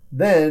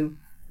then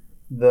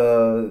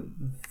the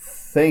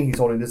thing he's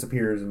holding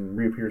disappears and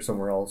reappears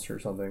somewhere else or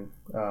something,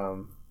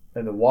 and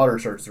the water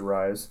starts to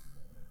rise,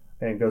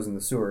 and goes in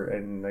the sewer,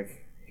 and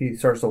like he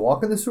starts to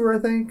walk in the sewer, I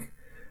think.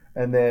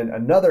 And then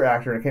another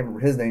actor, and I can't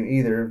remember his name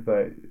either,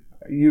 but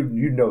you'd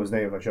know his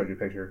name if I showed you a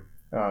picture.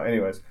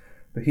 Anyways,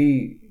 but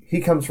he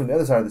comes from the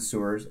other side of the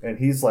sewers, and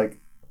he's like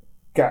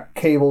got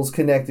cables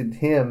connected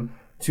him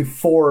to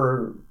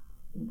 4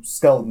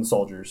 skeleton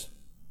soldiers.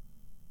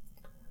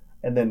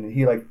 And then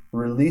he like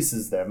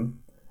releases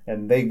them,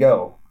 and they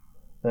go.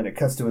 Then it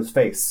cuts to his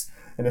face,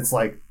 and it's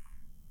like,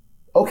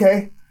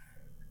 okay,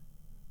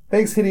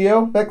 thanks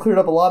Hideo. That cleared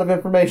up a lot of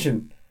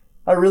information.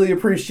 I really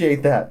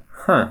appreciate that.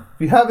 Huh.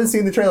 If you haven't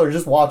seen the trailer,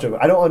 just watch them.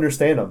 I don't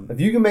understand them. If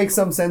you can make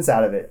some sense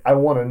out of it, I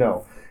want to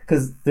know.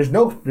 Because there's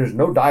no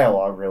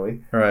dialogue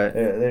really. Right.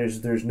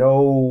 There's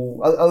no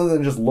other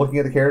than just looking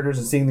at the characters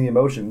and seeing the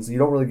emotions. You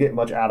don't really get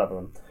much out of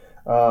them.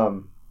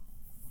 I'll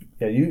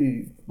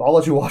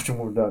let you watch them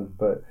when we're done.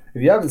 But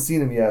if you haven't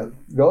seen them yet,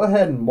 go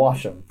ahead and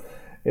watch them.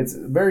 It's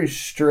a very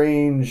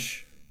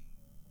strange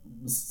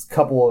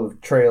couple of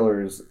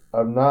trailers.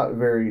 I'm not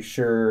very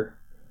sure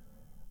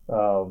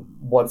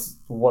what's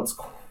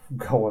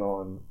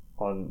going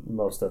on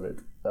most of it.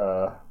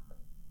 That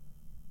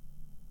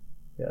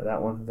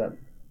one. Is that?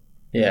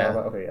 Yeah.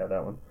 Okay, yeah,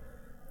 that one.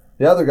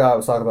 The other guy I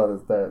was talking about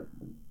is that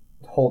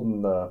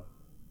holding the.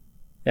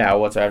 Yeah,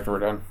 what's after we're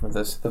done with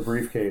this? The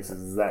briefcase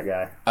is that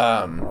guy.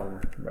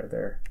 Right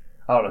there.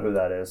 I don't know who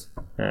that is.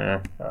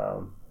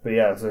 But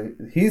yeah, so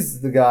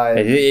he's the guy.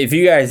 If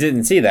you guys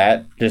didn't see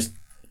that, just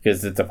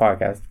because it's a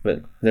podcast,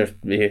 but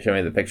he'll show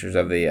me the pictures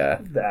of the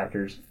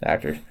actors. The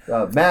actors.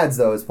 Mads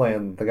though is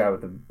playing the guy with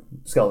the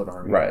skeleton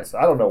army. Right. So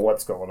I don't know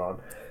what's going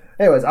on.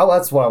 Anyways,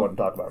 that's what I want to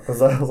talk about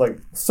because I was like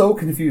so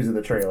confused in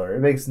the trailer.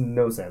 It makes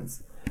no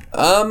sense.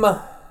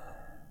 So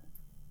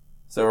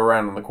we're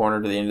around the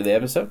corner to the end of the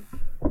episode.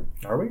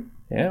 Are we?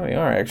 Yeah, we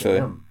are actually.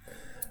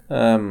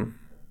 Well,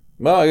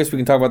 I guess we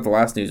can talk about the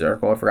last news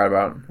article I forgot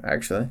about,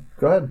 actually.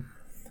 Go ahead.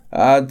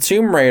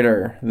 Tomb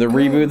Raider, the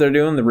reboot they're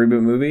doing, the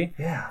reboot movie.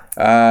 Yeah.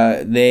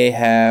 They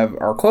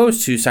are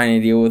close to signing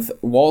a deal with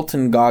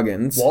Walton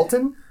Goggins.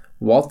 Walton,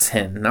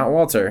 not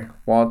Walter.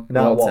 Not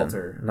Walton.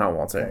 Walter. Not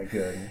Walter. Okay,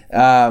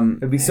 good.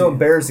 It'd be so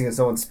embarrassing if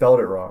someone spelled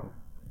it wrong.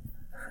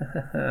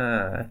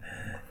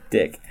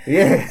 Dick.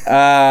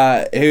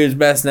 Yeah. Who's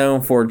best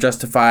known for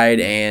Justified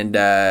and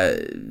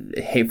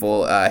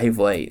Hateful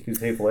Eight. He's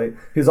Hateful Eight.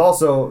 He's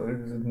also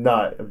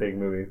not a big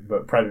movie,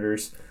 but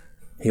Predators.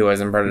 He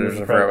was in Predators.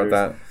 I forgot about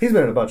that. He's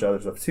been in a bunch of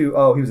other stuff too.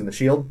 Oh, he was in The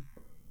Shield.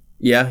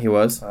 Yeah, he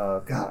was.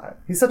 God,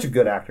 he's such a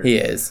good actor. He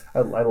is.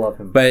 I love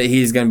him. But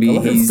he's going to be. I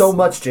love him so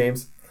much,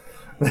 James.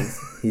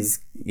 He's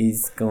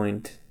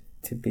going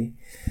to be.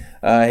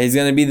 He's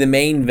going to be the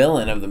main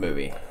villain of the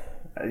movie.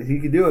 He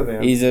can do it,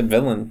 man. He's a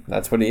villain.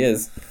 That's what he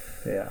is.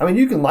 Yeah, I mean,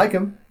 you can like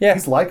him. Yeah,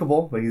 he's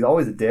likable, but he's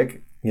always a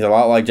dick. He's a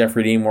lot like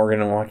Jeffrey Dean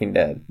Morgan in Walking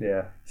Dead.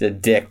 Yeah, he's a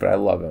dick, but I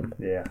love him.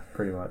 Yeah,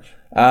 pretty much.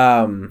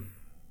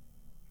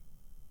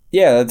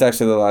 Yeah, that's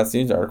actually the last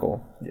news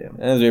article. Yeah.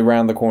 As we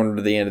round the corner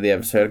to the end of the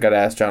episode, I've got to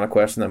ask John a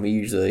question that we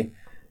usually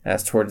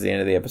ask towards the end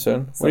of the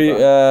episode. What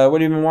have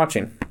you been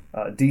watching?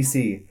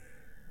 DC,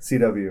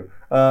 CW,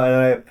 and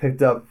I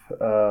picked up.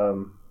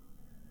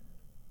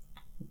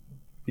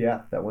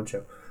 That one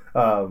show.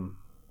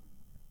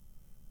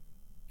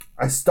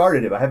 I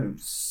started it, but I haven't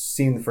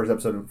seen the first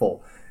episode in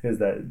full. Is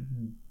that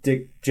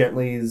Dick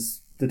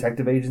Gently's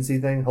detective agency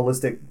thing?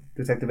 Holistic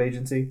detective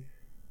agency?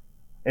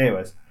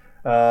 Anyways,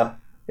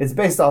 it's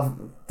based off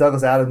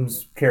Douglas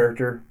Adams'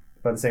 character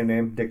by the same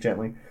name, Dick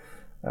Gently.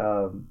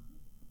 Douglas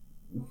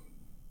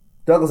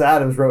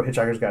Adams wrote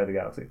Hitchhiker's Guide to the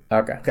Galaxy.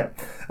 Okay.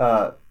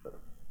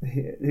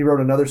 He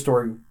wrote another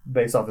story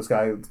based off this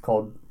guy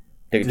called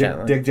Dick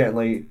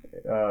Gently,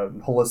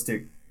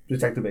 Holistic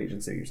Detective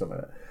Agency or something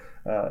like that.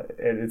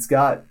 And it's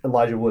got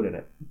Elijah Wood in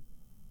it.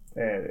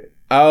 And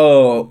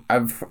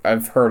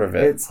I've heard of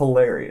it. It's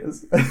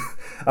hilarious.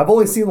 I've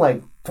only seen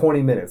like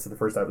 20 minutes of the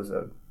first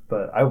episode,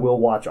 but I will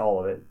watch all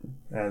of it.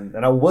 And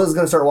I was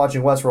going to start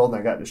watching Westworld, and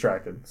I got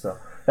distracted. So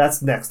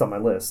that's next on my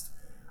list,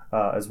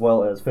 as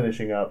well as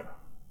finishing up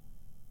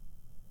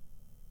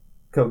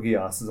Code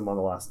Geass. I'm on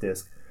the last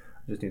disc.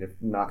 I just need to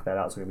knock that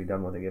out so I can be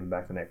done with it and give it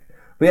back to Nick.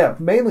 But yeah,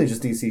 mainly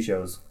just DC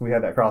shows. We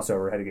had that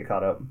crossover, had to get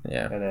caught up.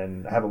 Yeah. And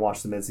then I haven't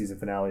watched the mid-season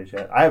finales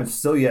yet. I have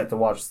still yet to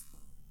watch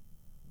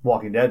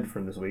Walking Dead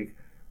from this week.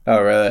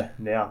 Oh, really?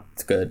 Yeah.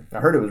 It's good. I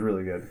heard it was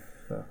really good.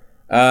 So.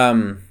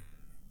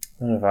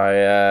 What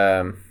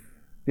have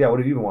Yeah, what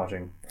have you been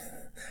watching?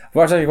 I've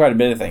watched actually quite a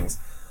bit of things.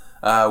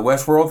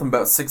 Westworld, I'm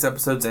about 6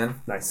 episodes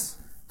in. Nice.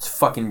 It's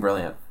fucking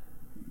brilliant.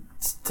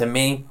 It's, to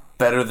me,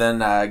 better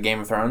than Game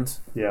of Thrones.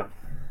 Yeah.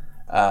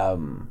 I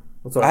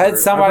had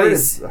somebody.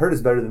 I heard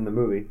it's better than the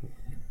movie.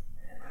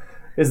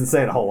 Isn't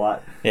saying a whole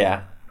lot.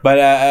 Yeah, but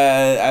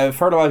I've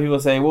heard a lot of people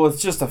say, "Well,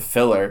 it's just a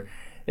filler.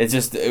 It's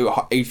just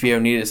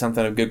HBO needed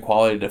something of good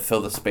quality to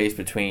fill the space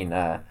between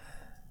a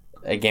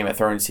Game of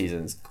Thrones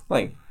seasons."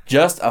 Like,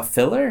 just a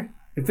filler?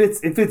 If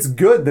it's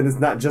good, then it's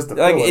not just a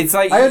filler. It's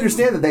like I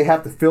understand that they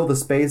have to fill the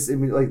space. I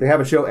mean, like they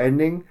have a show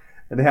ending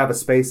and they have a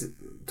space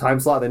time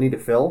slot they need to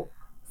fill.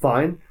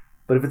 Fine.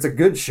 But if it's a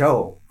good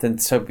show, then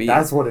so be it.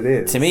 That's what it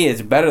is. To me,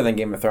 it's better than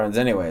Game of Thrones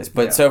anyways.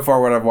 But so far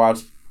what I've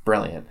watched,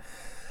 brilliant.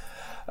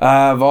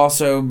 I've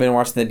also been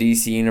watching the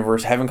DC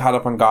universe. Haven't caught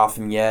up on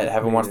Gotham yet.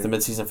 Haven't watched the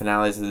mid-season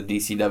finales of the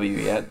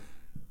DCW yet.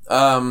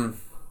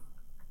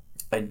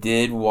 I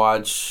did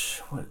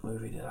watch... What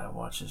movie did I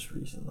watch just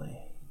recently?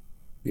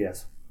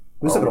 Yes.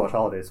 We still gotta watch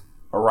Holidays.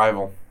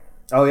 Arrival.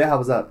 Oh, yeah? How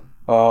was that?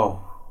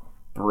 Oh,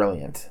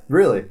 brilliant.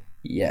 Really?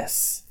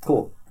 Yes.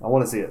 Cool. I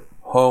want to see it.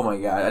 Oh, my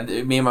God.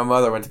 Me and my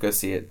mother went to go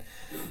see it.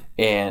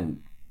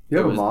 And... You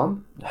have a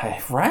mom?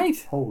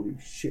 Right? Holy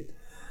shit.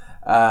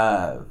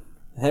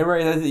 Hey,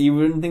 right, you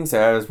wouldn't think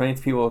so. As many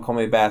people call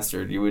me a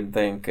bastard. You wouldn't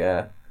think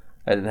I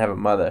didn't have a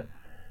mother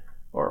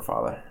or a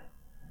father.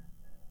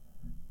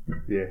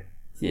 Yeah.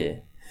 Yeah.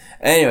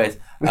 Anyways,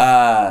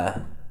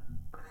 but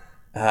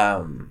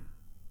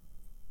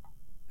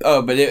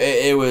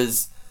it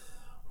was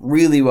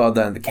really well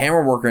done. The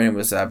camera work in it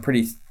was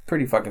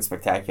pretty fucking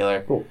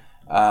spectacular. Cool.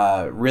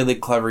 Really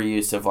clever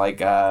use of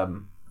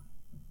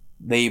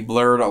they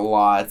blurred a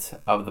lot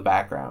of the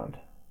background.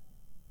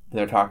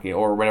 They're talking,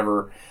 or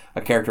whenever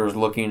a character is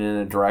looking in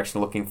a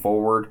direction, looking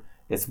forward,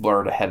 it's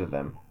blurred ahead of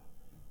them.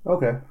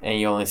 Okay. And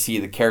you only see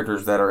the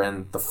characters that are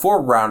in the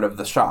foreground of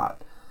the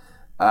shot.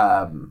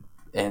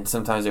 And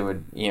sometimes they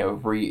would,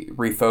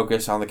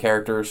 refocus on the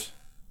characters.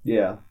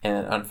 Yeah. And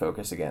then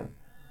unfocus again.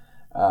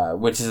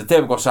 Which is a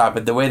typical shot,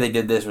 but the way they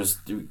did this was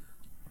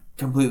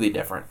completely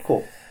different.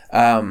 Cool.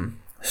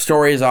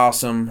 Story is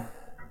awesome.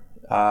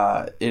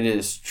 It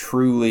is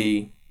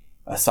truly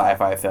a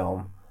sci-fi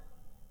film.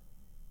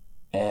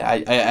 And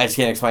I just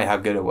can't explain how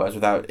good it was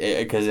without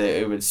it, because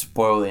it would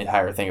spoil the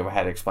entire thing if I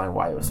had to explain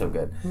why it was so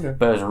good. Okay.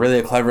 But it was a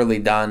really cleverly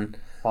done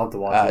I'll have to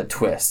watch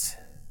twist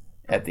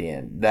at the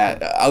end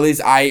that at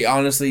least I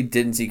honestly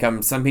didn't see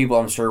coming. Some people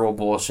I'm sure will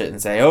bullshit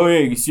and say, "Oh yeah,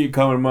 you see it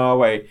coming a mile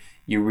away."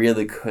 You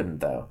really couldn't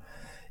though.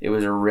 It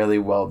was a really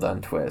well done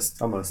twist.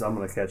 I'm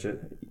gonna catch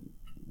it.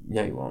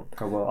 No, you won't.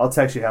 I will. I'll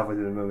text you halfway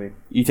through the movie.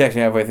 You text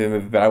me halfway through the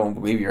movie, but I won't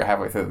believe you're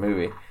halfway through the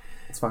movie.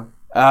 It's fine.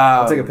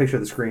 I'll take a picture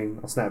of the screen.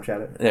 I'll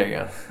Snapchat it. There you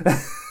go.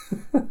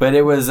 But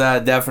it was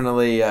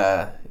definitely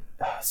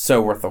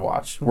so worth the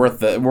watch. Worth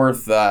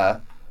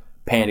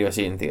paying to go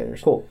see it in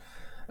theaters. Cool.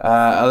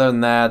 Other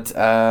than that,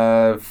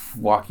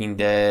 Walking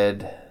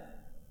Dead.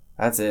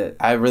 That's it.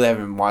 I really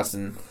haven't been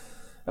watching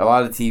a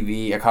lot of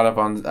TV. I caught up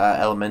on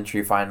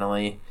Elementary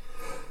finally.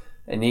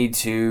 I need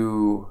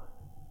to...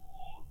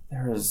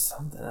 There was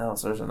something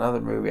else. There's another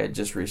movie I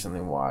just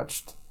recently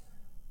watched.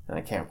 And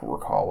I can't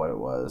recall what it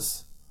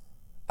was.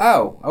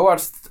 Oh, I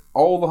watched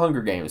all the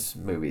Hunger Games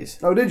movies.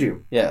 Oh, did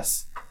you?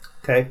 Yes.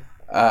 Okay.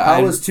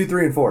 How was 2,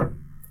 3, and 4?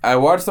 I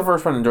watched the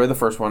first one, enjoyed the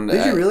first one.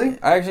 Did you really?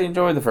 I actually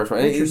enjoyed the first one.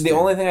 The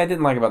only thing I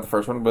didn't like about the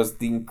first one was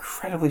the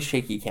incredibly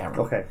shaky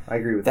camera. Okay, I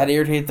agree with that. That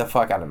irritated the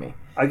fuck out of me.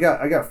 I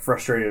got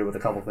frustrated with a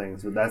couple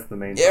things, but that's the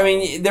main problem. I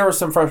mean, there were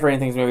some frustrating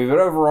things in the movie, but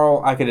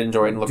overall, I could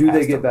enjoy it and look past it. Do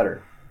they get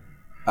better?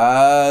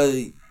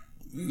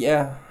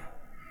 Yeah.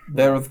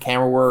 Better with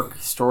camera work,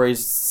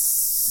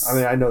 stories... I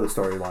mean, I know the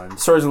storyline.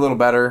 Story's a little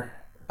better.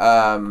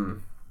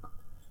 How'd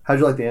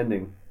you like the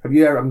ending?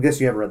 I'm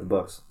guessing you haven't read the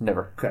books.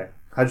 Never. Okay.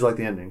 How'd you like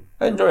the ending?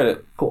 I enjoyed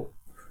it. Cool.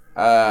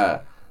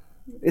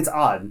 It's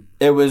odd.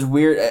 It was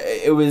weird.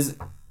 It was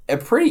a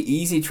pretty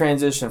easy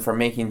transition from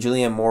making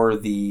Julianne Moore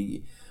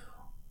the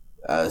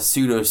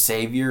pseudo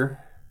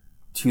savior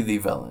to the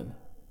villain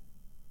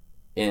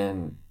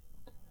in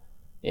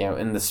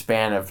the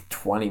span of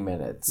 20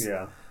 minutes.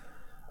 Yeah.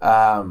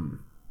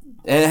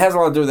 And it has a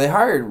lot to do with, they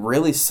hired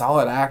really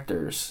solid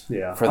actors.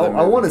 Yeah. For the movie.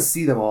 I want to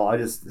see them all. I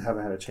just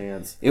haven't had a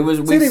chance. It was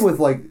same thing with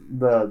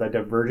the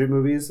Divergent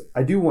movies.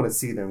 I do want to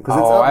see them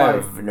because I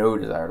have no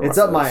desire to watch It's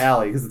up those. my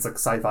alley because it's like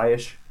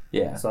sci-fi-ish.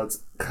 Yeah. So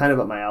it's kind of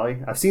up my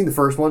alley. I've seen the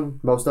first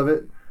one, most of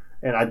it,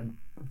 and I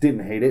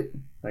didn't hate it.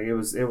 Like it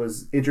was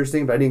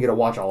interesting, but I didn't get to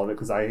watch all of it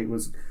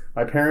because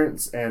my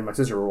parents and my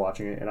sister were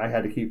watching it, and I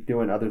had to keep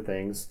doing other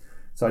things,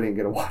 so I didn't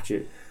get to watch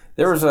it.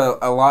 There was a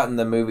lot in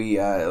the movie,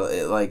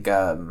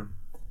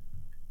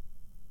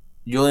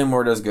 Julianne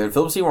Moore does good.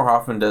 Philip Seymour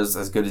Hoffman does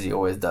as good as he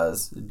always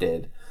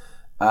did.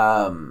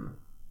 I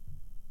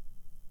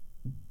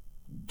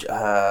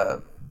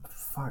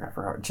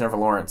forgot. Jennifer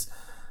Lawrence.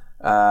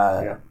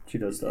 Yeah, she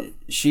does stuff.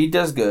 She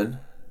does good.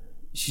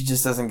 She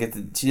just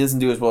doesn't she doesn't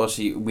do as well as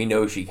we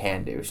know she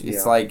can do.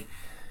 It's like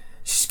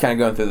she's kind of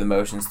going through the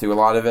motions through a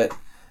lot of it.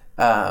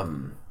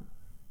 Not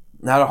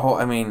a whole.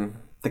 I mean,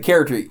 her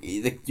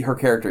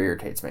character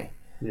irritates me.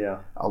 Yeah,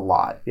 a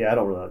lot. Yeah, I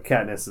don't really.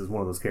 Katniss is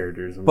one of those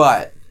characters.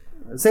 But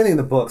same thing in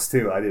the books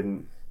too. I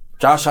didn't.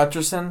 Josh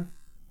Hutcherson,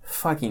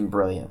 fucking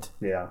brilliant.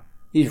 Yeah,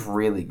 he's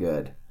really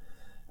good.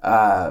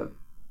 And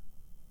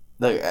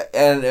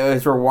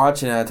as we're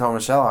watching, I told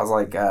Michelle, I was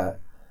like,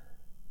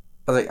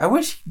 I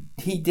wish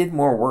he did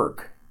more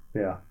work.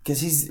 Yeah,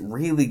 because he's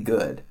really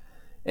good,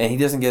 and he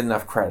doesn't get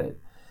enough credit.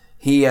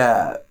 He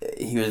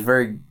was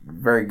very,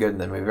 very good in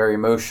the movie, very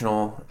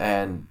emotional,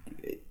 and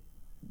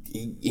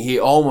he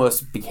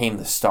almost became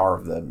the star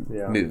of the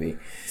movie.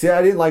 See,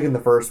 I didn't like in the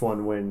first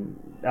one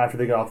when after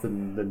they got off the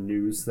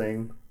news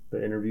thing,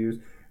 the interviews,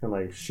 and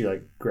like she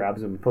like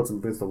grabs him and puts him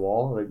against the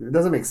wall. Like it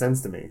doesn't make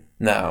sense to me.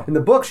 No. In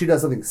the book, she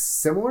does something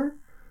similar,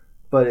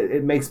 but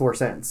it makes more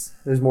sense.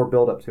 There's more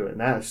build up to it. And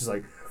now it's just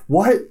like,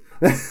 what?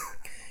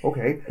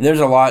 Okay.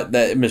 There's a lot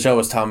that Michelle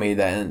was telling me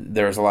that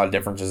there's a lot of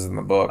differences in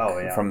the book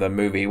from the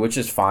movie, which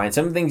is fine.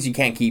 Some things you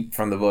can't keep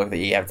from the book that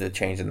you have to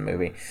change in the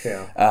movie.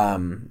 Yeah.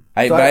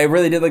 I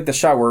really did like the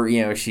shot where,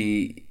 you know,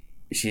 she's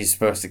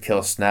supposed to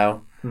kill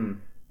Snow,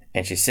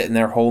 and she's sitting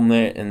there holding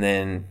it, and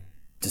then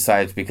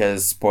decides,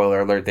 because,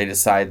 spoiler alert, they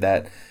decide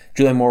that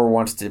Julie Moore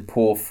wants to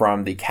pull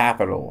from the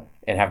Capitol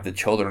and have the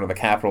children of the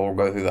Capitol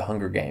go through the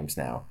Hunger Games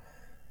now.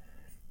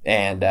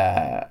 And,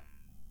 and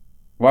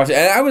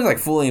I was like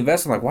fully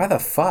invested. I'm like, why the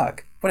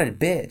fuck? What a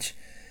bitch.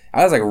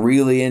 I was like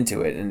really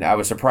into it, and I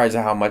was surprised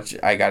at how much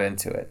I got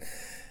into it.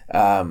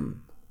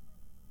 And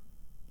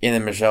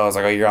then Michelle was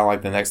like, oh, you're on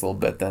like the next little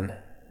bit then.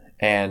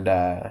 And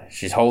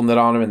she's holding it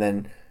on him, and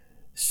then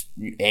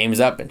aims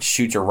up and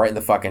shoots her right in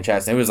the fucking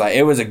chest. And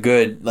it was a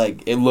good,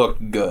 like, it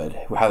looked good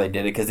how they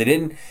did it, because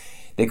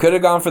they could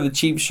have gone for the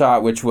cheap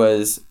shot, which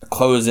was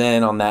close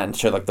in on that and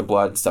show like the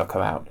blood and stuff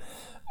come out.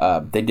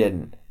 They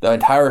didn't. The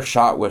entire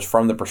shot was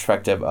from the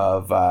perspective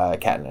of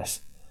Katniss.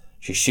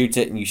 She shoots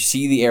it, and you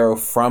see the arrow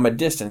from a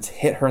distance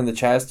hit her in the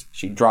chest.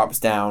 She drops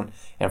down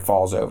and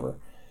falls over.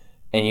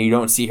 And you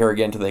don't see her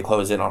again until they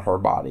close in on her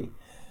body.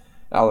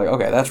 I was like,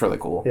 okay, that's really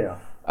cool. Yeah.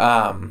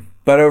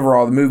 But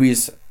overall, the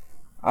movies,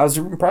 I was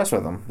impressed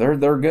with them.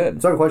 They're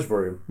good. So I have a question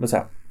for you. What's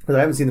that? Because I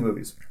haven't seen the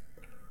movies.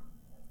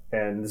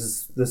 And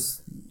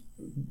this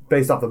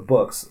based off the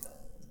books.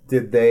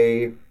 Did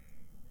they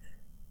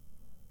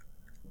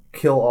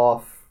kill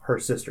off her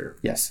sister?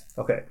 Yes.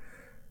 Okay.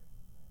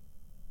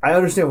 I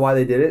understand why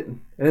they did it.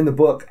 And in the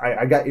book,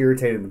 I got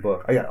irritated in the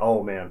book.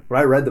 Oh man. When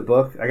I read the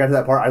book, I got to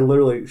that part, I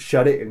literally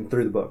shut it and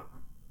threw the book.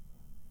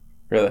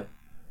 Really?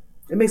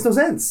 It makes no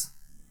sense.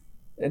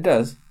 It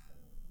does.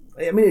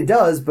 I mean, it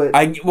does, but...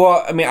 I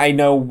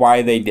know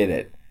why they did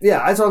it.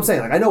 Yeah, that's what I'm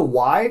saying. Like, I know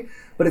why,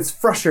 but it's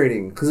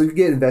frustrating because you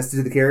get invested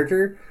in the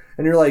character,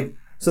 and you're like,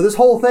 so this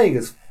whole thing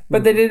is...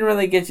 But they didn't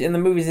really get you... In the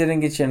movies, they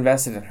didn't get you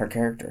invested in her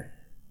character.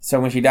 So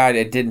when she died,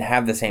 it didn't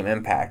have the same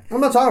impact.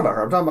 I'm not talking about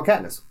her. I'm talking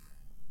about Katniss.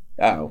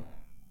 Oh.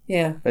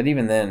 Yeah, but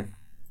even then...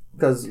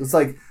 Because it's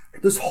like,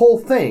 this whole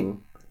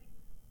thing,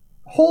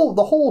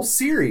 the whole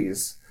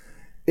series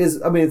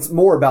is... I mean, it's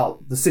more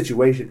about the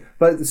situation,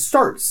 but it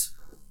starts...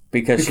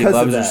 Because she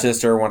loves her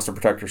sister, wants to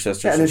protect her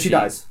sister. Yeah, and then she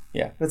dies.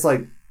 Yeah. It's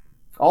like,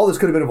 all this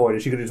could have been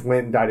avoided. She could have just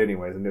went and died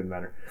anyways, and it didn't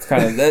matter. It's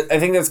kind of. I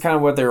think that's kind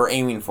of what they were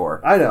aiming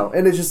for. I know,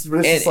 and it's just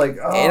like,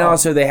 oh. And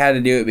also they had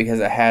to do it because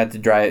it had to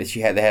drive.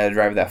 They had to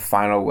drive that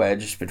final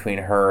wedge between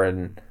her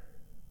and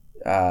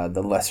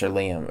the lesser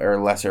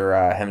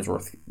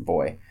Hemsworth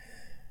boy.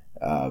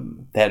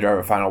 They had to drive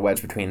a final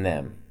wedge between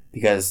them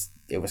because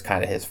it was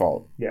kind of his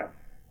fault. Yeah.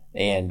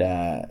 And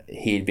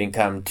he had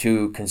become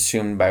too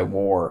consumed by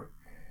war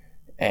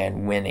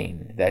and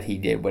winning that he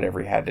did whatever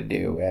he had to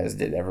do, as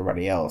did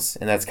everybody else.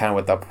 And that's kind of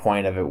what the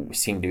point of it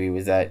seemed to be,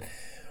 was that,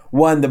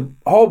 one, the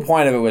whole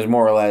point of it was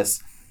more or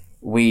less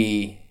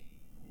we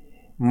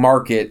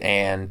market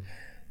and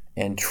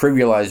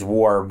trivialize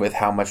war with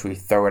how much we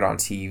throw it on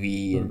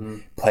TV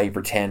and play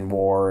pretend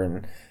war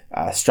and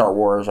Star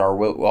Wars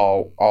are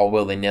all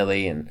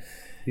willy-nilly. And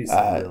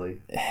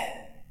Really.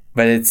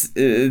 but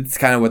it's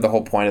kind of what the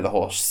whole point of the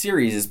whole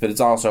series is, but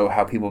it's also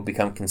how people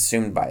become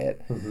consumed by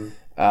it.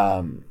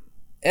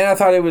 And I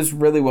thought it was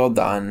really well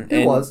done.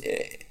 It was.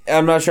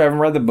 I'm not sure. I haven't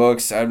read the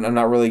books. I'm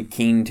not really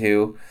keen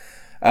to.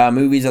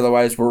 Movies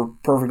otherwise were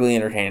perfectly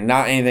entertaining.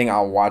 Not anything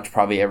I'll watch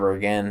probably ever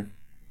again,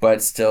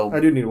 but still. I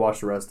do need to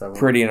watch the rest of them.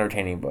 Pretty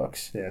entertaining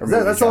books. Yeah,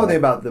 that's the only thing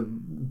about the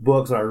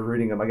books when I was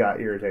reading them. I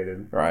got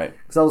irritated. Right.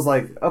 Because I was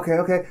like,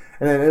 okay.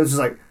 And then it was just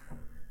like,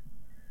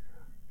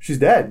 she's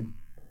dead.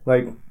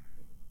 Like.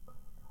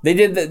 They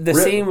did the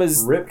scene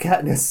was. Rip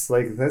Katniss.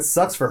 Like, that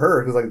sucks for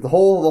her. Because like the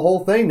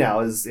whole thing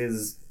now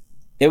is.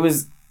 It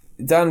was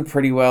done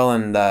pretty well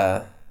in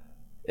the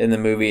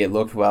movie. It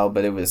looked well,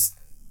 but it was.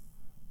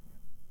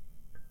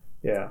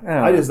 Yeah,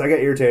 I got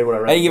irritated when I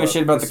read. I didn't give a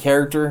shit about the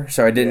character,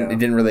 so it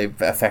didn't really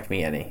affect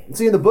me any.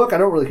 See, in the book, I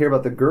don't really care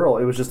about the girl.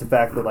 It was just the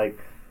fact that like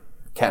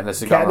Katniss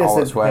had gone all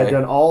this way. Had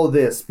done all of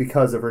this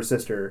because of her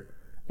sister,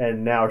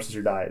 and now her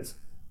sister dies.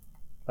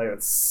 Like,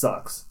 that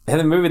sucks. In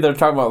the movie, they're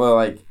talking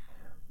about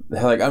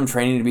they're like, I'm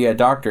training to be a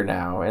doctor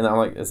now, and I'm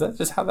like, is that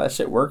just how that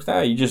shit works now?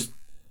 You just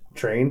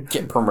train,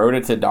 get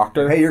promoted to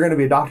doctor. Hey, you're going to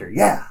be a doctor.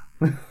 Yeah.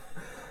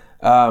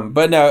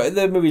 But no,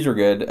 the movies were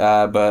good.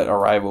 But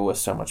Arrival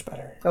was so much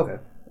better. Okay.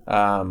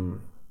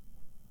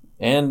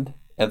 And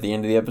at the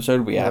end of the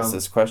episode, we asked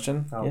this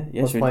question. I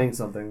was playing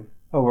something.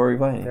 Oh, what were you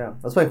playing? Yeah,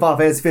 I was playing Final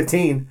Fantasy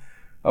 15.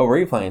 Oh, were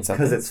you playing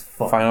something? Because it's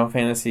fun. Final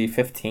Fantasy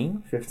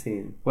 15?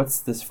 15.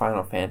 What's this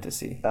Final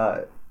Fantasy?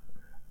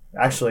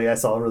 Actually, I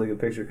saw a really good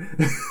picture.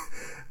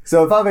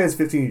 So in Final Fantasy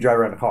 15, you drive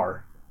around a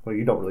car. Well,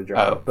 you don't really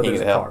drive, but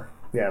there's a car.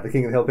 Yeah, the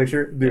King of the Hill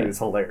picture. Dude, it's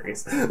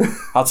hilarious.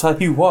 I'll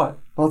tell you what.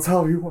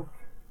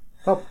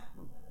 Oh.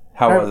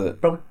 How was it?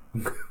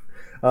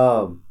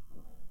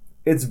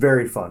 It's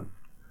very fun.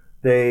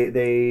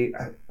 They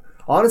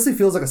Honestly,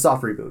 feels like a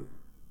soft reboot.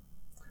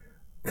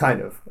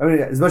 Kind of. I mean,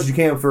 as much as you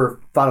can for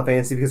Final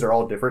Fantasy because they're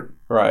all different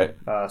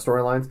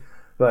storylines,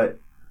 but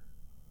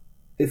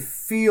it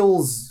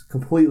feels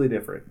completely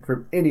different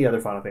from any other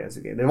Final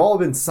Fantasy game. They've all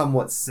been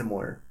somewhat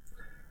similar.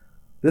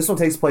 This one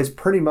takes place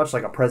pretty much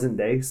like a present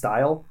day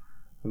style.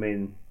 I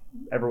mean,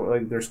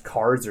 there's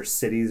cards, there's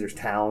cities, there's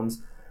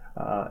towns,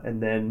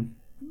 and then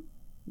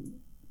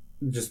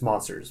just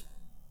monsters.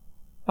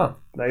 Huh.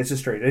 Like, it's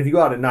just straight. And if you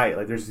go out at night,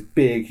 like there's these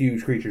big,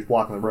 huge creatures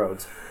blocking the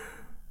roads,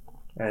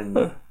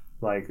 and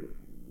like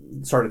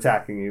start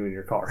attacking you in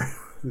your car.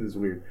 This is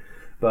weird,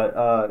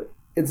 but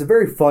it's a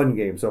very fun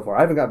game so far.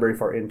 I haven't got very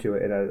far into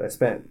it, and I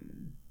spent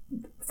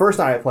first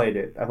night I played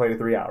it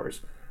 3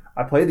 hours.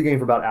 I played the game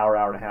for about an hour,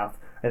 hour and a half,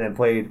 and then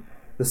played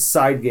the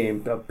side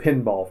game of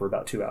pinball for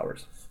about 2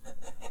 hours.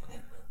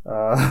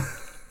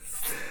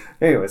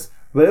 Anyways,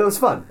 but it was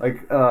fun.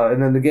 Like,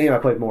 and then the game I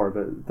played more,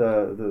 but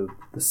the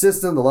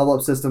system, the level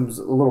up system's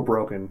a little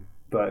broken.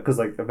 But because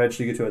like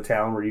eventually you get to a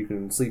town where you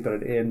can sleep at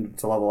an inn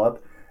to level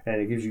up, and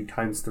it gives you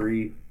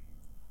 ×3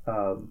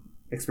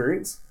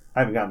 experience. I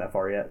haven't gotten that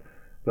far yet,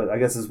 but I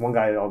guess this one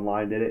guy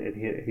online did it,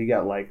 and he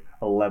got like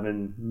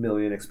 11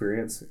 million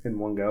experience in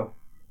one go.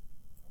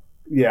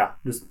 Yeah,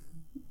 just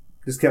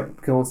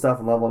kept killing stuff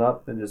and leveling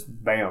up, and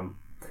just bam.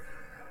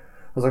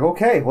 I was like,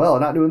 okay, well,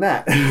 I'm not doing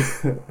that,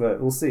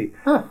 but we'll see.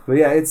 Huh. But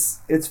yeah,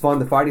 it's fun.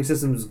 The fighting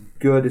system's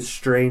good. It's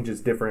strange.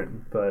 It's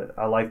different, but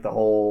I like the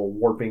whole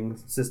warping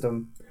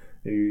system.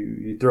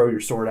 You throw your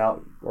sword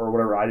out or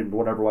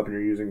whatever weapon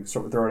you're using,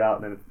 throw it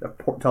out, and then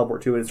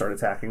teleport to it and start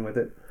attacking with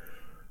it.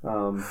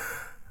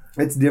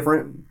 It's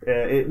different.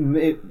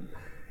 It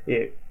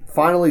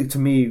finally, to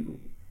me,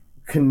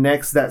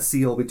 connects that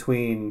seal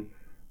between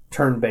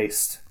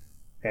turn-based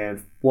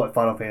and what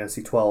Final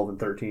Fantasy 12 and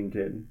 13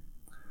 did.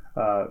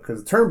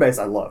 Because turn-based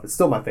I love. It's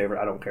still my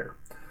favorite. I don't care.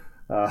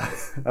 I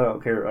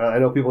don't care. I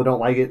know people don't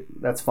like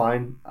it. That's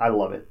fine. I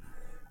love it.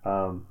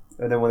 And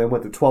then when they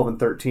went to 12 and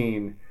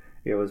 13,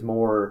 it was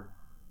more...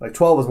 Like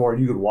 12 was more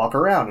you could walk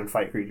around and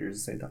fight creatures at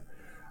the same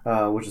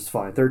time. Which is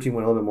fine. 13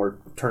 went a little bit more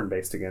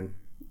turn-based again.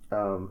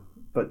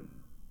 But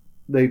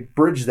they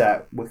bridge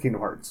that with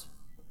Kingdom Hearts.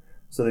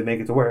 So they make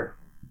it to where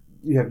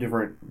you have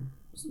different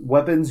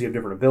weapons, you have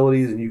different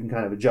abilities, and you can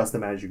kind of adjust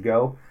them as you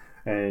go,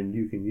 and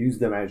you can use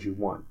them as you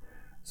want.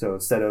 So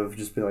instead of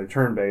just being like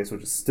turn-based,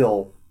 which is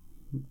still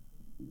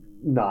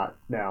not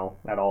now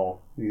at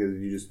all, because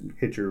you just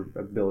hit your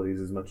abilities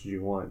as much as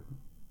you want.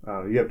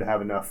 You have to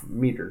have enough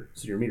meter,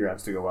 so your meter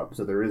has to go up.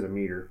 So there is a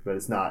meter, but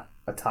it's not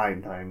a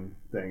time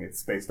thing.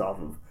 It's based off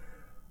of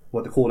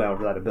what the cooldown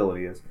for that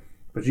ability is.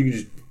 But you can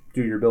just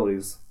do your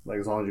abilities like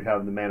as long as you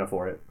have the mana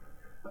for it.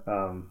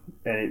 And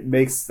it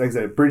makes, like I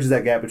said, it bridges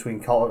that gap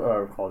between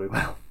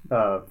Final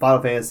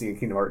Fantasy and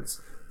Kingdom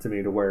Hearts to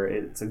me, to where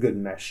it's a good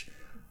mesh.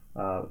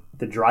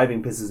 The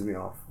driving pisses me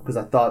off because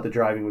I thought the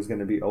driving was going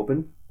to be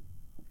open.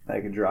 I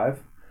can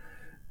drive.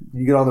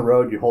 You get on the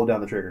road, you hold down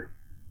the trigger,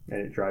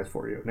 and it drives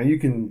for you. Now you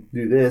can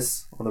do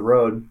this on the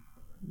road.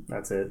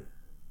 That's it.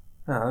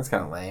 Oh, that's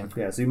kind of lame.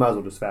 Yeah, so you might as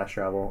well just fast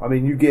travel. I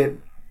mean, you get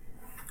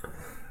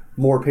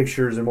more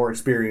pictures and more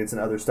experience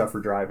and other stuff for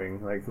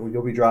driving. Like,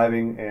 you'll be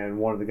driving, and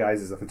one of the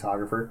guys is a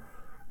photographer,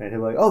 and he'll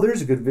be like, "Oh,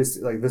 there's a good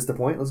Vista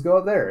Point. Let's go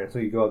up there." And so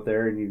you go up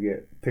there, and you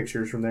get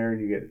pictures from there, and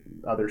you get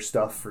other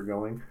stuff for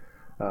going.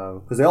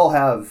 Because they all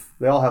have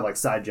like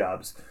side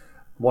jobs.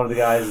 One of the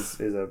guys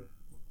is a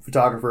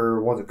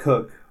photographer. One's a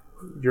cook.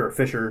 You're a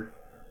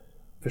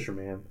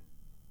fisherman,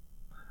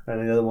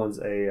 and the other one's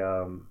a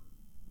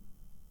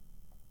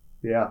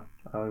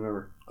I don't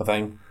remember. A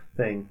thing.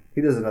 He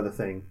does another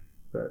thing,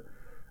 but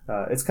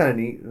it's kind of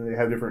neat. They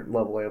have different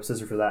level ups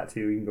for that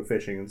too. You can go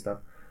fishing and stuff.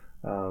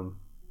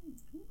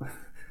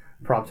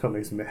 Prompto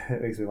makes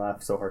me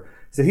laugh so hard.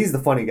 So he's the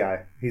funny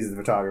guy. He's the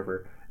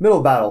photographer. Middle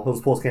of battle, he'll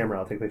just pull his camera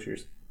out and take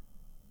pictures.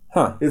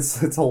 Huh. It's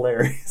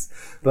hilarious.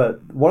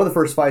 But one of the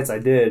first fights I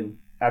did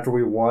after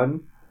we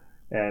won,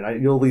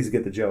 and you'll at least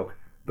get the joke.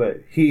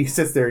 But he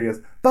sits there and he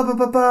goes ba ba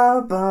ba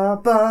ba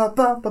ba ba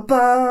ba ba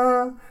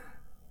ba.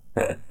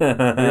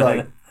 You're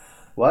like,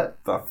 what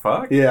the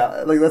fuck?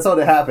 Yeah, like that's how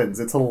it happens.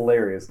 It's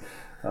hilarious.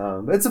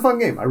 It's a fun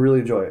game. I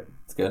really enjoy it.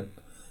 It's good.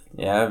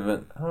 Yeah, I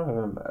haven't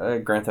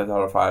Grand Theft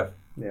Auto 5.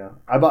 Yeah,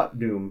 I bought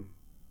Doom.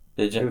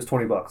 Did you? It was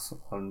 $20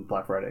 on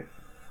Black Friday.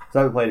 So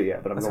I haven't played it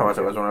yet, but That's how much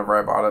it was whenever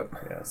I bought it.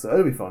 Yeah, so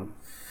it'll be fun.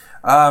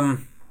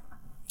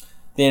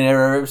 The end of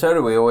every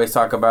episode, we always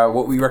talk about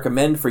what we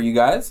recommend for you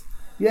guys.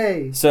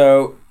 Yay!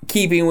 So,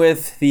 keeping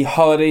with the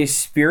holiday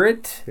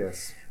spirit,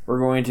 yes, we're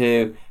going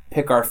to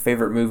pick our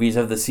favorite movies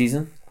of the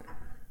season.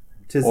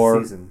 'Tis the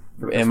season.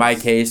 In my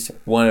case,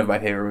 one of my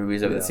favorite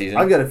movies of the season.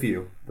 I've got a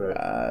few.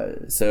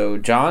 But... so,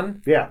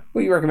 John? Yeah.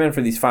 What do you recommend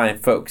for these fine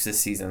folks this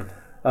season?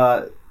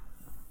 Have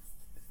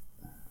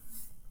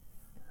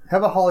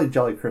a holly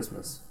jolly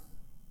Christmas.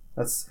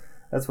 That's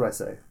what I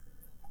say.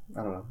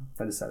 I don't know.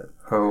 I just said it.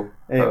 Ho.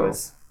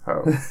 Anyways.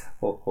 Ho.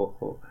 Ho,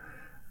 ho,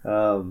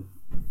 ho.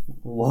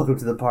 Welcome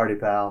to the party,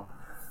 pal.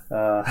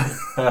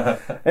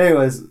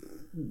 Anyways,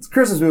 it's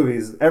Christmas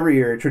movies every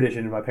year,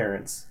 tradition of my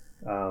parents.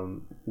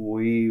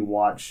 we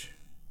watch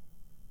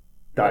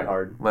Die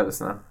Hard. Let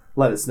us know.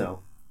 Let us know.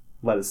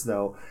 Let us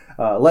know.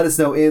 Let us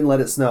know in Let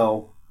Us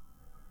Know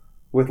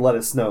with Let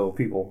Us Know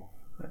people.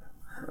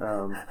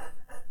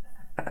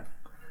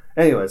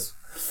 Anyways,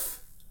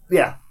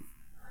 yeah,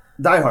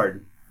 Die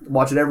Hard.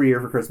 Watch it every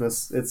year for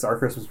Christmas. It's our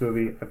Christmas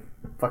movie. I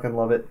fucking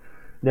love it.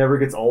 Never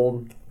gets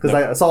old. Because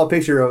I saw a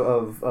picture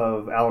of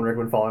Alan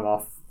Rickman falling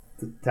off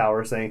the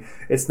tower saying,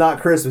 it's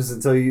not Christmas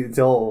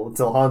until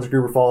Hans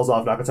Gruber falls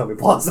off Nakatomi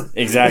Plaza.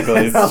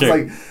 Exactly. It's I was true.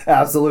 like,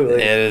 absolutely.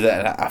 It is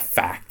a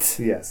fact.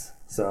 Yes.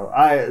 So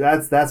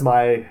that's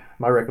my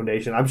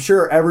recommendation. I'm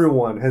sure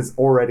everyone has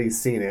already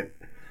seen it.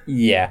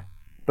 Yeah.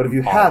 But if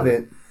you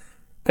haven't,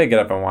 pick it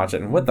up and watch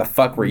it. And what the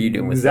fuck were you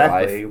doing with your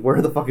life? exactly,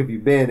 where the fuck have you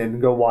been? And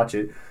go watch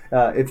it.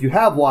 If you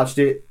have watched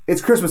it,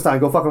 it's Christmas time.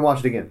 Go fucking watch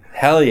it again.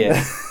 Hell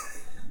yeah.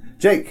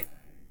 Jake,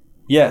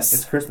 Yes.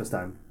 it's Christmas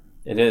time.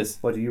 It is.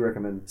 What do you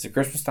recommend? Is it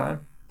Christmas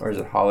time? Or is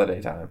it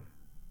holiday time?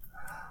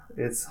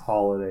 It's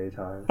holiday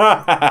time.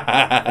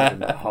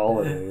 Actually,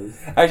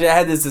 Holidays. I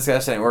had this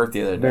discussion at work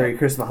the other day. Merry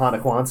Christmas,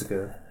 Hanukkah,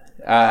 Kwanzaa.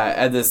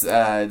 I had this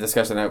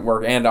discussion at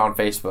work and on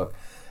Facebook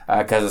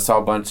because I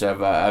saw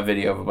a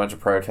video of a bunch of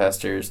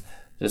protesters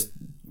just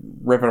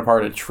ripping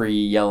apart a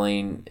tree,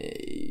 yelling,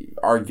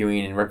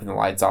 arguing, and ripping the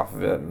lights off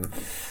of it, and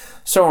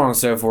so on and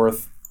so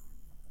forth.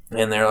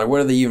 And they're like,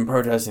 "What are they even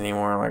protesting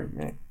anymore?" I'm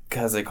like,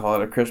 "Because they call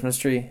it a Christmas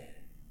tree."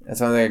 That's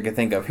the only thing I could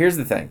think of. Here's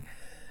the thing.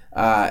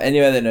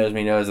 Anybody that knows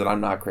me knows that I'm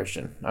not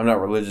Christian. I'm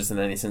not religious in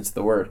any sense of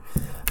the word.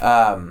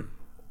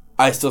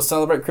 I still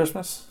celebrate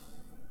Christmas,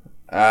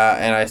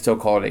 and I still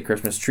call it a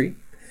Christmas tree.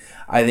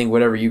 I think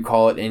whatever you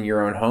call it in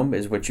your own home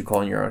is what you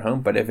call in your own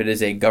home. But if it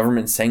is a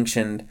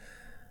government-sanctioned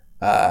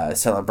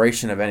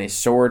celebration of any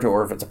sort,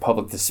 or if it's a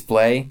public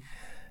display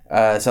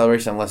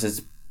celebration, unless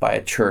it's by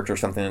a church or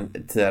something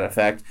to that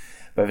effect,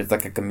 but if it's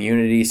like a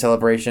community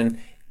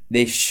celebration,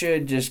 they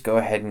should just go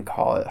ahead and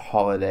call it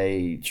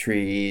holiday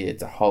tree.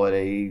 It's a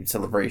holiday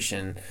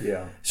celebration.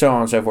 Yeah. So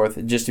on and so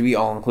forth, just to be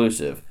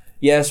all-inclusive.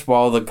 Yes,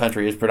 while the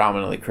country is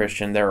predominantly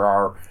Christian, there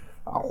are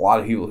a lot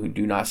of people who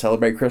do not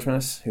celebrate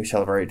Christmas, who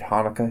celebrate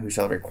Hanukkah, who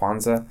celebrate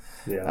Kwanzaa,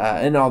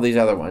 and all these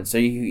other ones. So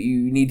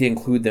you need to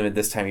include them at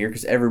this time of year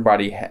because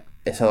everybody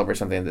celebrates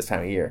something at this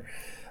time of year.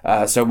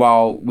 So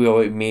while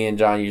me and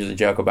John usually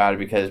joke about it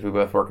because we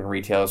both work in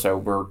retail, so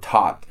we're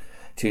taught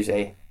to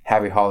say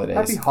Happy Holidays.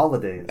 Happy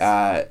Holidays.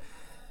 And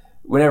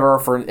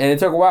it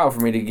took a while for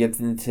me to get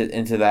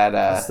into that.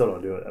 I still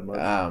don't do it that much.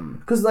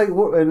 Because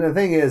and the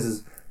thing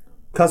is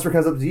customer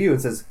comes up to you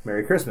and says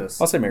Merry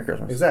Christmas. I'll say Merry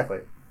Christmas. Exactly.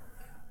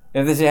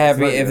 If they say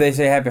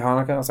Happy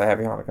Hanukkah, I'll say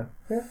Happy Hanukkah.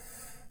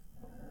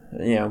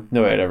 Yeah.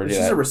 Nobody would ever do that. It's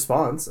just a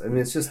response. I mean,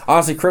 it's just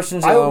honestly,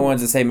 Christians are the only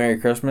ones that say Merry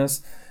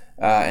Christmas.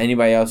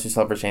 Anybody else who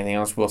celebrates anything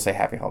else will say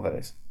Happy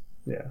Holidays.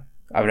 Yeah.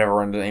 I've never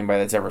run into anybody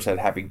that's ever said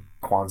Happy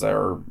Kwanzaa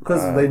or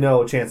because they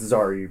know chances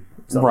are you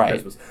celebrate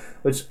Christmas.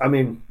 Which I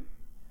mean,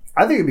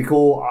 I think it'd be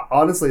cool.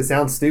 Honestly, it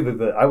sounds stupid,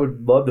 but I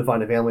would love to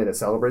find a family that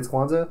celebrates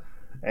Kwanzaa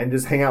and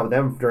just hang out with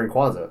them during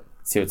Kwanzaa.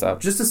 See what's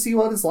up. Just to see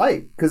what it's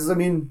like. Because I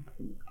mean,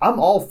 I'm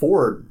all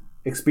for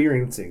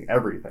experiencing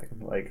everything.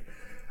 Like,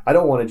 I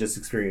don't want to just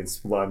experience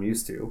what I'm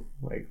used to.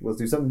 Like, let's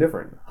do something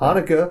different.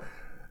 Hanukkah.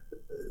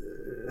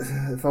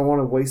 If I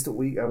want to waste a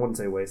week, I wouldn't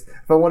say waste.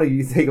 If I want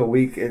to take a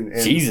week and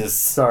Jesus,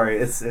 sorry,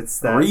 it's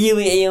that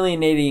really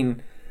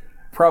alienating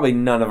probably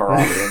none of our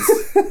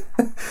audience.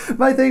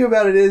 My thing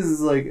about it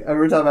is like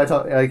every time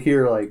I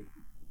hear like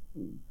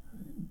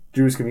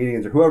Jewish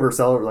comedians or whoever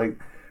celebrate, like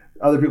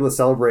other people that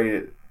celebrate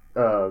it,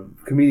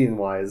 comedian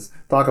wise,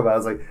 talk about it,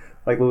 it's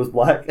like Louis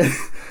Black.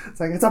 It's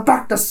like it's a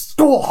back to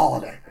school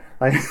holiday.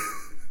 Like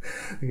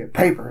you get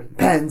paper and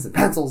pens and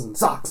pencils and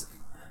socks.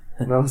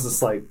 And I was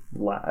just like,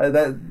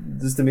 that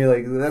just to me,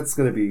 like, that's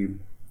going to be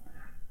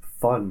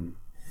fun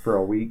for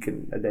a week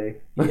and a day.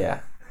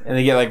 Yeah. And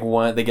they get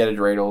they get a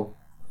dreidel.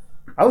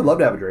 I would love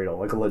to have a dreidel,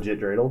 like a legit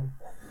dreidel.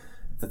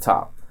 The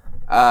top.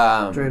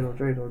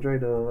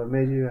 Dreidel, I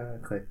made you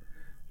clay.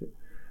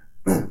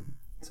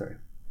 Sorry.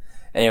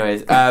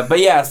 Anyways, but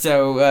yeah,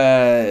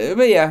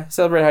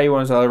 celebrate how you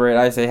want to celebrate.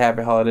 I say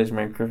Happy Holidays,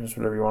 Merry Christmas,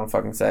 whatever you want to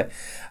fucking say.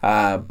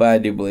 But I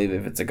do believe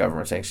if it's a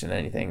government sanctioned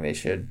anything, they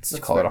should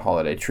call it a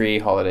holiday tree,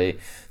 holiday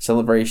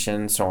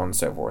celebration, so on and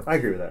so forth. I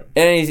agree with that.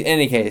 In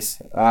any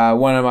case,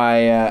 one of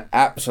my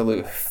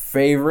absolute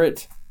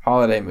favorite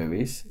holiday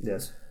movies.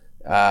 Yes.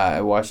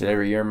 I watch it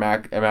every year.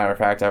 Matter of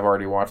fact, I've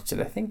already watched it,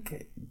 I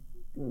think,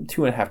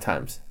 2.5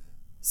 times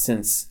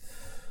since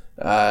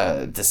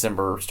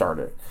December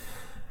started.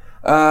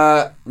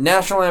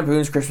 National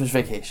Lampoon's Christmas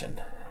Vacation.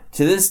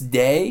 To this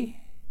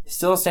day,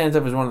 still stands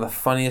up as one of the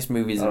funniest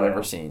movies I've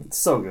ever seen. It's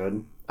so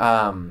good.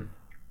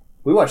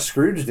 We watched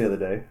Scrooge the other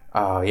day.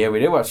 Oh, yeah, we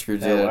did watch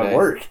Scrooge the other day. At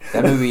work.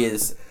 That movie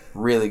is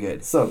really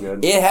good. So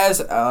good. It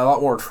has a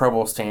lot more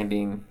trouble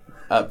standing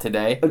up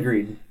today.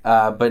 Agreed.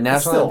 But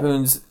National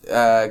Lampoon's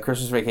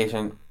Christmas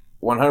Vacation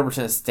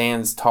 100%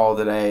 stands tall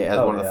today as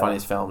one of the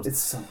funniest films. It's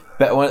so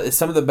But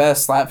some of the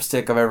best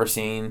slapstick I've ever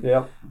seen.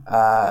 Yep.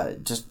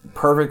 Just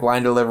perfect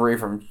line delivery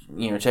from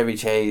Chevy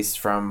Chase,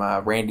 from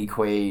Randy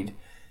Quaid.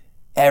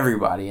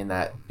 everybody in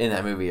that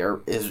movie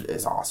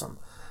is awesome.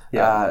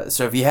 Yeah.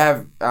 So if you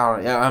have, I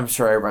don't know, I'm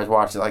sure everybody's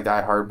watched it like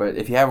Die Hard, but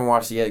if you haven't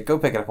watched it yet, go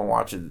pick it up and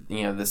watch it.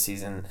 This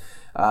season.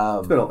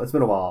 It's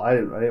been a while. I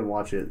didn't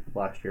watch it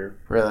last year.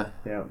 Really?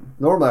 Yeah.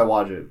 Normally I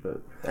watch it,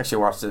 but actually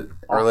watched it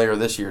earlier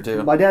this year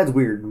too. My dad's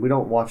weird. We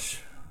don't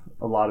watch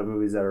a lot of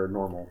movies that are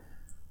normal.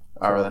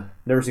 So really?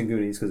 Never seen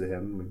Goonies because of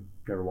him. We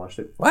never watched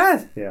it.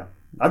 What? Yeah,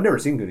 I've never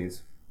seen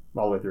Goonies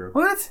all the way through.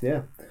 What?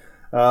 Yeah.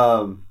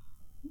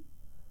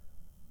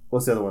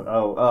 What's the other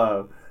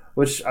one?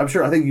 Which I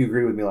think you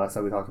agreed with me last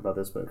time we talked about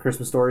this, but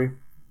Christmas Story.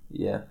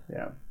 Yeah.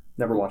 Yeah.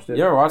 Never watched it.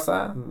 You ever watched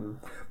that? Mm-mm.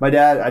 My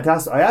dad.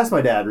 I asked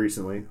my dad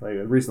recently.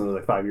 Recently,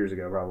 like 5 years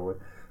ago, probably.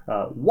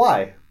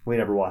 Why we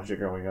never watched it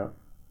growing up,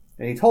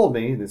 and he told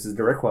me, this is a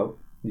direct quote.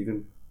 You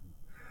can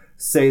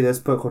say this,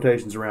 put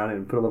quotations around it,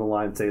 and put a little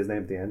line and say his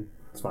name at the end.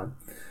 It's fine.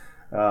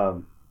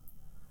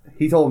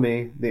 He told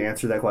me the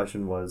answer to that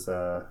question was,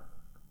 I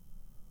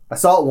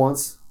saw it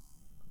once,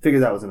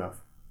 figured that was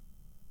enough.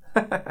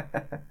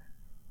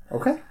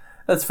 Okay.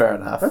 That's fair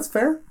enough. That's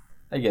fair.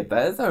 I get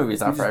that. That movie's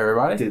not for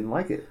everybody. Didn't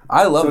like it.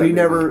 I love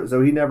it.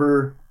 So he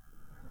never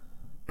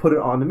put it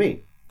on to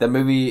me. That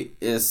movie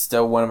is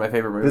still one of my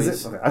favorite movies.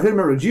 Is it? Okay. I couldn't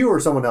remember. It was you or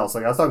someone else.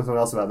 Like I was talking to someone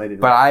else about it. And they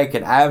didn't. But I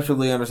can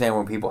absolutely understand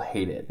when people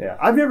hate it. Yeah,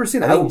 I've never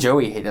seen it. I think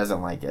Joey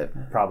doesn't like it.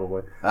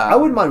 Probably. I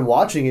wouldn't mind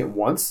watching it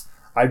once.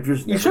 I've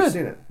just never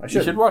seen it. I should.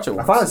 You should watch it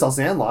once. I finally saw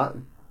Sandlot.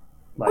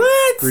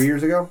 What? 3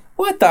 years ago.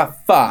 What the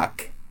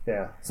fuck?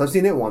 Yeah. So I've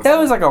seen it once. That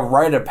was like a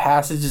rite of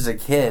passage as a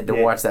kid to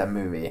watch that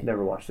movie.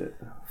 Never watched it.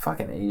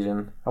 Fucking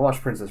Asian. I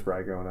watched Princess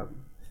Bride growing up.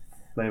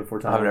 Land Before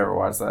Time. I've never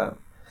watched that.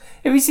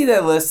 If you see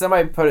that list,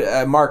 somebody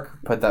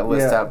Mark put that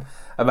list up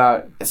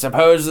about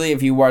supposedly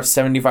if you watch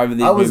 75 of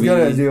these movies. I was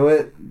gonna do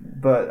it,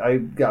 but I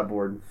got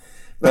bored.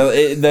 Well,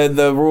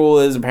 the rule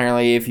is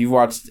apparently if you've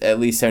watched at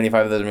least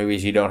 75 of those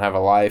movies, you don't have a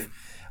life.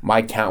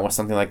 My count was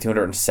something like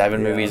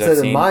 207 movies I've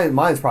seen.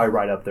 Mine's probably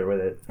right up there with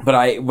it.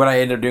 But what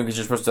I ended up doing, because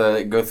you're supposed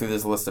to go through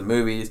this list of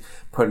movies,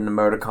 put an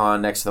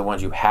emoticon next to the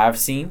ones you have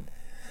seen.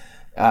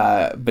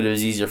 But it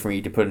was easier for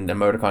me to put an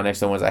emoticon next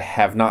to the ones I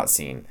have not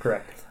seen.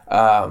 Correct.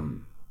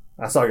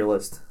 I saw your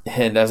list.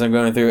 And as I'm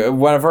going through,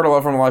 what I've heard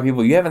from a lot of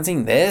people, you haven't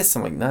seen this?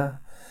 I'm like, nah.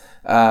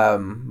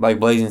 Like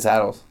Blazing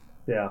Saddles.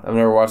 Yeah. I've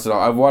never watched it all.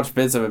 I've watched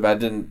bits of it, but I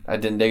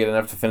didn't dig it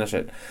enough to finish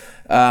it.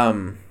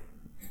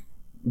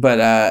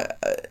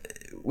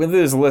 With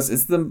this list,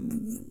 it's the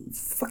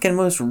fucking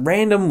most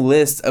random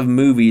list of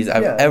movies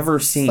I've ever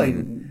seen.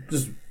 Like,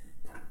 just,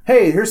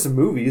 hey, here's some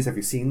movies. Have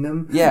you seen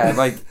them? Yeah,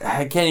 like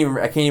I can't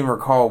even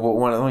recall what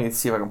one. Let me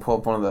see if I can pull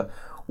up one of the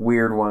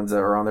weird ones that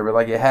were on there. But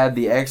like it had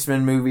the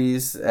X-Men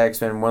movies,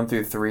 X-Men 1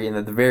 through 3, and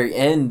at the very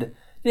end, it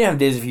didn't have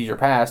Days of Future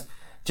Past.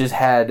 Just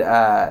had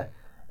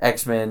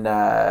X-Men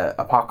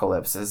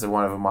Apocalypse as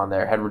one of them on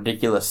there. It had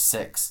Ridiculous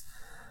 6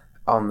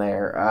 on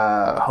there.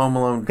 Home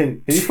Alone.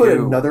 Can you put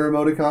another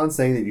emoticon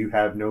saying that you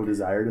have no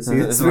desire to see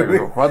this movie?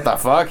 Like, what the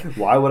fuck?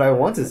 Why would I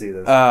want to see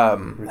this?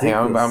 Hang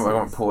on, I'm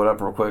going to pull it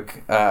up real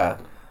quick. You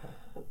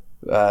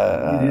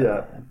do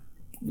that.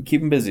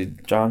 Keep him busy,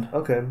 John.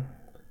 Okay.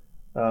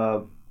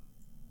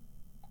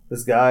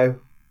 This guy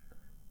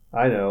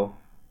I know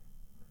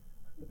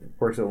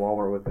works at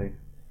Walmart with me.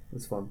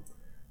 It's fun.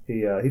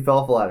 He fell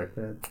off a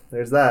ladder.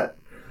 There's that.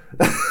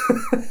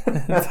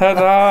 Ta-da!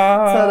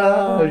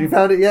 Ta-da! Have you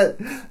found it yet?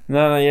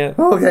 No, not yet.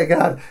 Okay,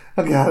 God.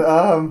 Oh,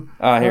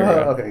 God. Here we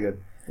go. Okay, good.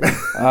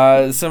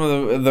 Some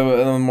of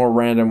the more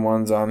random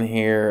ones on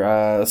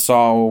here.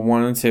 Saw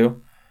 1 and 2.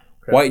 Okay.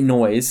 White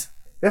Noise.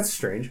 That's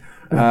strange.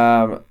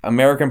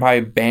 American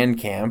Pie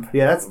Bandcamp.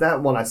 Yeah, that's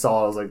that one I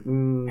saw. I was like,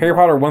 Harry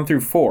Potter 1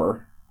 through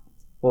 4.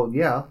 Well,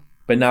 yeah.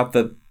 But not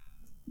the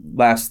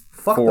last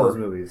Fuck 4. Those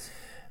movies.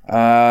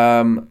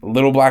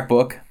 Little Black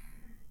Book.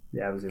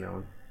 Yeah, I haven't seen that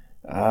one.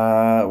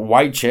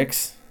 White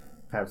Chicks.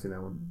 I haven't seen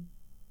that one.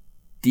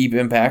 Deep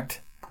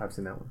Impact. I've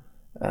seen that one.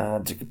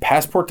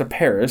 Passport to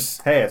Paris.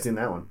 Hey, I've seen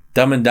that one.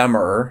 Dumb and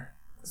Dumber.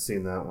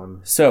 Seen that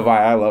one. So have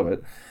I love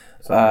it.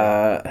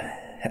 No,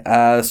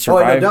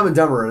 Dumb and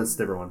Dumber. That's a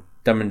different one.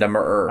 Dumb and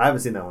Dumber. I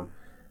haven't seen that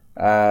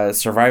one.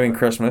 Surviving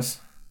Christmas.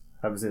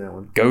 I haven't seen that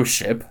one. Ghost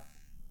Ship.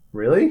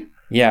 Really?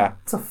 Yeah.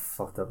 It's a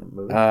fucked up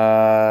movie.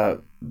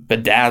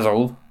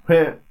 Bedazzled.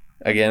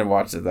 Again,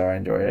 watched it though. I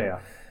enjoyed it. Yeah.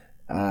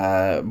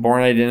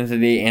 Bourne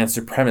Identity and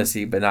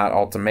Supremacy, but not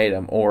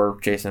Ultimatum or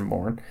Jason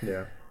Bourne.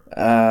 Yeah.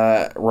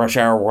 Rush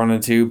Hour 1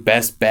 and 2.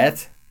 Best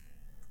Bet.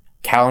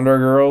 Calendar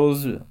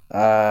Girls.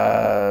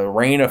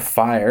 Reign of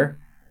Fire.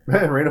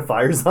 Reign of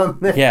Fire's on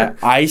there? Yeah.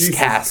 Ice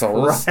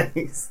Castles.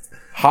 Christ.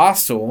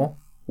 Hostel.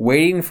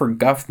 Waiting for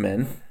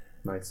Guffman.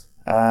 Nice.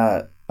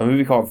 A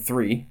movie called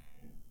 3.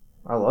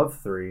 I love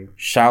 3.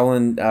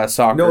 Shaolin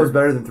Soccer. You know what's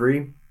better than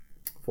 3?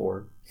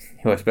 4.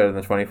 What's better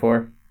than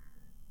 24?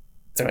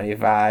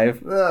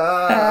 25.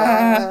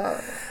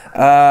 Let's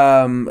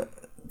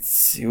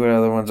see what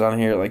other ones on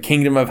here. Like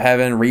Kingdom of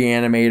Heaven,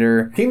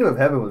 Reanimator. Kingdom of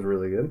Heaven was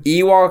really good.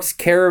 Ewoks,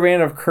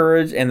 Caravan of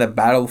Courage, and The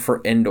Battle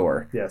for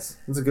Endor. Yes,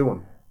 it's a good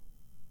one.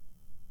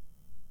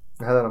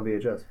 I had that on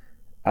VHS.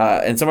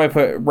 And somebody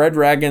put Red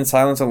Dragon,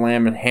 Silence of the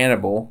Lamb, and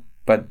Hannibal.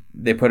 but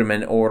they put them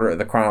in order,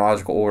 the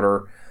chronological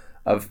order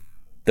of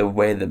the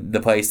way the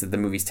place that the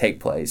movies take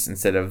place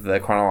instead of the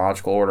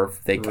chronological order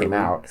they came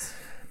out.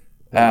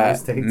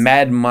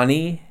 Mad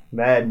Money.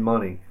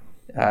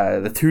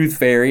 The Tooth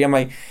Fairy. I'm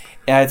like,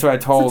 yeah, that's what I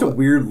told. Such a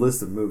weird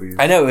list of movies.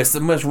 I know, it's the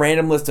most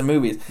random list of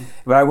movies,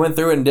 but I went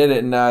through it and did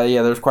it, and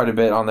there's quite a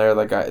bit on there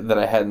that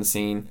I hadn't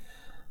seen.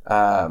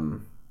 But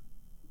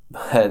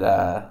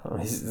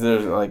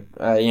there's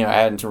I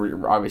hadn't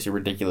seen obviously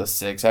Ridiculous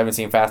 6. I haven't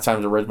seen Fast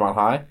Times at Ridgemont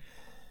High.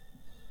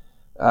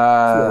 It's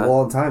been a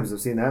long time since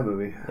I've seen that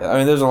movie. I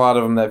mean, there's a lot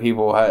of them that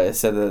people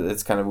said that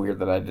it's kind of weird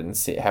that I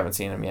haven't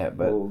seen them yet.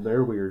 But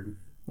they're weird.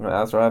 Well,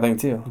 that's what I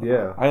think too.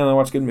 Yeah, I only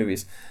watch good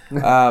movies.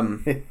 But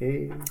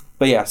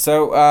yeah,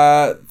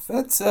 so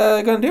that's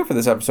gonna do it for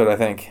this episode, I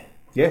think.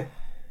 Yeah.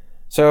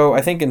 So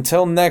I think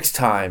until next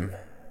time.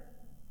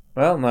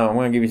 Well, no, I'm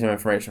gonna give you some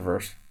information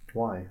first.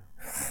 Why?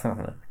 I don't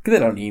know. Because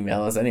they don't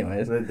email us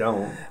anyways. They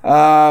don't.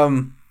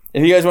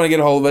 If you guys want to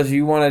get a hold of us, if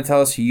you want to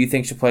tell us who you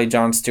think should play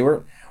Jon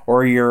Stewart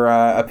or your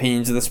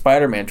opinions of the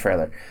Spider-Man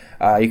trailer,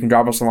 you can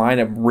drop us a line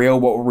at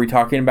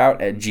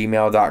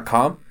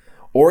realwhatwerewetalkingabout@gmail.com,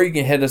 or you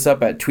can hit us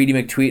up at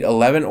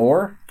TweetyMcTweet11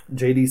 or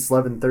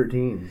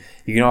JD1113.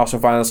 You can also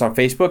find us on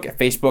Facebook at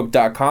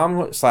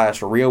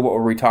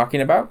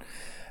facebook.com/realwhatwerewetalkingabout,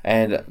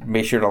 and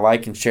make sure to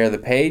like and share the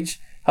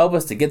page. Help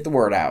us to get the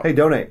word out. Hey,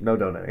 donate. No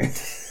donating.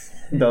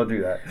 Don't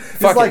do that.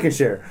 Just like and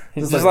share.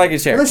 Just like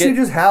and share. Unless you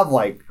just have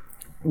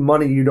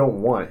money you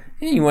don't want.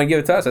 Yeah, you want to give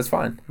it to us, that's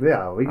fine.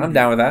 Yeah. I'm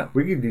down with that.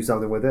 We could do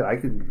something with it. I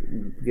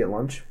could get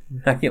lunch.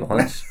 I get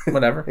lunch.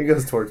 Whatever. It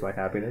goes towards my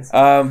happiness.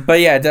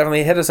 But yeah,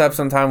 definitely hit us up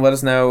sometime. Let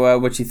us know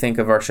what you think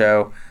of our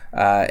show.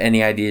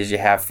 Any ideas you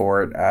have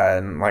for it.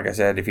 And like I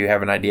said, if you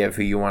have an idea of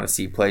who you want to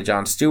see play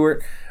Jon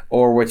Stewart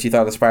or what you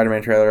thought of the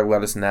Spider-Man trailer,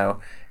 let us know.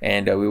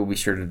 And we will be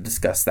sure to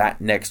discuss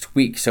that next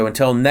week. So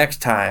until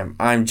next time,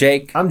 I'm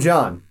Jake. I'm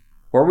John.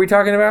 What were we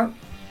talking about?